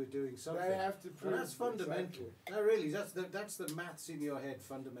prove you were doing something. They have to prove. And that's fundamental. Exactly. No, really, that's the maths in your head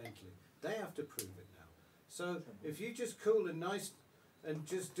fundamentally. They have to prove it now. So if you just cool and nice and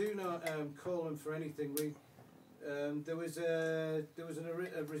just do not call them for anything, there was a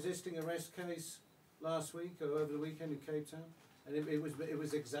resisting arrest case last week or over the weekend in Cape Town, and it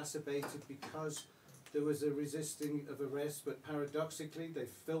was exacerbated because there was a resisting of arrest, but paradoxically they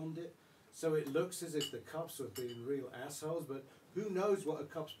filmed it, so it looks as if the cops were being real assholes, but who knows what a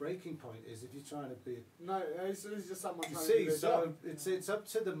cop's breaking point is if you're trying to be... No, it's just someone you trying see, to do their so job. it's up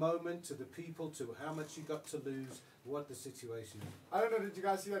to the moment, to the people, to how much you got to lose, what the situation is. I don't know, did you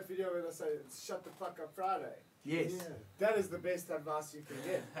guys see that video where they say, shut the fuck up Friday? Yes. Yeah. That is the best advice you can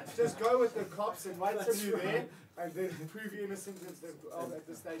get. Just go with the cops and wait till you're there and then prove you're innocent at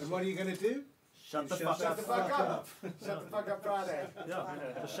the station. And what are you going to do? Shut the fuck up. Shut the fuck up Friday. Yeah,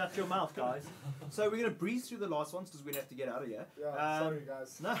 just shut your mouth, guys. So we're going to breeze through the last ones because we're going to have to get out of here. Yeah, sorry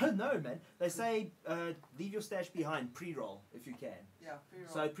guys. No, man. They say leave your stash behind pre-roll if you can. Yeah,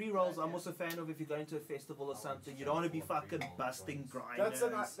 pre-roll. So pre-rolls, I'm also a fan of if you're going to a festival or something. You don't want to be fucking busting grinders.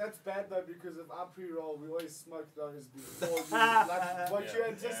 That's bad though, because if I pre-roll, we always smoke those before you. Like what you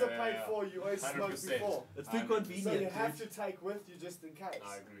anticipate for, you always smoke 100%. It's before. too convenient. So you have to take with you just in case.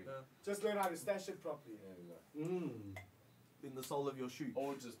 I agree. Just learn how to stash it properly. In the sole of your shoe.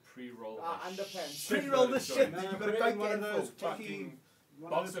 Or just pre-roll underpants. Pre-roll the shit. No, You've got put to it in go one of get those full. fucking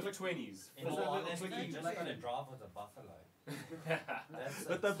box of 20s. In all honesty, you just got to drive with a buffalo.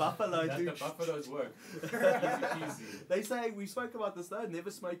 With the buffalo, Let dude. the buffaloes work. Easy peasy. They say, we spoke about this though, never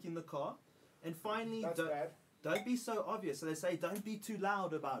smoke in the car. And finally, That's bad. don't be so obvious. So they say, don't be too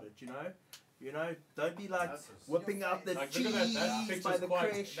loud about it, you know? You know, don't be like whipping out the Like, cheese look at that by picture's the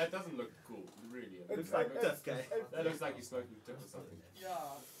quite, crash. that doesn't look cool, really. It looks like like duck, eh? that looks like you're smoking tip or something. Yeah.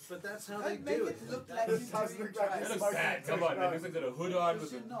 But that's how Don't they make do it it. look like It you're does doing look like drugs. That it's looks bad. Come on, man. Looks like got a hood on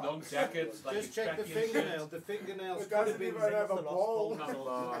with a long jacket. Like Just check the extracting fingernail. The fingernails It could have doesn't been even have a bowl. shit. Come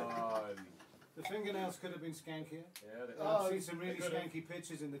on. the fingernails could have been skankier. Yeah, they Oh, I've seen some really they could've. skanky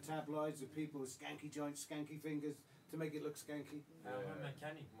pictures in the tabloids of people with skanky joints, skanky fingers, to make it look skanky. I'm a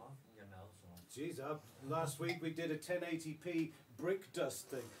mechanic, my fingernails are. Jeez, last week we did a 1080p brick dust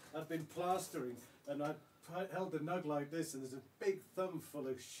thing. I've been plastering and I held the nug like this and there's a big thumb full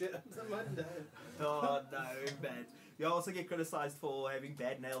of shit under my nail. Oh no, man. You also get criticised for having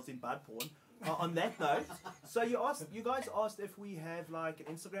bad nails in bud porn. On that note, so you guys asked if we have like an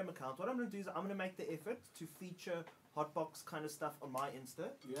Instagram account. What I'm going to do is I'm going to make the effort to feature Hotbox kind of stuff on my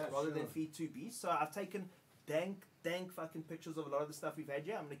Insta rather than feed 2B. So I've taken dank fucking pictures of a lot of the stuff we've had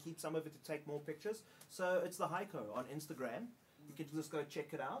here. I'm going to keep some of it to take more pictures. So it's the Heiko on Instagram. You can just go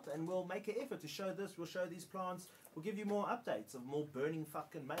check it out and we'll make an effort to show this. We'll show these plants. We'll give you more updates of more burning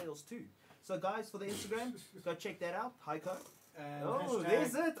fucking males too. So guys, for the Instagram, go check that out. Heiko. Oh,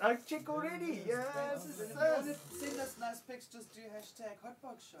 there's it! I check already. Yes, If you want to send us nice pics, just do hashtag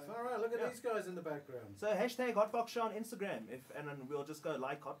Hotbox Show. All right, look at these guys in the background. So hashtag Hotbox Show on Instagram, and then we'll just go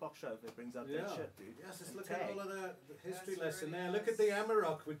like Hotbox Show if it brings up that shit, dude. Yes, just look at all of the history lesson there. Look at the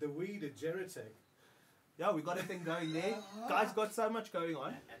Amarok with the weed at Geritech. Yeah, we got a thing going there. Guys got so much going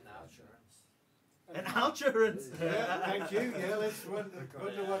on. And outsurance. And outsurance. Yeah, thank you. Yeah, let's wonder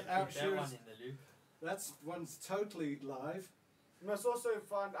what outsurance. That's one's totally live. You must also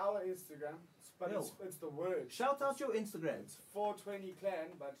find our Instagram, but it's the words. Shout out your Instagram. It's 420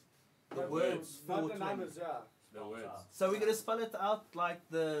 clan, but the words. Not the numbers, yeah. The words. So we're gonna spell it out like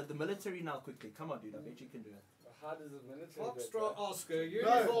the military now quickly. Come on, dude. I bet you can do it. How does the military? Foxtrot Oscar,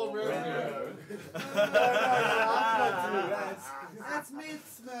 uniform no. That's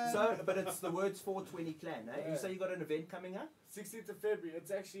myths, man. So, but it's the words 420 clan, eh? You say you got an event coming up? 16th of February. It's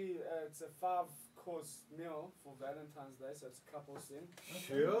actually it's a 5-course meal for Valentine's Day, so it's a couple's thing.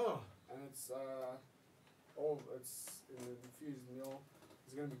 Sure. And it's it's an infused meal.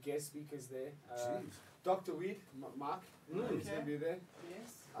 There's going to be guest speakers there. Dr. Weed, Mark, he's going to be there.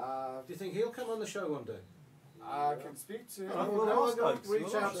 Yes. Do you think he'll come on the show one day? I can speak to him.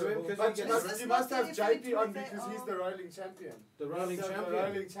 Reach out to him But you must have JP on because he's the rolling champion. The rolling champion? The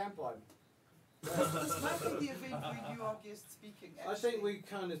rolling champ on. This might be the event where you are guest speaking. I think we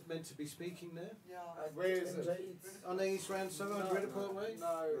kind of meant to be speaking there. Yeah. Where is it? On the East Rand, so on Redport Way?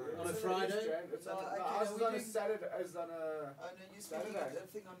 No. On a Friday? It's on a Saturday. It's on a Oh no, you're speaking of the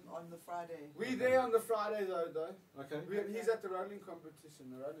thing on the Friday. We there on the Friday though. Okay. He's at the rolling competition.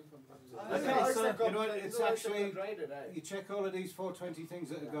 Okay, so you know what, it's actually, you check all of these 420 things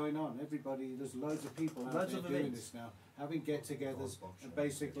that are going on. Everybody, there's loads of people out there doing this now, having get-togethers and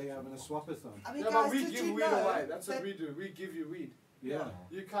basically having a swap-a-thon. I mean, yeah, guys, but we did give you weed know away. That's what that we do. We give you weed. Yeah.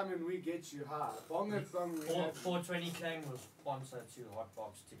 You come and we get you high. Bong it, bong. 420 Clan will sponsor 2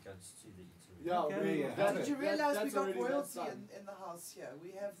 Hotbox tickets to the eatery. Yeah, okay. Did you realise we got already royalty done. in the house here?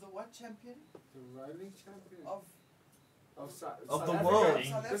 We have the what champion? The rolling champion Of the world.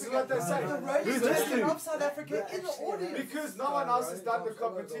 This is what they say. The rolling champion of South Africa in the audience. Because no one else has done the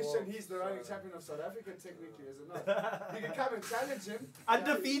competition, he's the rolling champion of South Africa technically, is it not? You can come and challenge him.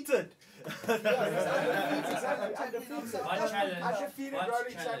 Undefeated. Undefeated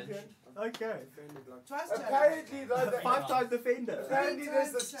rolling champion. Okay. Apparently, though, 5-time defender. Apparently,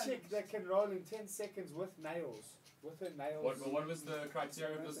 there's this chick that can roll in 10 seconds with nails. With her nails. What was the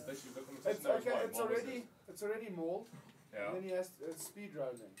criteria of this? The It's okay. It's already mauled. Yeah. And then he has speed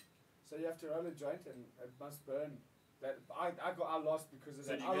rolling. So you have to roll a joint and it must burn. That I lost because of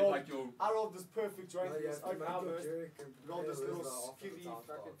so that. I rolled this perfect joint. Rolled this little skinny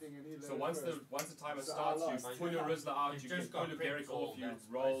fucking thing and he so once the timer starts, you pull your Rizzler out, you can pull your Derek off, you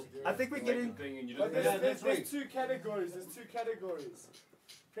roll. I think we're getting. There's 2 categories. There's 2 categories.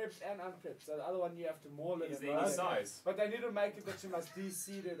 Prepped and unprepped. So the other one you have to maul it. Is there any size? But they need to make it that you must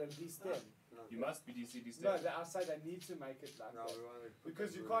de-seed it and de-stem. You must be DC No, outside they need to make it like that.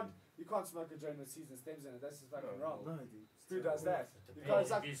 Because you can't smoke a joint with seeds and stems in it. That's just fucking wrong. No, dude. Who does that?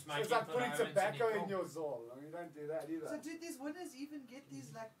 It's like putting tobacco in your Zol. I mean, you don't do that either. So did these winners even get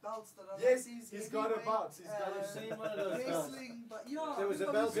these like belts that are yes, like these? He's got a belt. He's got a seen one of those wrestling, but yeah. There was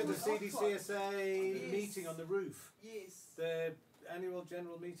a belt at the CDCSA meeting on the roof. Yes. The annual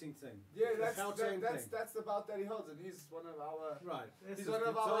general meeting thing. Yeah, that's the belt that he holds, and he's one of our He's one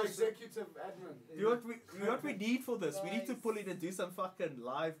of our executive admin. You know what we need for this? We need to pull in and do some fucking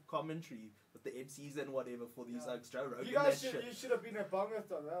live commentary with the MCs and whatever for these Joe Rogan. You guys should have been at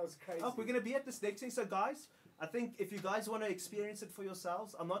Bongathon. That was crazy. Oh, we're gonna be at this next thing. So guys, I think if you guys want to experience it for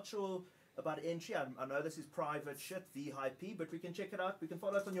yourselves, I'm not sure about entry. I know this is private shit, VIP, but we can check it out. We can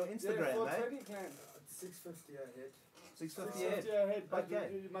follow it on your Instagram, yeah, 650 ahead. 650 ahead. But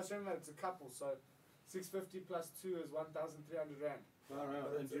okay. You must remember it's a couple, so 650 plus 2 is 1,300 rand. All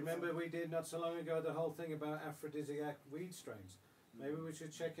right. And do you remember we did not so long ago the whole thing about aphrodisiac weed strains? Maybe we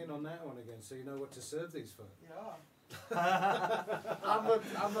should check in on that one again so you know what to serve these for. Yeah. I'm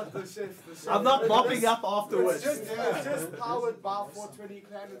not the chef. The chef. I'm not mopping up afterwards. It's just powered by 420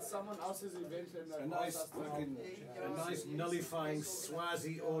 Clan. It's someone else's event. And a nice nullifying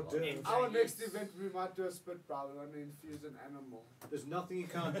Swazi hors d'oeuvre. Our next event, we might do a spit brow. We want to infuse an animal. There's nothing you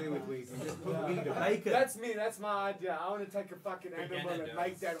can't do with weed. You just put weed on. Make it. That's me. That's my idea. I want to take a fucking animal and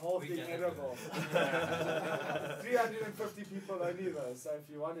make that whole thing edible. 350 people only though. So if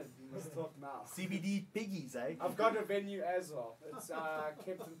you want it, you must talk now. CBD piggies, eh? I've got a venue as well. It's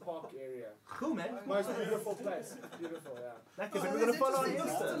Kempton Park area. Cool, man. Most beautiful place. Beautiful, yeah. Thank you. We're gonna follow on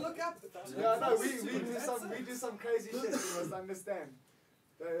Insta. To look up. Yeah, no, we do some crazy shit. You must understand.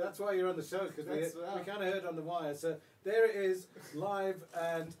 That's why you're on the show, because we kind of heard on the wire. So there it is, live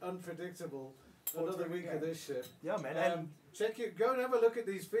and unpredictable. Another week of this shit. Yeah, man. And check it. Go and have a look at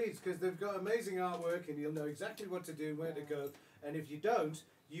these feeds, because they've got amazing artwork, and you'll know exactly what to do and where to go. And if you don't,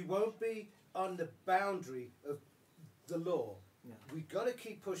 you won't be on the boundary of the law. Yeah. We've got to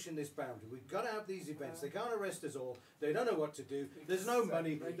keep pushing this boundary. We've got to have these events. They can't arrest us all. They don't know what to do. There's no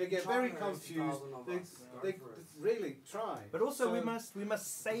money. They get very confused. They really try. But also we must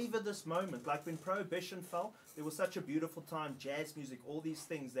savor this moment. Like when Prohibition fell, there was such a beautiful time, jazz music, all these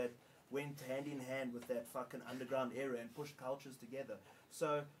things that went hand in hand with that fucking underground era and pushed cultures together.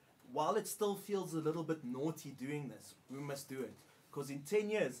 So while it still feels a little bit naughty doing this, we must do it. Because in 10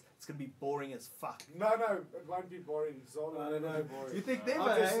 years, it's going to be boring as fuck. No, it won't be boring. Zola won't be boring. You think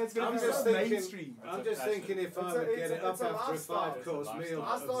never, it's going to be so mainstream. I'm just thinking if I would get it up after a 5-course meal.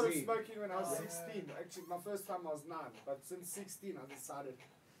 I started smoking when I was 16. Actually, my first time I was 9. But since 16, I decided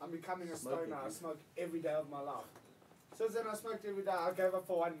I'm becoming a stoner. I smoke every day of my life. Since then, I smoked every day. I gave up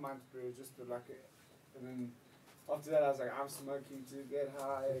for 1 month, bro, just to like it. And then after that, I was like, I'm smoking to get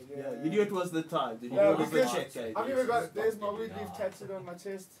high again. Yeah, you knew it was the time. Did you know it was the check? I've even got, there's my weed leaf tattooed on my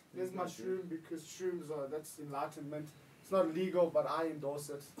chest. There's my shroom, because shrooms are, that's enlightenment. It's not legal, but I endorse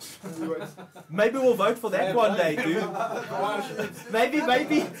it. Do it. Maybe we'll vote for that one day, dude. maybe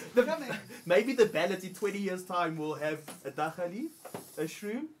the ballot in 20 years' time will have a dacha leaf, a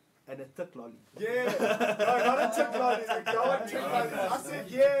shroom, and a tit lolly. Yeah, no, not a tit lolly. Go on tit lolly. I said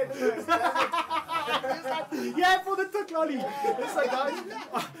yeah, for the tit lolly. So guys,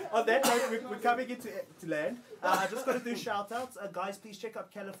 on that note, we're coming into to land. I just got to do shout outs. Guys, please check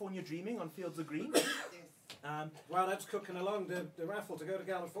out California Dreaming on Fields of Green. Well, that's cooking along the raffle to go to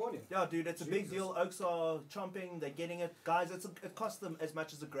California. Yeah, dude, it's a big deal. Oaks are chomping, they're getting it. Guys, it costs them as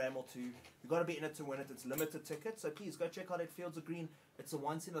much as $1 or $2. You've got to be in it to win it. It's limited tickets, so please go check out at Fields of Green. It's a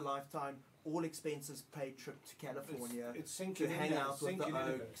once in a lifetime, all expenses paid trip to California. It's sinking to in hang now, out with the sinking in a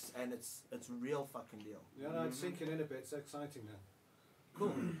bit. Oaks, and it's a real fucking deal. Yeah, no, it's sinking in a bit. It's exciting now.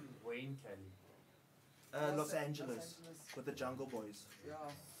 Cool. Wayne Kelly. Los Angeles with the Jungle Boys.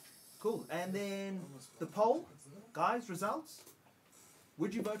 Yeah. Cool. And then the poll, guys, results.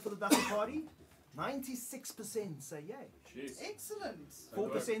 Would you vote for the Dacha Party? 96% say yay. Jeez. Excellent.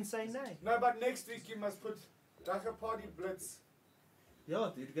 4% say nay. No, but next week you must put Dacha Party Blitz.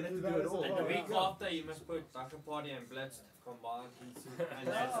 Yeah, dude, you're going to have to do it all. And the week after, you must put Dacha Party and Blitz combined. And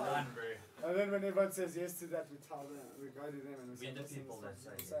that's done, bro. And then when everyone says yes to that, we tell them, we go to them and we We're the people that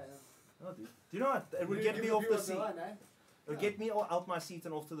say yes. Oh, dude. Do you know what? It would get me off the seat. Eh? It would get me out my seat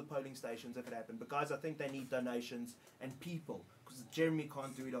and off to the polling stations if it happened. But guys, I think they need donations and people. Because Jeremy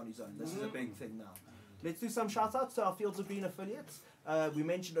can't do it on his own. This is a big thing now. Let's do some shout outs to our Fields of Green affiliates. We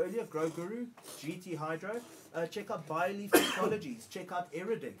mentioned earlier Grow Guru, GT Hydro. Check out BioLeaf Technologies. Check out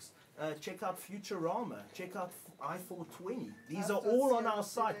Iridix. Check out Futurama. Check out I420. These are all on our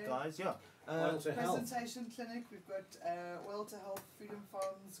site, guys. Yeah. Presentation clinic. We've got Oil to Health, Freedom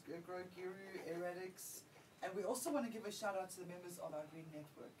Farms, Grow Guru, Iridix. And we also want to give a shout out to the members of our Green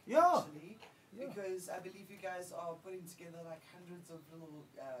Network. Yeah. Actually, because I believe you guys are putting together like hundreds of little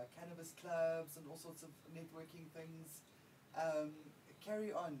cannabis clubs and all sorts of networking things.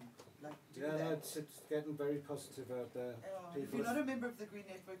 Carry on. Like, do that. No, it's getting very positive out there. If you're not a member of the Green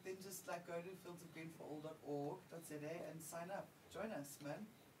Network, then just like go to fieldsofgreenforall.org.za and sign up. Join us, man.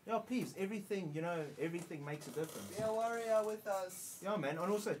 Yeah, please. Everything, everything makes a difference. Be a warrior with us. Yeah, man.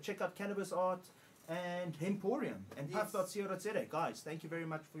 And also check out Cannabis Art and Hemporium and puff.co.za. Guys, thank you very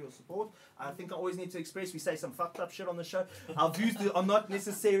much for your support. I think I always need to express, we say some fucked up shit on the show. Our views are not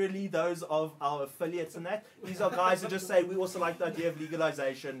necessarily those of our affiliates and that. These are guys who just say we also like the idea of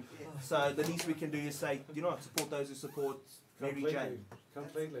legalization. So the least we can do is say, support those who support Mary Jane.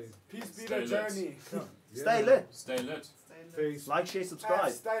 Completely. Peace be the journey. Stay lit. Stay lit. Peace. Like, share, subscribe.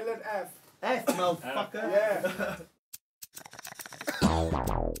 F, stay lit F. F, motherfucker. Yeah.